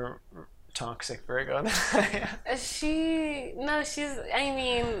more toxic Virgo than I am. She's, I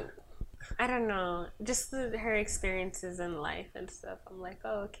mean, I don't know. Just her experiences in life and stuff. I'm like,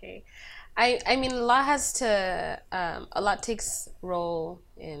 oh, okay. I mean, a lot takes role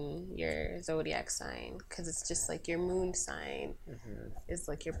in your zodiac sign because it's just like your moon sign is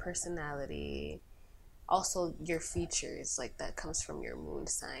like your personality. Also, your features, like that comes from your moon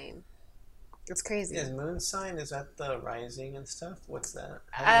sign. It's crazy. Is moon sign, is that the rising and stuff? What's that?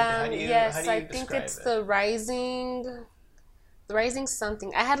 Yes, how do I you think describe it's it? the rising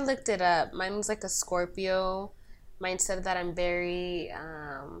something. I had looked it up. Mine was like a Scorpio. Mine said that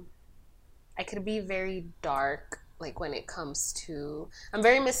I could be very dark, like when it comes to, I'm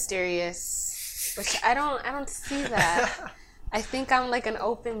very mysterious, which I don't see that. I think I'm like an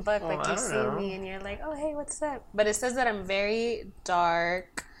open book, Well, like I you don't see know. me and you're like, oh, hey, what's up? But it says that I'm very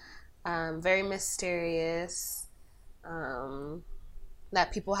dark, very mysterious, um,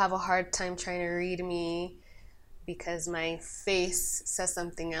 that people have a hard time trying to read me because my face says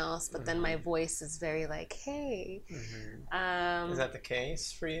something else, but then my voice is very like, hey. Is that the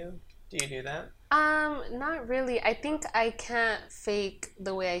case for you? Do you do that? Not really. I think I can't fake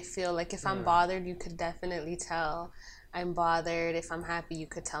the way I feel. Like if I'm bothered, you could definitely tell I'm bothered. If I'm happy, you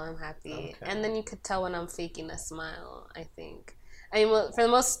could tell I'm happy. Okay. And then you could tell when I'm faking a smile, I think. I mean, well, for the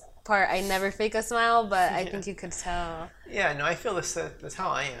most part, I never fake a smile, but I think you could tell. Yeah, no, I feel that's how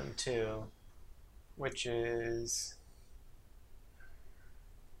I am too, which is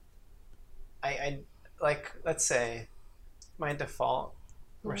I like, let's say my default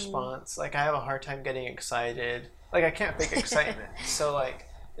response, like I have a hard time getting excited. Like I can't fake excitement. So like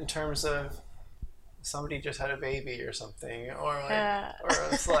in terms of somebody just had a baby or something, or like, or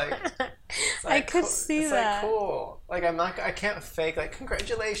it's like, I could see that. Like cool. Like I can't fake like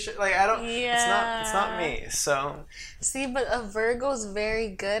congratulations. Like I don't. Yeah. It's not me. So. See, but a Virgo's very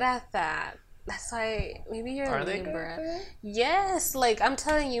good at that. That's why maybe you're Are a they Libra. good at that? Yes, like I'm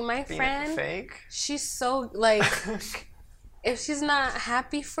telling you, my friend, fake. she's so like, if she's not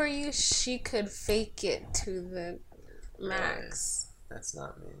happy for you, she could fake it to the max. Really? That's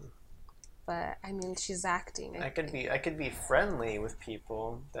not me. But I mean, she's acting. I could be friendly with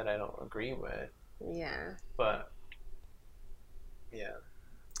people that I don't agree with. Yeah. But yeah.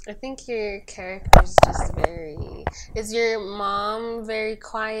 I think your character's just very. Is your mom very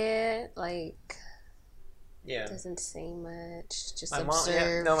quiet? Like. Yeah. Doesn't say much. Just my observes. mom.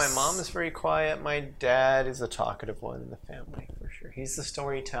 Yeah, no, my mom is very quiet. My dad is the talkative one in the family for sure. He's the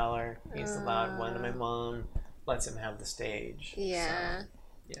storyteller. He's the loud one, and my mom lets him have the stage. Yeah. So,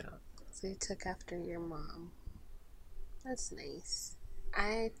 yeah. So you took after your mom. That's nice.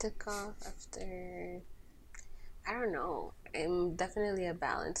 I took off after. I don't know. I'm definitely a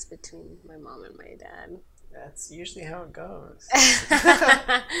balance between my mom and my dad. That's usually how it goes.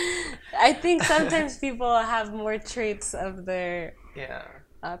 I think sometimes people have more traits of their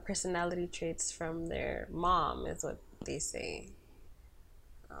personality traits from their mom, is what they say.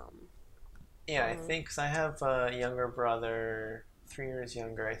 I think because I have a younger brother, 3 years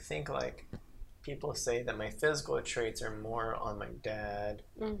younger. I think like people say that my physical traits are more on my dad,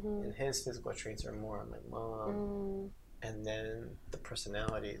 and his physical traits are more on my mom. And then the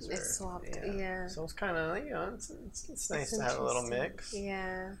personalities are swapped. Yeah. So it's kind of it's nice to have a little mix.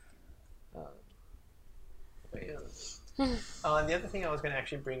 Yeah. But yeah. The other thing I was going to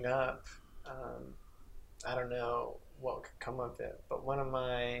actually bring up, I don't know what could come of it, but one of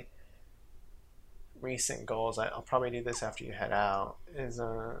my recent goals, I'll probably do this after you head out, is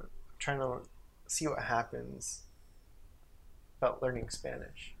trying to see what happens about learning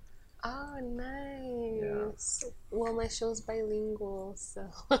Spanish. Oh, nice. Yeah. Well, my show's bilingual, so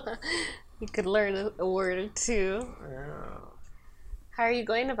you could learn a word or two. Yeah. How are you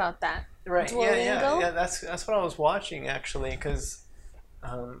going about that? Right. Duolingo? Yeah. That's what I was watching actually, because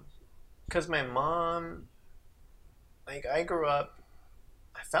my mom, like I grew up,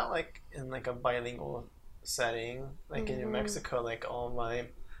 I felt like in like a bilingual setting, like in New Mexico, like on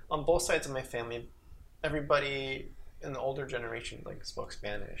both sides of my family, everybody in the older generation like spoke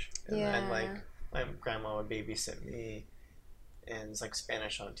Spanish, and then like my grandma would babysit me, and it's like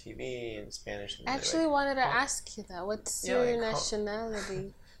Spanish on TV and Spanish. I actually wanted to ask you that. What's your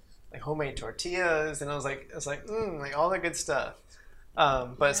nationality? Like homemade tortillas, and I was like all the good stuff.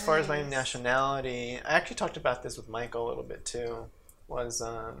 But as far as my nationality, I actually talked about this with Michael a little bit too. Was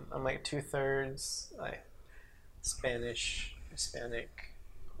I'm like 2/3 like Spanish, Hispanic,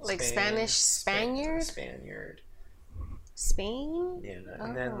 like Spanish Spaniard. Spaniard. Spain? Yeah,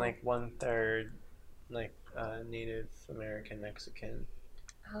 and then like 1/3 like Native American Mexican.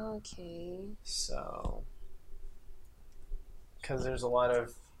 Okay. So because there's a lot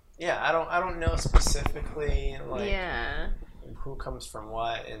of I don't know specifically like who comes from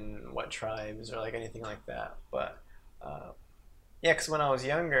what and what tribes or like anything like that, but because when I was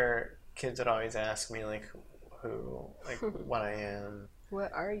younger, kids would always ask me like who like what I am.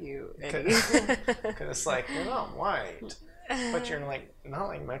 What are you? Because it's like you're not white, but you're like not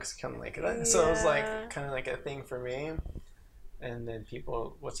like Mexican like that. So it was like kind of like a thing for me. And then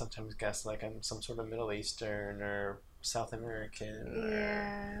people would sometimes guess like I'm some sort of Middle Eastern or South American.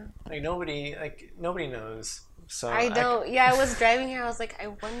 Or, like nobody knows. So I don't. I was driving here. I was like, I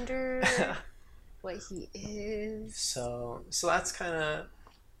wonder what he is. So that's kind of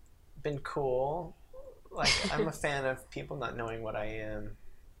been cool. Like I'm a fan of people not knowing what I am,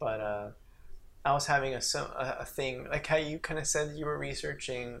 but I was having a thing like how you kind of said you were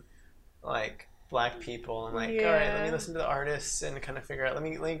researching like Black people and like all right, let me listen to the artists and kind of figure out let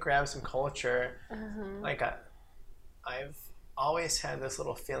me grab some culture. Like I've always had this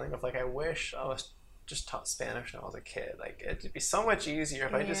little feeling of like I wish I was just taught Spanish when I was a kid. Like it'd be so much easier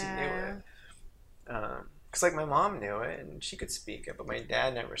if I just knew it. Because like my mom knew it and she could speak it, but my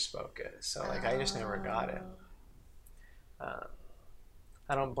dad never spoke it. So like I just never got it.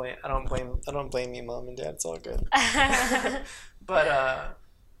 I don't blame you, Mom and Dad. It's all good. But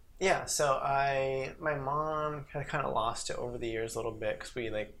so my mom had kind of lost it over the years a little bit because we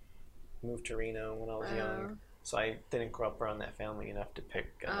like moved to Reno when I was young, so I didn't grow up around that family enough to pick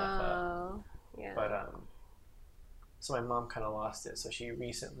enough up. But so my mom kind of lost it. So she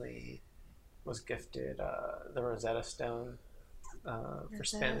recently was gifted the Rosetta Stone for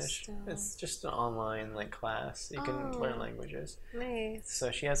Spanish. It's just an online like class. You can learn languages. Nice.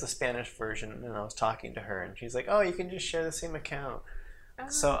 So she has a Spanish version, and I was talking to her, and she's like, "Oh, you can just share the same account."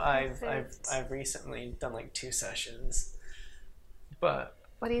 So I've recently done like 2 sessions, but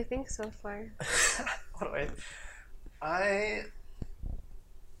what do you think so far? what do I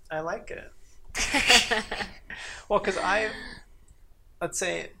like it. Well, because let's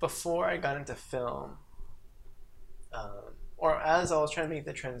say before I got into film, or as I was trying to make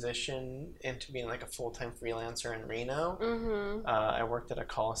the transition into being like a full-time freelancer in Reno, I worked at a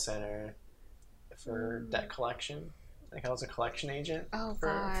call center for debt collection. Like I was a collection agent for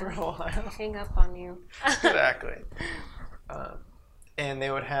a while. Hang up on you. Exactly. And they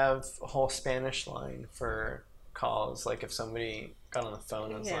would have a whole Spanish line for calls. Like if somebody got on the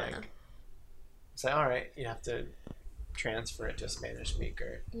phone and was like, say, all right, you have to transfer it to a Spanish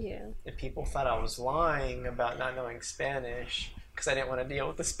speaker. Yeah. And people thought I was lying about not knowing Spanish because I didn't want to deal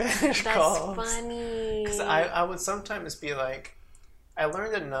with the Spanish calls. That's funny. Because I would sometimes be like, I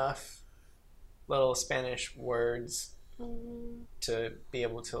learned enough little Spanish words to be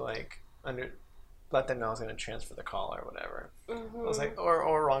able to like let them know I was going to transfer the call or whatever. I was like,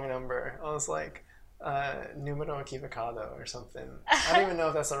 or wrong number. I was like, numero equivocado or something. I don't even know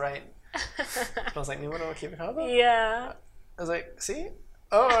if that's the right. I was like, numero equivocado? Yeah. I was like, see?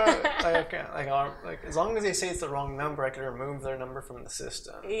 Oh, okay. Like as long as they say it's the wrong number, I could remove their number from the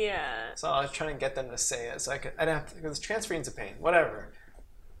system. Yeah. So I was trying to get them to say it, so I didn't have to, because transferring's a pain. Whatever.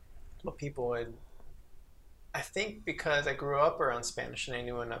 But people would. I think because I grew up around Spanish and I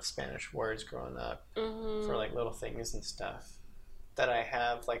knew enough Spanish words growing up for like little things and stuff that I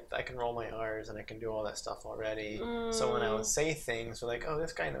have, like I can roll my R's and I can do all that stuff already. So when I would say things, they're like, "Oh,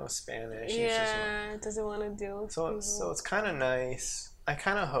 this guy knows Spanish." Yeah, doesn't want to deal with people. So it's kind of nice. I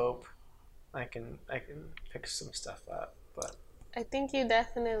kind of hope I can pick some stuff up, but I think you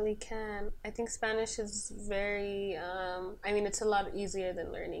definitely can. I think Spanish is very, it's a lot easier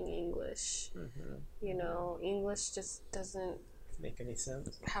than learning English. You know, English just doesn't make any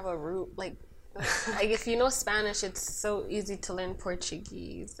sense. Have a root, like if you know Spanish, it's so easy to learn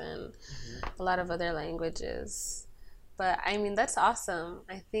Portuguese and a lot of other languages. But I mean, that's awesome.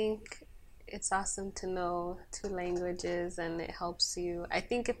 I think it's awesome to know 2 languages and it helps you. I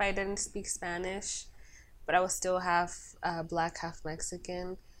think if I didn't speak Spanish, but I was still half Black, half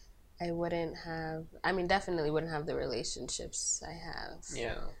Mexican, I definitely wouldn't have the relationships I have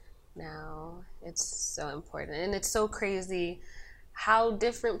now. It's so important. And it's so crazy how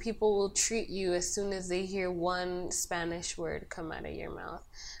different people will treat you as soon as they hear one Spanish word come out of your mouth.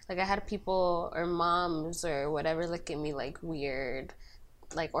 Like I had people or moms or whatever look at me like weird,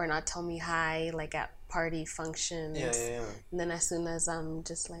 like, or not tell me hi, like at party functions. And then as soon as I'm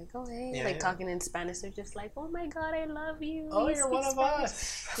just like, oh hey, talking in Spanish, they're just like, oh my god, I love you. Oh, you're one of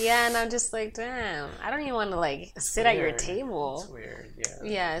us. Yeah, and I'm just like, damn, I don't even want to like sit at your table. It's weird.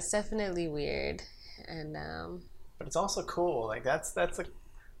 Yeah, it's definitely weird. And but it's also cool. Like that's like,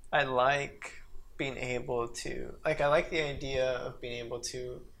 I like being able to, like, I like the idea of being able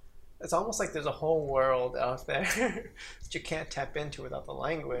to it's almost like there's a whole world out there that you can't tap into without the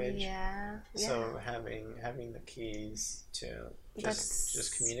language. Yeah. So having the keys to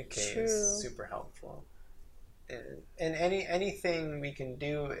just communicate true. is super helpful. And anything we can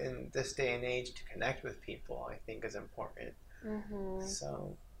do in this day and age to connect with people, I think, is important. Mm-hmm.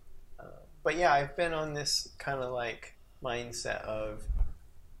 So, but yeah, I've been on this kind of like mindset of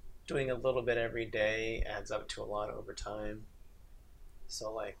doing a little bit every day adds up to a lot over time.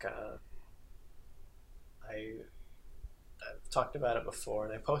 So like, I've talked about it before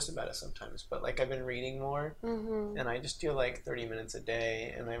and I post about it sometimes, but like I've been reading more Mm-hmm. and I just do like 30 minutes a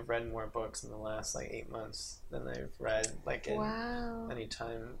day, and I've read more books in the last like 8 months than I've read like in any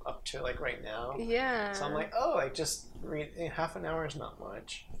time up to like right now. Yeah. So I'm like, oh, like just read half an hour is not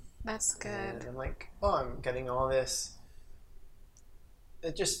much. That's good. And I'm like, oh, I'm getting all this.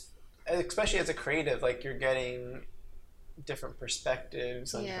 It just, especially as a creative, like you're getting different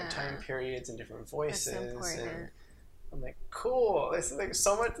perspectives on different time periods and different voices. That's important. And I'm like, cool. This is like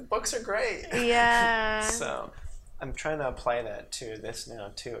so much. The books are great. Yeah. So I'm trying to apply that to this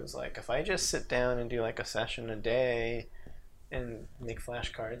now too. It's like if I just sit down and do like a session a day and make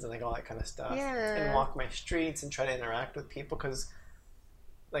flashcards and like all that kind of stuff, and walk my streets and try to interact with people, because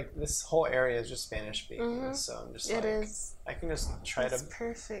like this whole area is just Spanish speaking, so I'm just I can just try to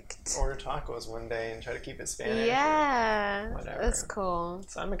perfect. order tacos one day and try to keep it Spanish. Yeah, whatever. That's cool.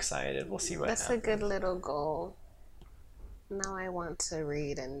 So I'm excited. We'll see what That's happens. a good little goal. Now I want to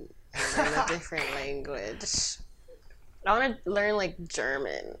read and learn a different language. I want to learn like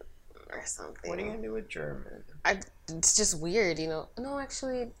German or something. What are you gonna do with German? It's just weird, you know. No,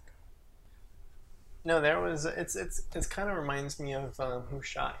 actually. No, there was. It's kind of reminds me of Who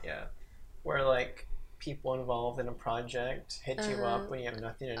Shot Ya, where like people involved in a project hit you up when you have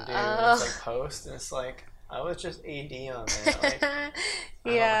nothing to do. It's like post, and it's like I was just AD on that. Like, I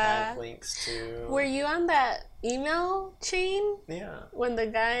don't have links to. Were you on that email chain? Yeah. When the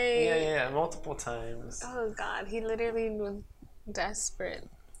guy. Yeah, multiple times. Oh God, he literally was desperate.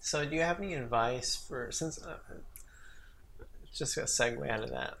 So, do you have any advice for just a segue out of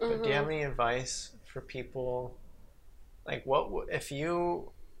that? But do you have any advice for people? Like, what if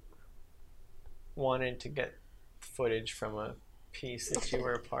you wanted to get footage from a piece that you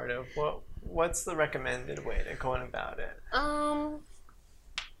were a part of? What's the recommended way to go on about it? Or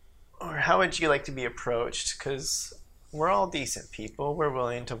how would you like to be approached? Because we're all decent people. We're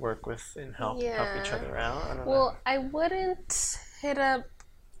willing to work with and help each other out. I don't know. I wouldn't hit up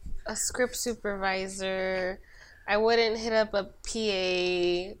a script supervisor. I wouldn't hit up a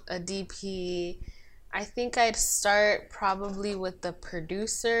PA, a DP. I think I'd start probably with the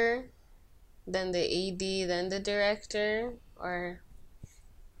producer, then the AD, then the director, or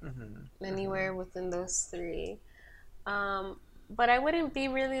anywhere within those three. But I wouldn't be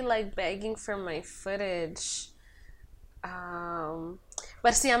really like begging for my footage.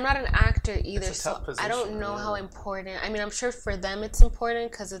 But see, I'm not an actor either, so I don't know how important. I mean, I'm sure for them it's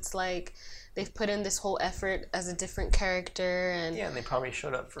important because it's like they've put in this whole effort as a different character, and and they probably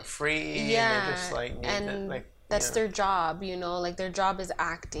showed up for free. Yeah, and they just like that's their job, you know. Like their job is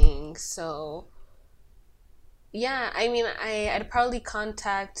acting, so. Yeah, I mean, I'd probably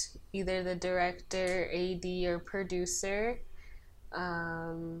contact either the director, AD, or producer.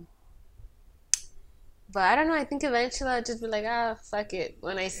 But I don't know. I think eventually I'll just be like, fuck it.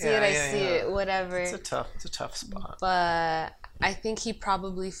 When I see it, I see it. Whatever. It's a tough spot. But I think he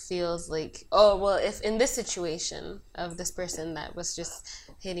probably feels like, oh, well, if in this situation of this person that was just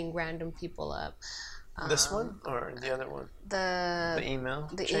hitting random people up. This one or the other one? The email?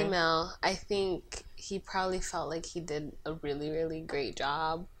 The email. I think he probably felt like he did a really, really great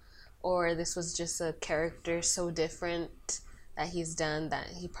job. Or this was just a character so different that he's done that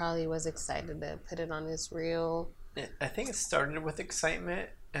he probably was excited to put it on his reel. I think it started with excitement,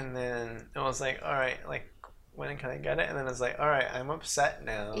 and then it was like, all right, like, when can I get it? And then it's like, all right, I'm upset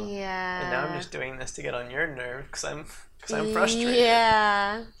now. Yeah. And now I'm just doing this to get on your nerve because I'm frustrated.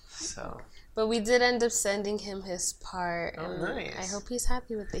 Yeah. So. But we did end up sending him his part. Oh, nice. I hope he's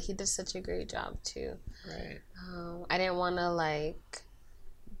happy with it. He did such a great job too. Right. I didn't want to like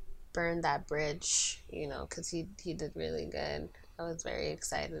burn that bridge, you know, because he did really good. I was very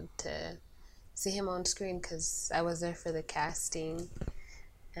excited to see him on screen because I was there for the casting,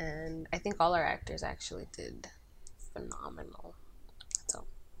 and I think all our actors actually did phenomenal. So.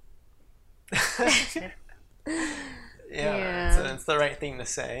 Yeah. It's the right thing to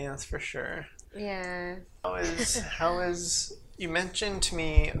say, that's for sure. Yeah. How is you mentioned to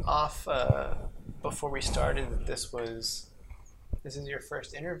me off before we started that this is your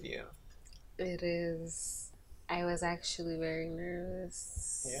first interview. It is. I was actually very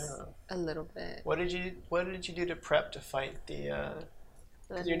nervous. Yeah. A little bit. What did you do to prep to fight the?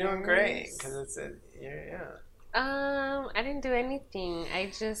 Because you're doing nerves. great. Because yeah. I didn't do anything. I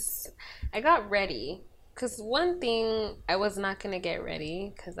got ready. Cause one thing I was not gonna get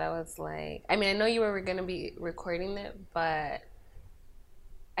ready. Cause I was like, I mean, I know you were gonna be recording it, but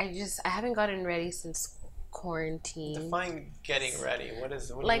I haven't gotten ready since quarantine. Define getting ready. What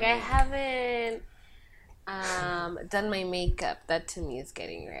like do you I mean? haven't done my makeup. That to me is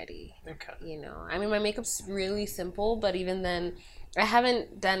getting ready. Okay. You know, I mean, my makeup's really simple, but even then, I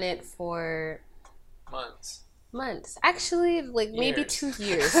haven't done it for months. Actually, like maybe 2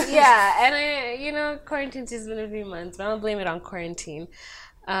 years. Yeah, and quarantine's just been a few months, but I don't blame it on quarantine.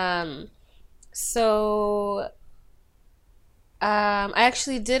 So I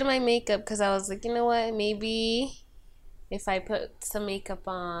actually did my makeup because I was like, you know what, maybe if I put some makeup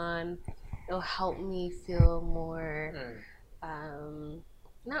on, it'll help me feel more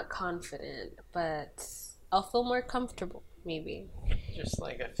not confident, but I'll feel more comfortable, maybe. Just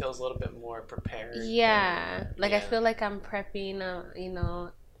like it feels a little bit more prepared. Yeah, I feel like I'm prepping,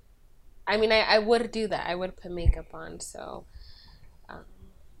 I mean, I would do that. I would put makeup on, so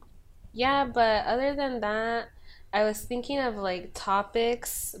yeah, but other than that, I was thinking of like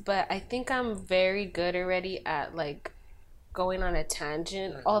topics, but I think I'm very good already at like going on a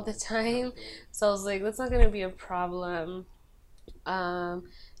tangent all the time. So I was like, that's not gonna be a problem. And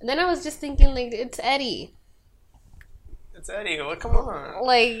then I was just thinking, like, it's Eddie. It's Eddie. Well, come on.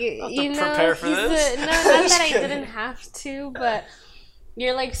 Like, prepare for this. No, not that I didn't have to, but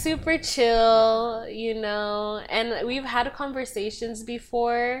you're like super chill, and we've had conversations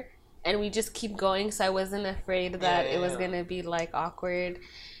before and we just keep going, so I wasn't afraid that it was gonna be like awkward.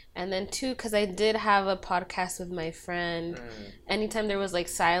 And then too, because I did have a podcast with my friend, anytime there was like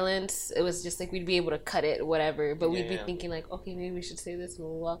silence, it was just like we'd be able to cut it, whatever, but we'd be thinking like, okay, maybe we should say this, blah,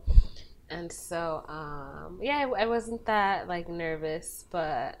 blah, blah. And so I wasn't that like nervous,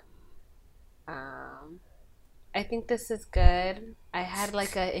 but I think this is good. I had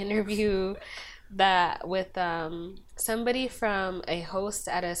like an interview that with somebody from a host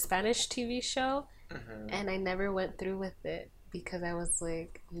at a Spanish TV show, and I never went through with it because I was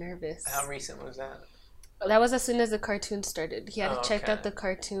like nervous. How recent was that? That was as soon as the cartoon started. He had checked out the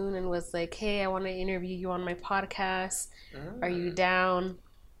cartoon and was like, hey, I want to interview you on my podcast. Are you down?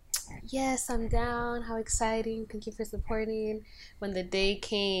 Yes, I'm down. How exciting. Thank you for supporting. When the day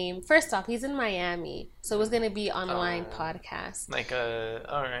came, first off, he's in Miami, so it was going to be online podcast. Like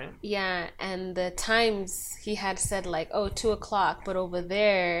all right. Yeah, and the times he had said like, 2:00, but over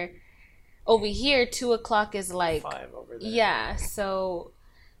here 2:00 is like 5 over there. Yeah, so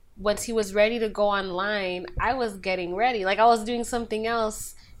once he was ready to go online, I was getting ready. Like I was doing something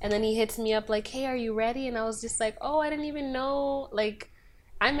else, and then he hits me up like, hey, are you ready? And I was just like, I didn't even know, like,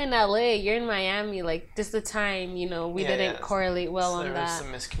 I'm in LA, you're in Miami, like, just the time, we didn't correlate well on that. There was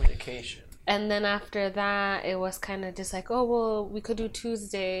some miscommunication. And then after that, it was kind of just like, well, we could do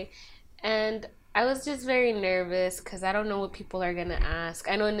Tuesday. And I was just very nervous because I don't know what people are going to ask.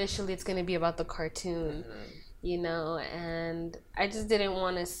 I know initially it's going to be about the cartoon, and I just didn't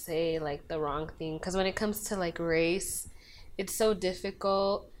want to say, like, the wrong thing. Because when it comes to, like, race, it's so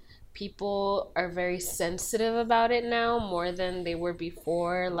difficult. People are very sensitive about it now more than they were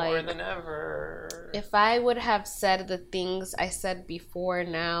before. More than ever. If I would have said the things I said before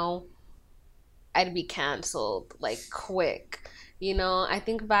now, I'd be canceled like quick. I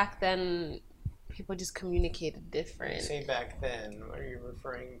think back then people just communicated different. When you say back then, what are you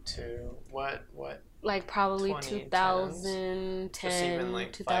referring to? What? Like probably 2010, just even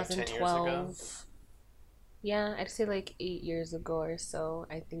like 2012. 5-10 years ago? Yeah, I'd say like 8 years ago or so.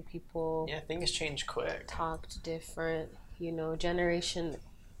 I think people things change quick. Talked different. Generation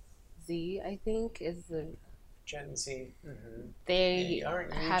Z, I think, is the Gen Z. They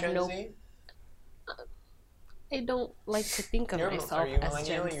aren't you have Gen no. Z? I don't like to think of myself as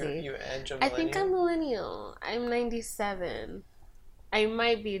Gen Z. You edge of millennial? I think I'm millennial. I'm 97. I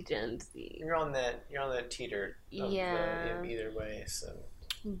might be Gen Z. You're on that teeter. Either way, so.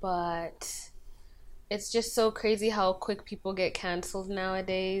 But it's just so crazy how quick people get canceled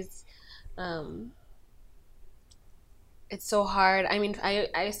nowadays. It's so hard. I mean, I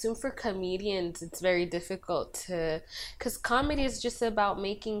assume for comedians it's very difficult because comedy is just about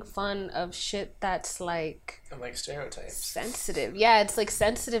making fun of shit that's like stereotypes. Sensitive. Yeah, it's like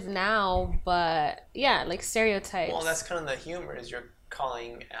sensitive now, but yeah, like stereotypes. Well, that's kind of the humor, is you're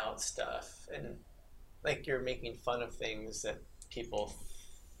calling out stuff and like you're making fun of things that people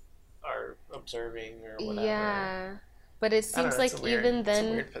are observing or whatever. Yeah. But it I don't seems know, like even it's a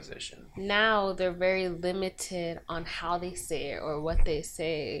then, weird position. now they're very limited on how they say it or what they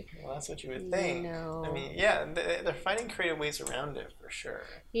say. Well, that's what you would think. know. I mean, yeah, they're finding creative ways around it for sure.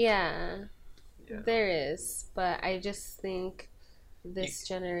 Yeah, Yeah. there is. But I just think this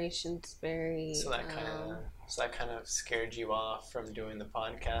generation's very... So that kind of scared you off from doing the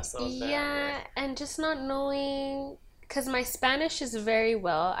podcast a little bit? Yeah, and just not knowing... Because my Spanish is very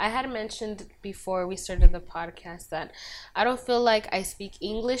well. I had mentioned before we started the podcast that I don't feel like I speak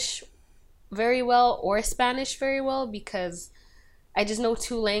English very well or Spanish very well, because I just know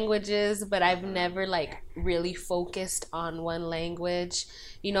two languages, but I've never like really focused on one language.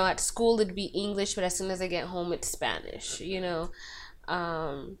 You know, at school it'd be English, but as soon as I get home it's Spanish, you know.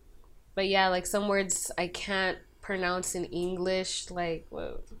 But yeah, like some words I can't pronounce in English, like,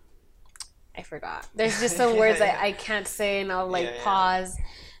 whoa, I forgot. There's just some words I can't say, and I'll like pause.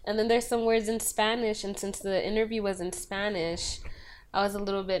 And then there's some words in Spanish, and since the interview was in Spanish, I was a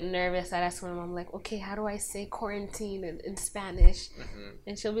little bit nervous. I asked my mom, like, okay, how do I say quarantine in Spanish?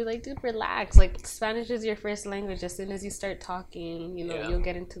 And she'll be like, dude, relax. Like, Spanish is your first language. As soon as you start talking, you know, you'll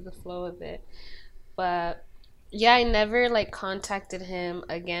get into the flow of it. But yeah, I never like contacted him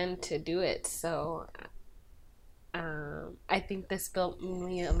again to do it. So I think this built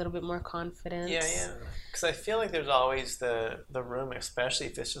me a little bit more confidence. Yeah. Because I feel like there's always the room, especially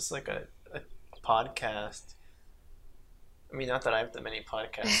if it's just like a podcast. I mean, not that I've done many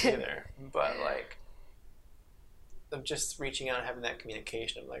podcasts either, but like, of just reaching out and having that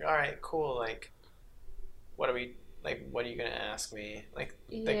communication of like, all right, cool, like, what are you gonna ask me? Like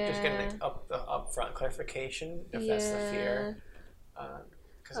just getting like the upfront clarification if that's the fear.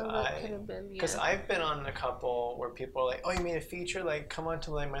 Because I've been on a couple where people are like, oh, you made a feature, like come on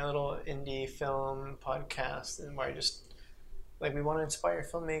to like my little indie film podcast, and where I just like, we want to inspire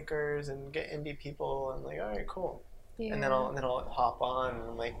filmmakers and get indie people, and like, all right, cool. And then I'll hop on, and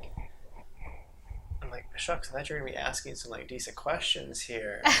I'm like, shucks, I thought you were gonna be asking some like decent questions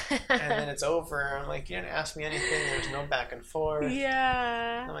here. And then it's over. I'm like, you didn't ask me anything. There's no back and forth.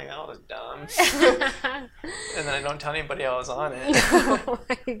 Yeah. I'm like, that was dumb. And then I don't tell anybody I was on it. Oh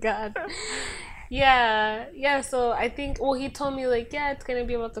my god. Yeah. So I think, well, he told me like, yeah, it's gonna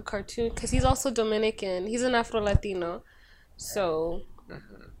be about the cartoon, because he's also Dominican. He's an Afro Latino. So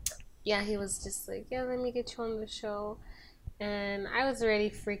yeah, he was just like, yeah, let me get you on the show. And I was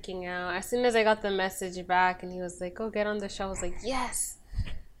already freaking out. As soon as I got the message back and he was like, oh, get on the show, I was like, yes.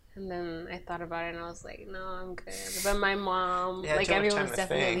 And then I thought about it and I was like, no, I'm good. But my mom, like, everyone's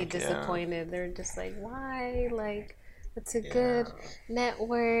definitely disappointed. They're just like, why? Like, it's a good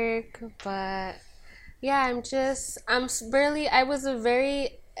network. But yeah, I was a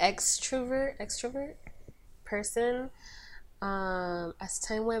very extrovert person. As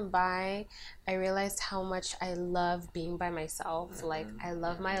time went by, I realized how much I love being by myself. Like, I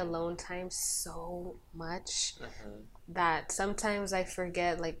love my alone time so much that sometimes I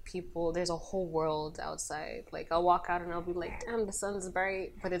forget, like, there's a whole world outside. Like, I'll walk out and I'll be like, damn, the sun's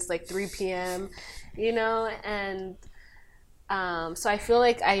bright, but it's like 3 p.m., you know? And so I feel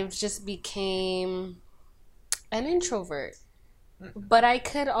like I just became an introvert. But I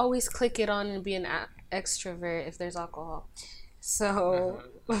could always click it on and be an extrovert if there's alcohol. So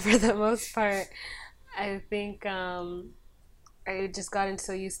for the most part, I think I just gotten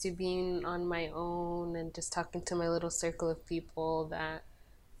so used to being on my own and just talking to my little circle of people that...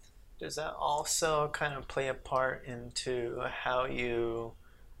 Does that also kind of play a part into how you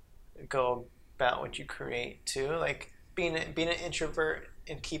go about what you create too? Like being an introvert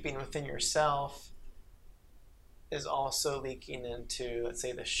and keeping within yourself is also leaking into, let's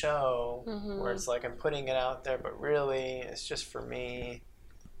say, the show, where it's like, I'm putting it out there, but really it's just for me,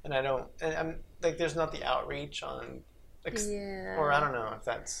 and I'm like, there's not the outreach on, like, or I don't know if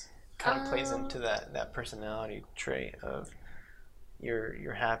that's kind of plays into that personality trait of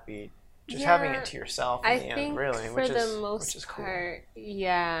you're happy just having it to yourself in the end, really, which is cool.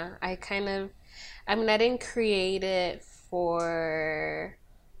 Yeah, I didn't create it for...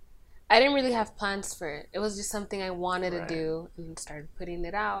 I didn't really have plans for it. It was just something I wanted to do, and started putting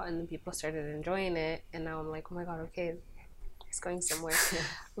it out, and then people started enjoying it, and now I'm like, oh my god, okay, it's going somewhere.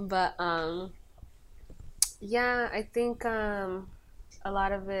 But yeah, I think a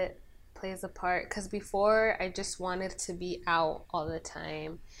lot of it plays a part, because before I just wanted to be out all the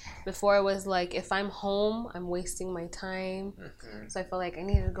time. Before it was like, if I'm home, I'm wasting my time. So I felt like I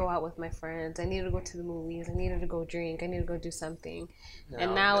needed to go out with my friends, I needed to go to the movies, I needed to go drink, I needed to go do something.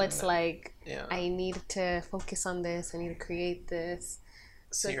 And now it's like, I need to focus on this, I need to create this.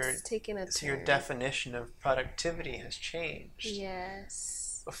 So it's taking a turn. So your definition of productivity has changed.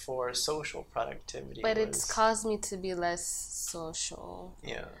 Yes. before social productivity. But it's caused me to be less social.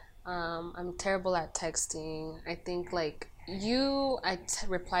 Yeah. I'm terrible at texting. I think like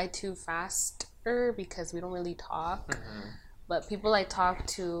reply too faster because we don't really talk. Mm-hmm. But people I talk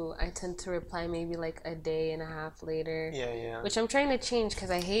to, I tend to reply maybe like a day and a half later. Yeah. Which I'm trying to change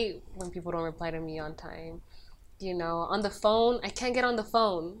because I hate when people don't reply to me on time. You know, on the phone, I can't get on the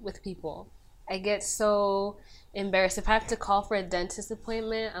phone with people. I get so embarrassed. If I have to call for a dentist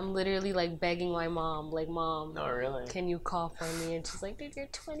appointment, I'm literally like begging my mom, like, Mom, No, really? can you call for me? And she's like, dude, you're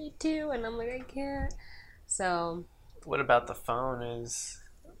 22. And I'm like, I can't. So. What about the phone? Is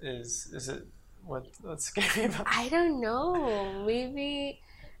it what's scary about? I don't know. Maybe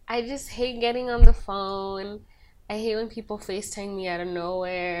I just hate getting on the phone. I hate when people FaceTime me out of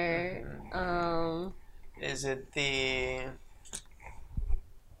nowhere. Mm-hmm. Is it the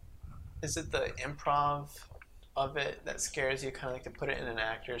improv of it that scares you, kind of like to put it in an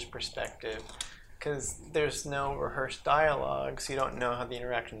actor's perspective? Because there's no rehearsed dialogue, so you don't know how the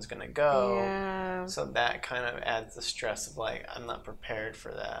interaction's going to go. Yeah. So that kind of adds the stress of like, I'm not prepared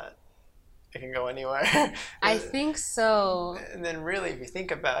for that. It can go anywhere. I think so. And then really, if you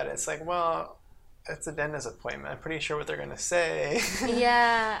think about it, it's like, well, it's a dentist appointment. I'm pretty sure what they're going to say.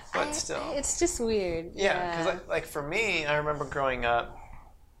 Yeah. But still. It's just weird. Yeah, because like for me, I remember growing up,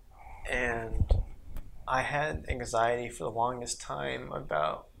 and I had anxiety for the longest time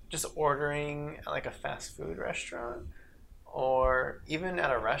about just ordering at like a fast food restaurant or even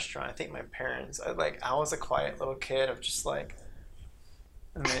at a restaurant. I think my parents, I was a quiet little kid of just like,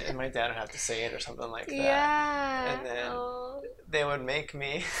 and my dad would have to say it or something like that. Yeah. And then they would make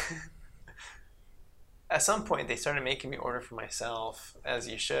me, at some point they started making me order for myself, as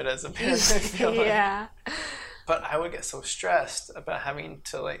you should as a parent, I feel like. Yeah. But I would get so stressed about having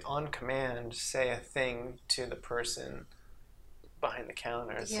to, like, on command, say a thing to the person behind the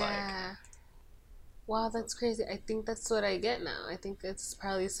counter. It's like... Wow, that's crazy. I think that's what I get now. I think it's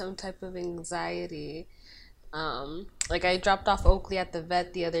probably some type of anxiety. Like, I dropped off Oakley at the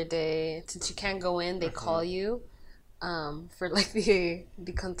vet the other day. Since you can't go in, they call you for, like, the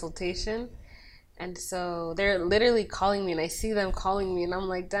consultation. And so they're literally calling me, and I see them calling me, and I'm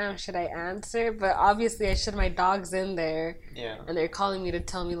like, damn, should I answer? But obviously I should. My dog's in there. Yeah. And they're calling me to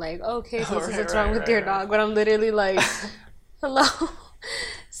tell me, like, okay, so this is what's wrong with your dog. But I'm literally like, hello.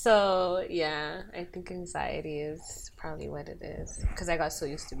 So, yeah, I think anxiety is probably what it is. Because I got so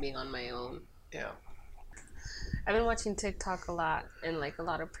used to being on my own. Yeah. I've been watching TikTok a lot and, like, a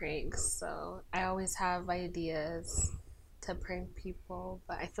lot of pranks. So I always have ideas to prank people,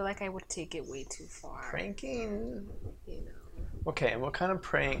 but I feel like I would take it way too far. Pranking? You know. Okay, what kind of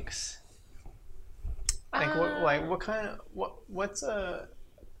pranks? Like, what's a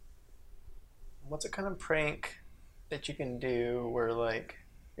kind of prank that you can do where, like,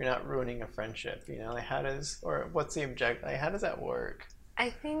 you're not ruining a friendship, you know? Like, what's the object? Like, how does that work? I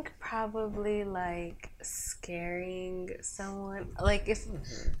think probably, like, scaring someone. Like, if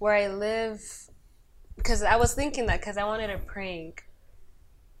where I live, because I was thinking that because I wanted to prank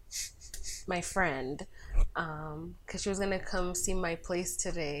my friend because she was going to come see my place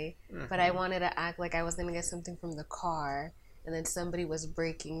today, but I wanted to act like I was going to get something from the car, and then somebody was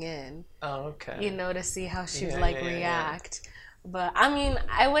breaking in. Oh, okay. You know, to see how she'd react. But, I mean,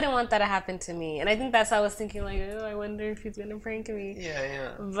 I wouldn't want that to happen to me. And I think that's why I was thinking, like, oh, I wonder if he's going to prank me.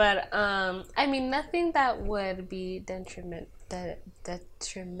 Yeah. But, I mean, nothing that would be detrimental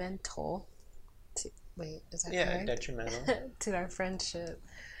to... Wait, is that correct? Detrimental. To our friendship.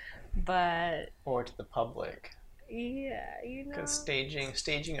 But... Or to the public. Yeah, you know. Because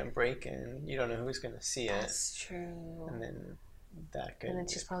staging a break-in, you don't know who's going to see it. That's true. And then that could... And then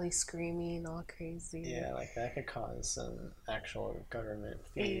she's probably screaming all crazy. Yeah, like that could cause some actual government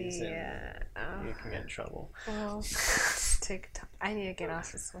fees. Yeah. And you can get in trouble. Well, TikTok. I need to get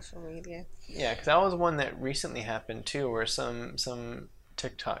off of social media. Yeah, because that was one that recently happened too, where some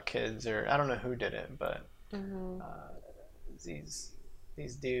TikTok kids, or I don't know who did it, but these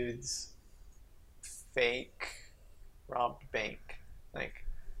dudes fake robbed bank. Like,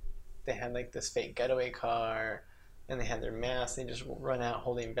 they had like this fake getaway car, and they had their masks. They just run out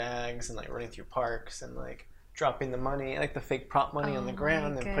holding bags and like running through parks and like dropping the money, like the fake prop money on the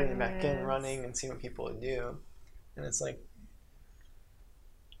ground, and putting it back in, running, and seeing what people would do. And it's like,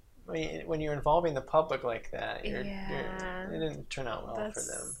 when you're involving the public like that, it didn't turn out well for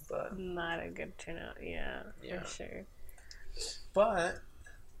them. But not a good turnout. Yeah, for sure. But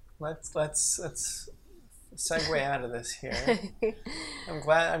let's segue out of this here. I'm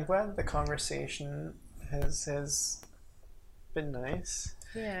glad the conversation has been nice.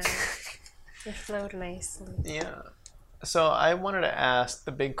 Yeah, it flowed nicely. Yeah. So I wanted to ask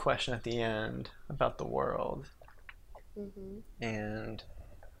the big question at the end about the world. And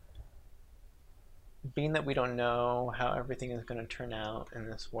being that we don't know how everything is going to turn out in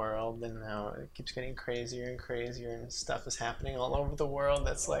this world, and how it keeps getting crazier and crazier, and stuff is happening all over the world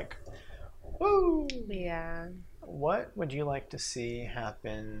that's like, woo! Yeah. What would you like to see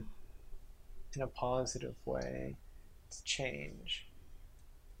happen in a positive way to change?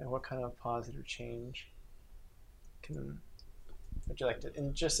 And what kind of positive change would you like to,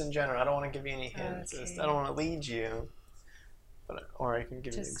 and just in general, I don't want to give you any hints. Okay. I don't want to lead you, or I can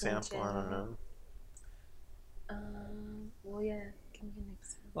give you an Just in example. I don't know. Well, yeah, give me an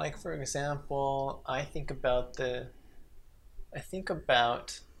example. Like, for example, I think about,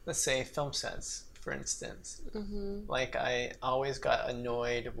 let's say, film sets, for instance. Like, I always got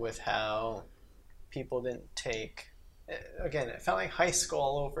annoyed with how people didn't take, again, it felt like high school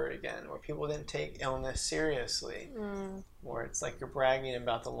all over again, where people didn't take illness seriously. Where it's like you're bragging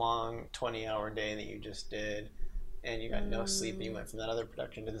about the long 20-hour day that you just did, and you got no sleep, and you went from that other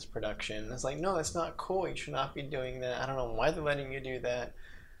production to this production. It's like, no, that's not cool. You should not be doing that. I don't know why they're letting you do that.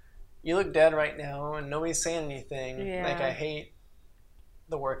 You look dead right now, and nobody's saying anything. Yeah. Like, I hate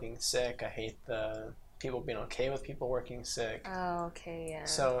the working sick. I hate the people being okay with people working sick. Oh, okay, yeah.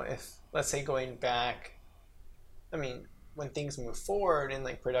 So if, let's say, going back, I mean, when things move forward and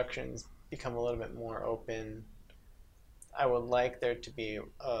like productions become a little bit more open, I would like there to be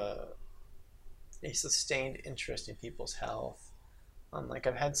a sustained interest in people's health. Like,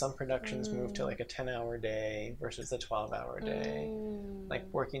 I've had some productions move to like a 10-hour day versus a 12-hour day. Like,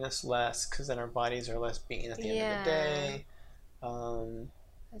 working us less because then our bodies are less beaten at the end of the day.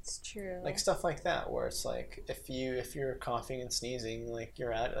 That's true. Like, stuff like that, where it's like, if you're coughing and sneezing, like,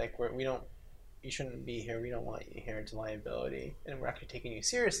 you're out, like, you shouldn't be here. We don't want you here. It's a liability, and we're actually taking you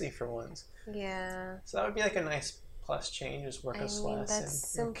seriously for once. Yeah. So that would be like a nice plus change, is work us less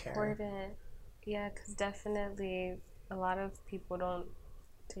that's and important. care. Yeah, because definitely a lot of people don't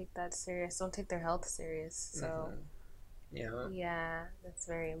take that serious. Don't take their health serious. So. Yeah, that's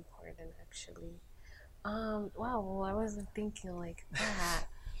very important, actually. Wow. Well, I wasn't thinking like that.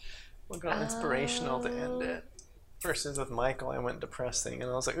 We'll go inspirational to end it. Versus with Michael, I went depressing,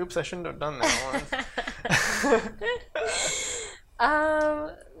 and I was like, oops, I shouldn't have done that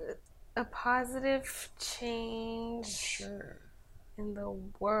one. A positive change in the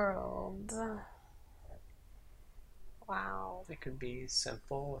world. Wow. It could be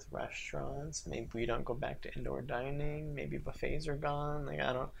simple with restaurants. Maybe we don't go back to indoor dining. Maybe buffets are gone. Like,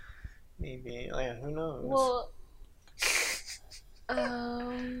 I don't, maybe, like, who knows?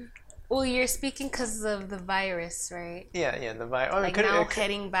 Well, you're speaking because of the virus, right? Yeah, the virus. Like, now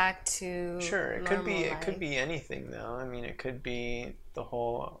heading back to it could be anything, though. I mean, it could be the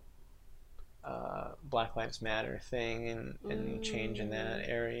whole Black Lives Matter thing and change in that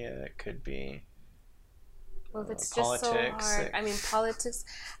area. It could be well, it's politics. Just so hard. I mean, politics.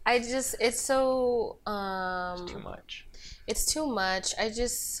 It's so it's too much. It's too much. I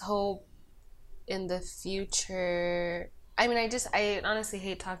just hope in the future. I mean, I honestly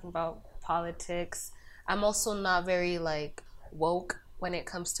hate talking about politics. I'm also not very like woke when it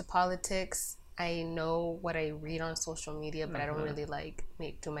comes to politics. I know what I read on social media, but I don't really like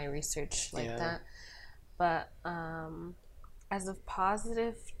do my research like that. But as a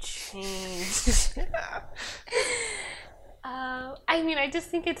positive change, I mean, I just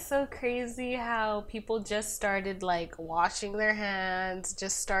think it's so crazy how people just started like washing their hands,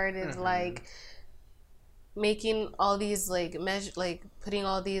 just started like making all these like putting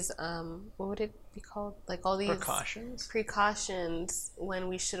all these what would it be called, like all these precautions when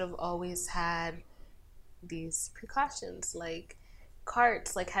we should have always had these precautions, like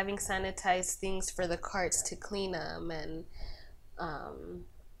carts, like having sanitized things for the carts to clean them, and I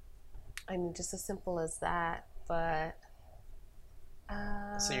mean, just as simple as that. But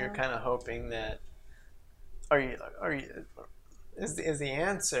so you're kind of hoping that is the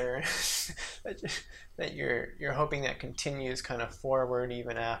answer that you're hoping that continues kind of forward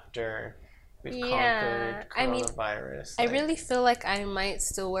even after we've conquered coronavirus? I really feel like I might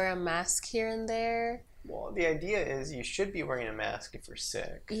still wear a mask here and there. Well, the idea is you should be wearing a mask if you're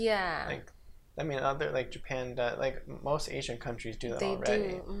sick. Yeah. Like, I mean, like Japan does, like most Asian countries do that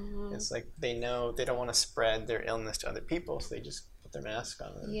already. It's like they know they don't want to spread their illness to other people, so they just put their mask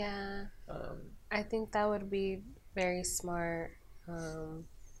on. Yeah. I think that would be very smart.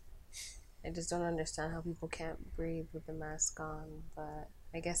 I just don't understand how people can't breathe with the mask on, but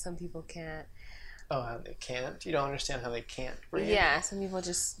I guess some people can't. Oh, how they can't? You don't understand how they can't breathe? Yeah, some people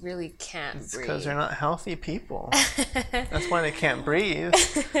just really can't breathe. It's because they're not healthy people. That's why they can't breathe.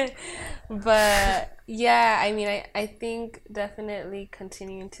 But Yeah, I mean, I think definitely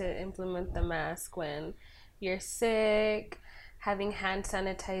continuing to implement the mask when you're sick, having hand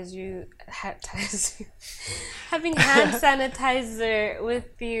sanitizer, having hand sanitizer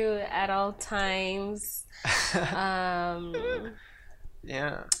with you at all times. Um,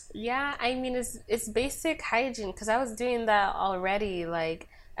 Yeah. yeah, I mean, it's basic hygiene because I was doing that already. Like,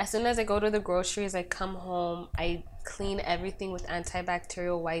 as soon as I go to the groceries, I come home, I clean everything with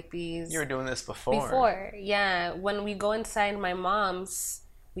antibacterial wipes. You were doing this before. Before, yeah. When we go inside my mom's,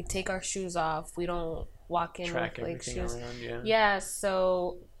 we take our shoes off. We don't walk in Track with like everything shoes. around, yeah. Yeah,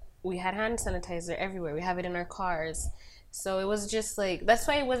 so we had hand sanitizer everywhere. We have it in our cars. So it was just like that's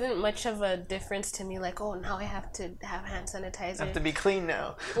why it wasn't much of a difference to me. Like, oh, now I have to have hand sanitizer. I have to be clean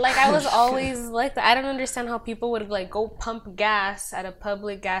now. Like I was always like that. I don't understand how people would like go pump gas at a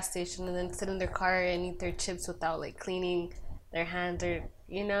public gas station and then sit in their car and eat their chips without like cleaning their hands or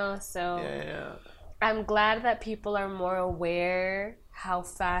So Yeah. I'm glad that people are more aware how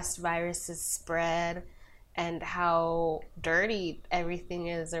fast viruses spread and how dirty everything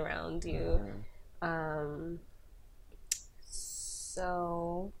is around you.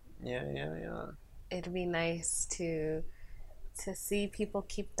 So Yeah. it'd be nice to see people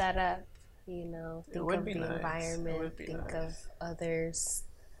keep that up, think of the environment, think of others.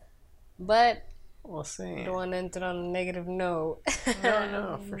 But we'll see. Don't want to end it on a negative note.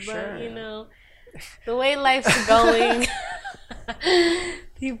 No, for but, sure. The way life's going,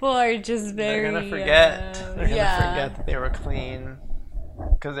 people are just very. They're gonna forget. They're gonna forget that they were clean,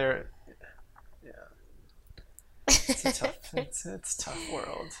 because they're. Yeah. It's a tough. it's a tough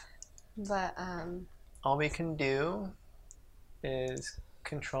world. But all we can do is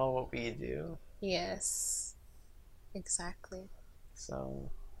control what we do. Yes. Exactly. So.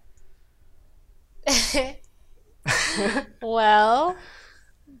 Well,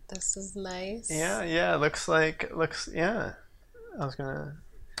 this is nice. Yeah. Yeah. We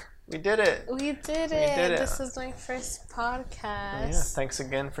did it. We did it. This is my first podcast. Yeah. Thanks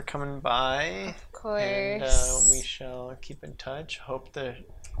again for coming by. Of course. And we shall keep in touch. Hope the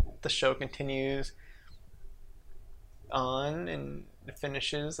show continues on and it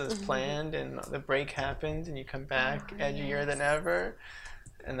finishes as planned, and the break happens, and you come back edgier than ever.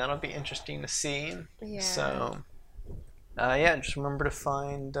 And that'll be interesting to see. Yeah. So, just remember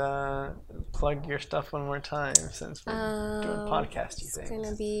to plug your stuff one more time since we're doing podcasty things. It's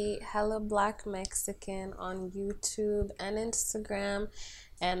gonna be Hella Black Mexican on YouTube and Instagram,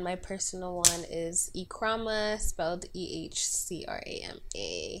 and my personal one is Ehcrama, spelled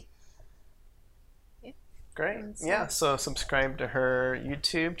EHCRAMA. Great. Yeah. So subscribe to her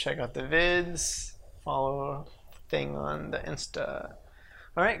YouTube. Check out the vids. Follow thing on the Insta.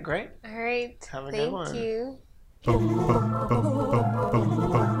 All right, great. All right. Have a good one. Thank you.